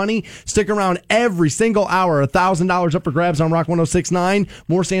need some money, stick around every single hour. $1,000 up for grabs on Rock 106.9.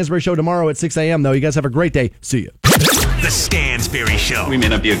 More Stansbury Show tomorrow at 6 a.m., though. You guys have a great day. See you. The Stansbury Show. We may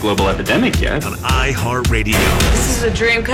not be a global epidemic yet. On iHeartRadio. This is a dream